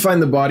 Couldn't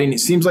find the body, and it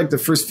seems like the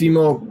first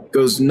female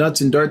goes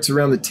nuts and darts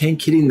around the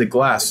tank hitting the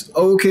glass.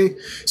 Oh, okay.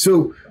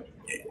 So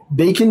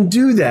they can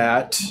do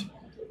that,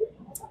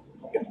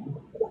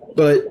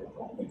 but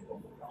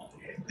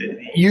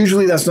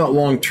usually that's not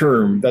long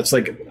term. That's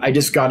like, I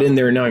just got in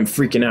there and now I'm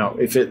freaking out.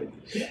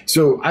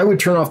 So I would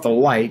turn off the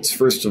lights,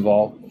 first of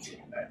all.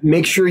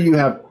 Make sure you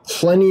have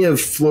plenty of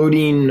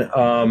floating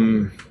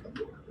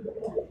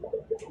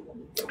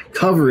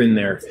cover in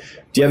there.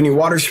 Do you have any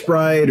water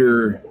sprite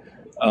or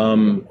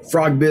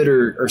frog bit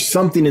or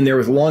something in there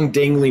with long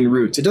dangling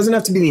roots? It doesn't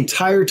have to be the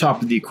entire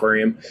top of the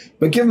aquarium,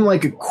 but give them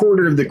like a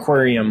quarter of the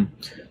aquarium.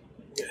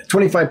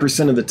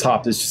 25% of the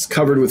top is just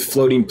covered with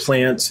floating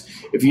plants.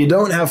 If you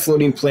don't have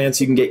floating plants,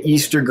 you can get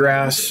Easter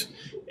grass,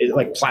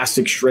 like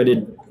plastic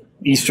shredded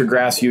Easter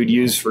grass you would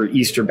use for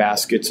Easter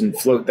baskets, and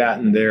float that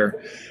in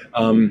there.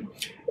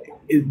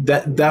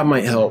 That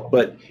might help.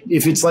 But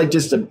if it's like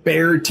just a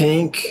bare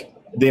tank,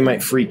 they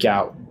might freak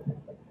out.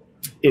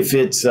 If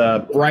it's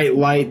bright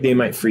light, they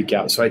might freak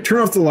out. So I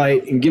turn off the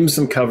light and give them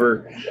some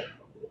cover.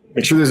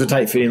 Make sure there's a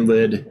tight fitting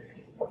lid,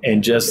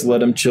 and just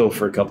let them chill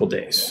for a couple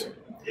days.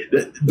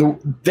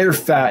 They're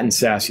fat and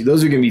sassy.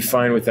 Those are going to be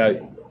fine without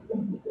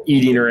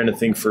eating or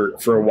anything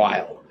for a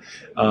while.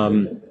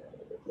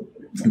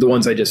 The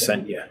ones I just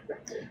sent you.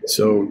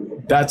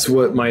 So that's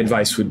what my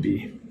advice would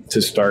be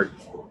to start.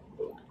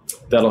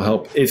 That'll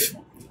help. If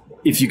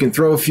you can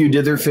throw a few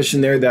dither fish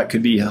in there, that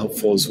could be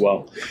helpful as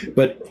well.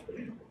 But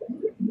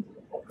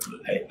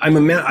I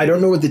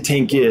don't know what the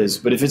tank is,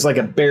 but if it's like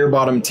a bare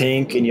bottom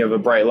tank and you have a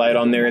bright light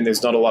on there and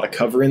there's not a lot of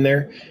cover in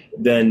there,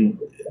 then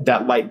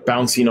that light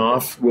bouncing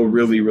off will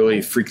really,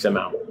 really freak them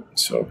out.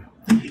 So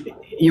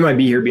you might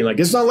be here being like,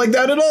 it's not like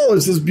that at all.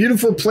 It's this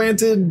beautiful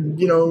planted,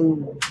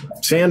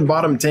 sand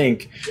bottom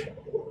tank.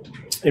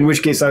 In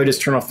which case I would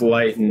just turn off the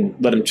light and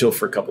let them chill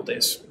for a couple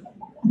days.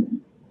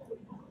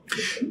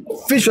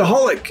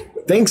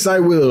 Fishaholic, thanks, I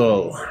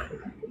will.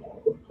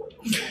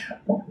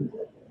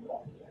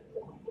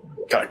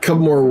 Got a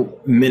couple more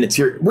minutes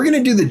here. We're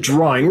going to do the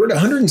drawing. We're at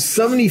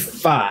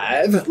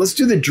 175. Let's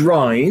do the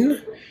drawing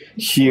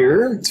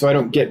here so I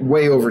don't get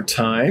way over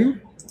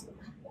time.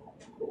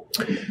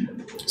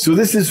 So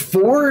this is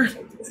for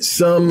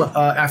some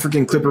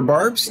African clipper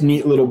barbs,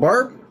 neat little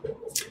barb.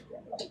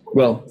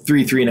 Well,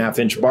 3.5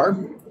 inch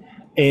barb.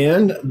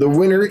 And the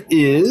winner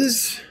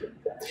is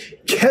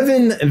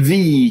Kevin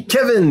V.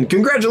 Kevin,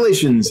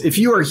 congratulations. If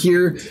you are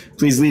here,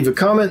 please leave a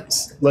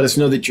comment. Let us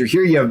know that you're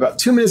here. You have about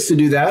 2 minutes to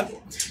do that,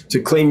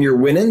 to claim your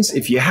winnings.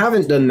 If you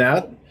haven't done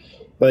that,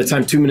 by the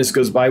time 2 minutes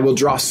goes by, we'll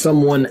draw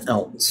someone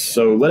else.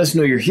 So let us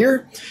know you're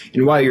here.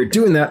 And while you're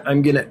doing that,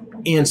 I'm going to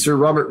answer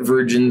Robert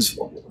Virgin's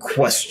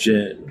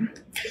question.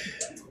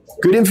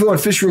 Good info on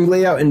fish room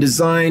layout and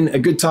design. A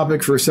good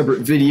topic for a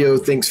separate video.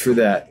 Thanks for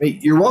that. Hey,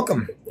 you're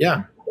welcome.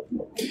 Yeah.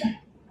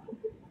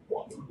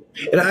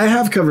 And I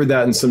have covered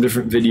that in some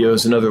different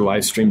videos and other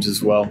live streams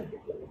as well.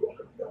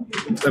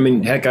 I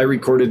mean, heck, I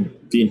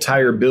recorded the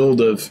entire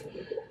build of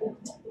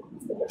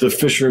the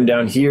fish room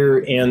down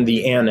here and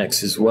the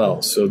annex as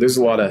well. So there's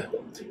a lot of,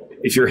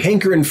 if you're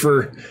hankering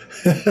for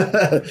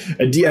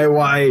a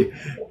DIY,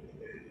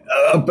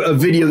 a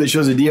video that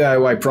shows a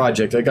DIY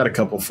project, I got a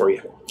couple for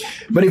you.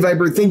 Buddy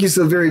Viper, thank you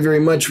so very, very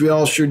much. We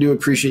all sure do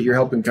appreciate your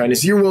help and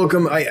kindness. You're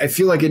welcome. I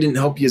feel like I didn't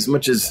help you as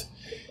much as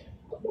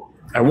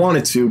I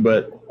wanted to,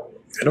 but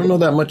I don't know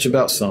that much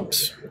about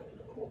sumps.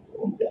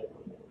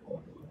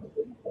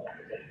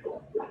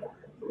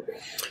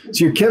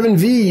 So you're Kevin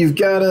V, you've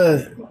got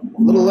a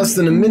little less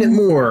than a minute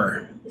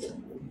more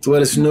to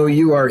let us know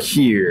you are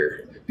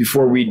here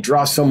before we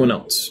draw someone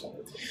else.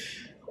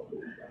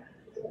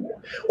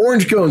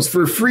 Orange cones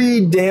for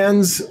free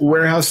Dan's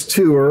warehouse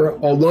tour.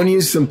 I'll loan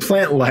you some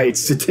plant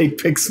lights to take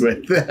pics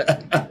with.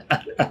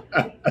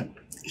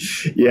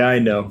 Yeah, I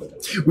know.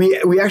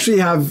 We actually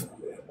have,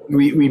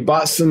 we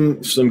bought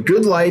some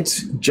good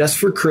lights just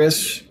for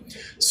Chris.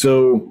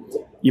 So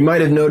you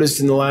might have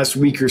noticed in the last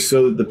week or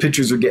so that the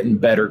pictures are getting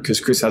better because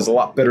Chris has a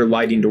lot better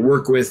lighting to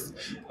work with.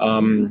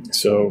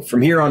 So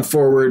from here on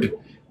forward,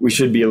 we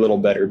should be a little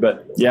better.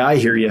 But yeah, I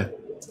hear you.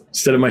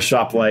 Instead of my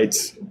shop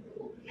lights.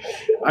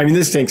 I mean,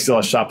 this tank still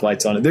has shop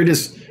lights on it.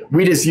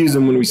 We just use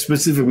them when we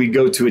specifically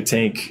go to a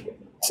tank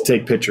to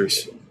take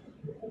pictures.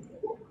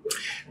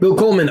 Bill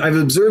Coleman, I've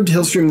observed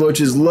hillstream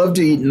loaches love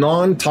to eat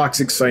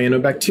non-toxic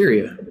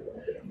cyanobacteria.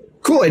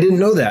 Cool, I didn't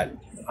know that.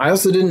 I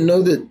also didn't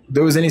know that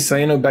there was any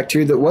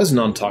cyanobacteria that was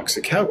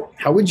non-toxic.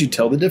 How would you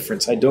tell the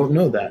difference? I don't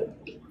know that.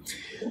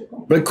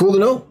 But cool to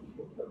know.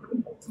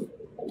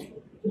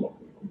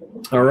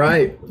 All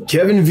right,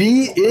 Kevin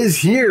V is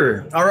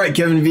here. All right,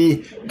 Kevin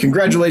V,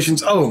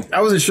 congratulations. Oh,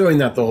 I wasn't showing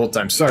that the whole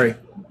time. Sorry.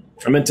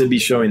 I meant to be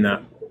showing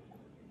that.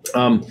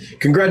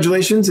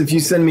 Congratulations. If you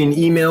send me an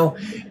email,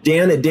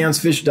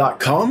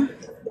 dan@dansfish.com,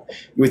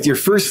 with your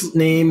first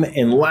name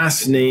and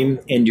last name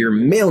and your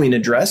mailing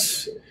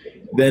address,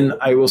 then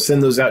I will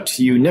send those out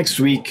to you next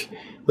week.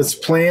 Let's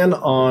plan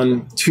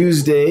on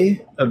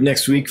Tuesday of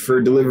next week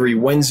for delivery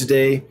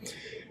Wednesday.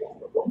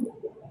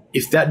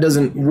 If that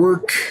doesn't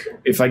work,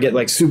 if I get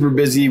like super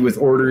busy with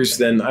orders,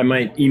 then I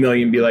might email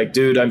you and be like,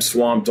 dude, I'm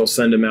swamped. I'll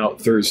send them out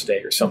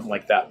Thursday or something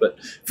like that. But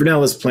for now,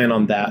 let's plan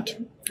on that,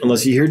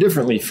 unless you hear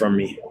differently from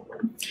me.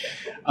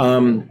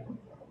 I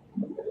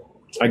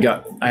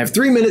have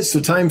 3 minutes, so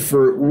time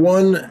for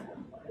one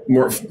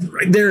more.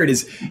 Right there it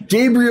is.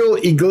 Gabriel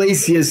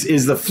Iglesias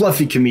is the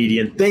fluffy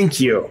comedian. Thank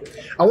you.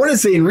 I want to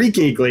say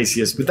Enrique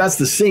Iglesias, but that's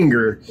the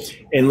singer.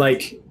 And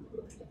like,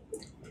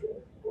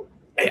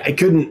 I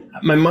couldn't,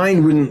 my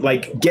mind wouldn't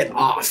like get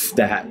off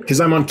that because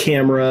I'm on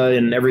camera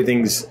and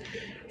everything's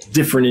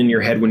different in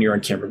your head when you're on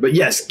camera. But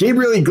yes,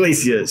 Gabriel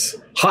Iglesias,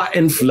 hot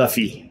and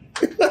fluffy.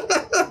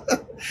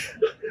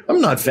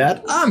 I'm not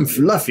fat, I'm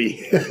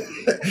fluffy.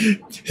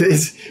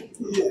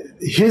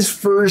 His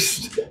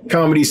first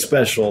comedy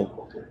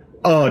special,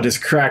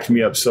 just cracked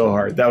me up so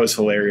hard. That was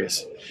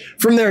hilarious.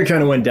 From there, it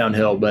kind of went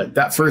downhill, but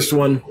that first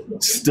one,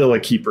 still a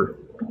keeper.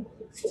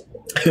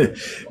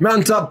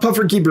 Mountaintop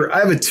Puffer Keeper. I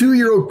have a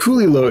 2-year-old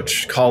Coolie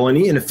Loach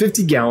colony in a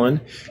 50-gallon.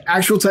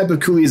 Actual type of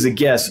Coolie is a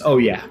guess. Oh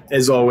yeah,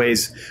 as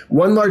always.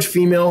 One large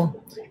female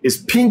is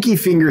pinky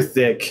finger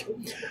thick.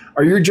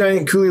 Are your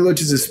giant Coolie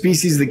Loaches a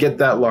species that get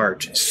that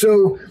large?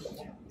 So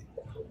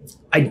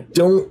I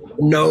don't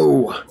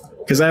know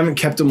because I haven't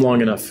kept them long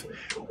enough.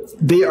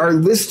 They are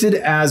listed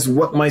as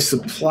what my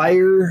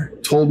supplier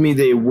told me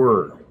they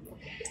were.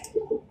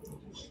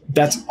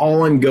 That's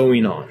all I'm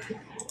going on.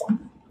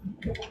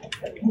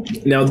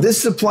 Now,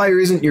 this supplier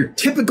isn't your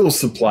typical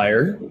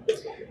supplier.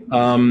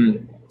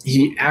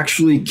 He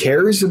actually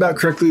cares about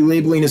correctly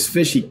labeling his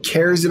fish. He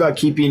cares about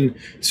keeping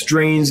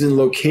strains and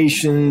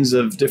locations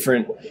of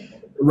different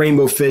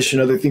rainbow fish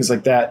and other things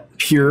like that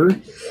pure.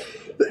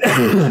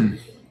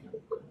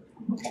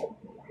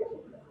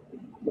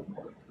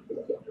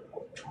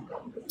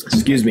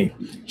 Excuse me.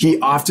 He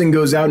often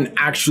goes out and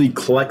actually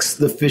collects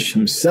the fish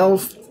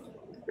himself.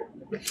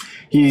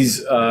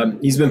 He's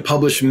been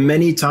published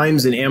many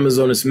times in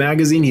Amazonas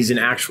Magazine. He's an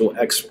actual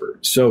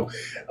expert. So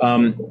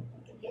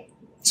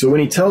when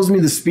he tells me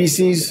the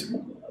species,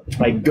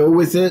 I go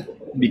with it.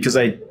 because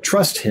I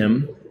trust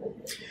him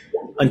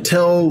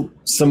until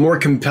some more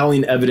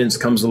compelling evidence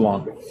comes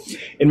along.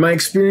 In my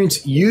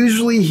experience,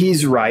 usually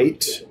he's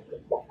right.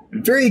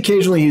 Very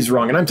occasionally he's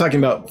wrong. And I'm talking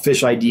about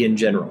Fish ID in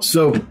general.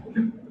 So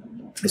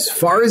as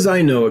far as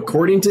I know,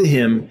 according to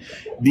him,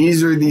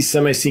 these are the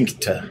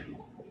Semicincta.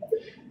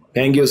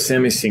 Pangeo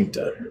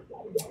Semicincta.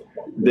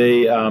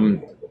 They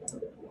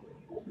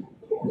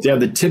have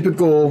the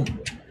typical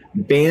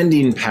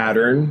banding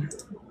pattern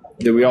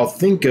that we all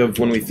think of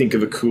when we think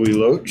of a Kuli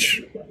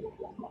Loach.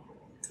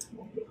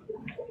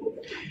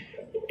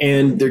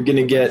 And they're going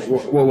to get,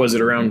 what was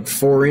it, around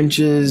 4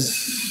 inches,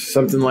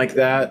 something like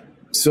that.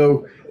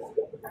 So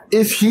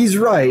if he's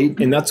right,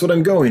 and that's what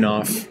I'm going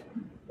off,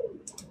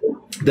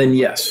 then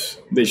yes,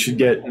 they should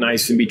get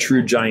nice and be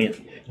true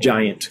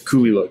giant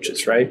Kuli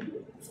Loaches, right?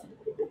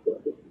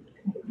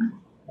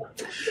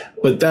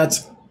 But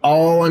that's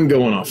all I'm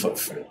going off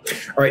of.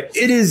 All right,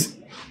 it is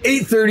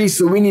 8:30,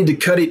 so we need to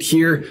cut it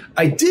here.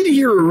 I did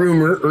hear a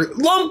rumor,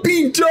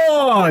 Lumpy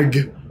Dog!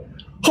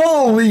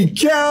 Holy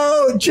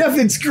cow! Jeff,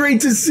 it's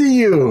great to see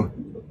you.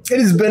 It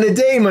has been a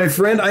day, my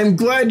friend. I'm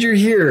glad you're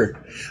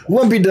here.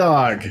 Lumpy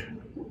Dog,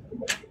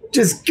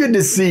 just good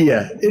to see you.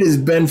 It has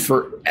been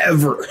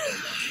forever.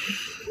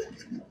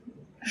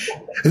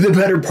 The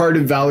better part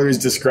of valor is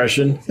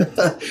discretion.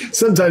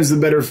 Sometimes the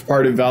better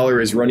part of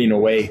valor is running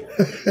away.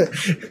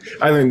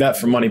 I learned that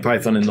from Monty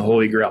Python and the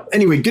Holy Grail.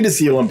 Anyway, good to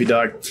see you, Lumpy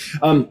Dog.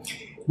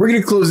 We're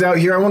going to close out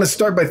here. I want to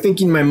start by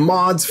thanking my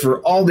mods for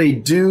all they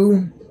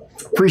do.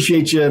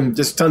 Appreciate you.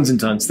 Just tons and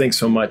tons. Thanks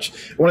so much.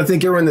 I want to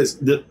thank everyone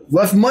that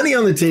left money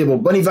on the table.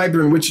 Bunny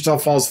Viper in Wichita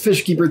Falls,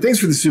 Fishkeeper. Thanks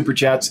for the super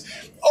chats.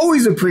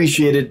 Always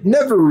appreciated.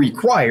 Never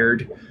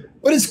required.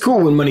 But it's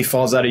cool when money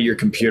falls out of your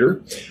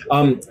computer.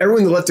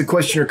 Everyone that left a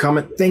question or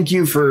comment, thank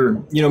you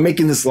for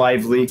making this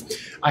lively.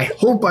 I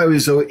hope I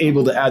was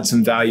able to add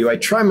some value. I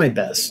try my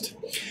best.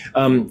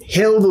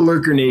 Hail the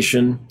Lurker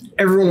Nation.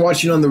 Everyone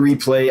watching on the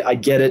replay, I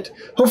get it.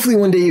 Hopefully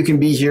one day you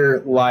can be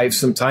here live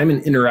sometime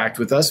and interact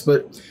with us,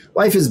 but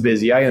life is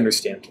busy. I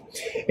understand.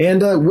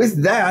 And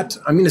with that,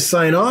 I'm going to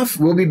sign off.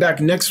 We'll be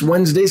back next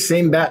Wednesday,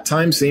 same bat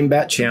time, same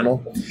bat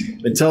channel.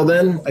 Until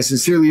then, I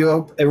sincerely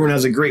hope everyone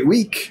has a great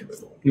week.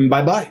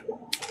 Bye-bye.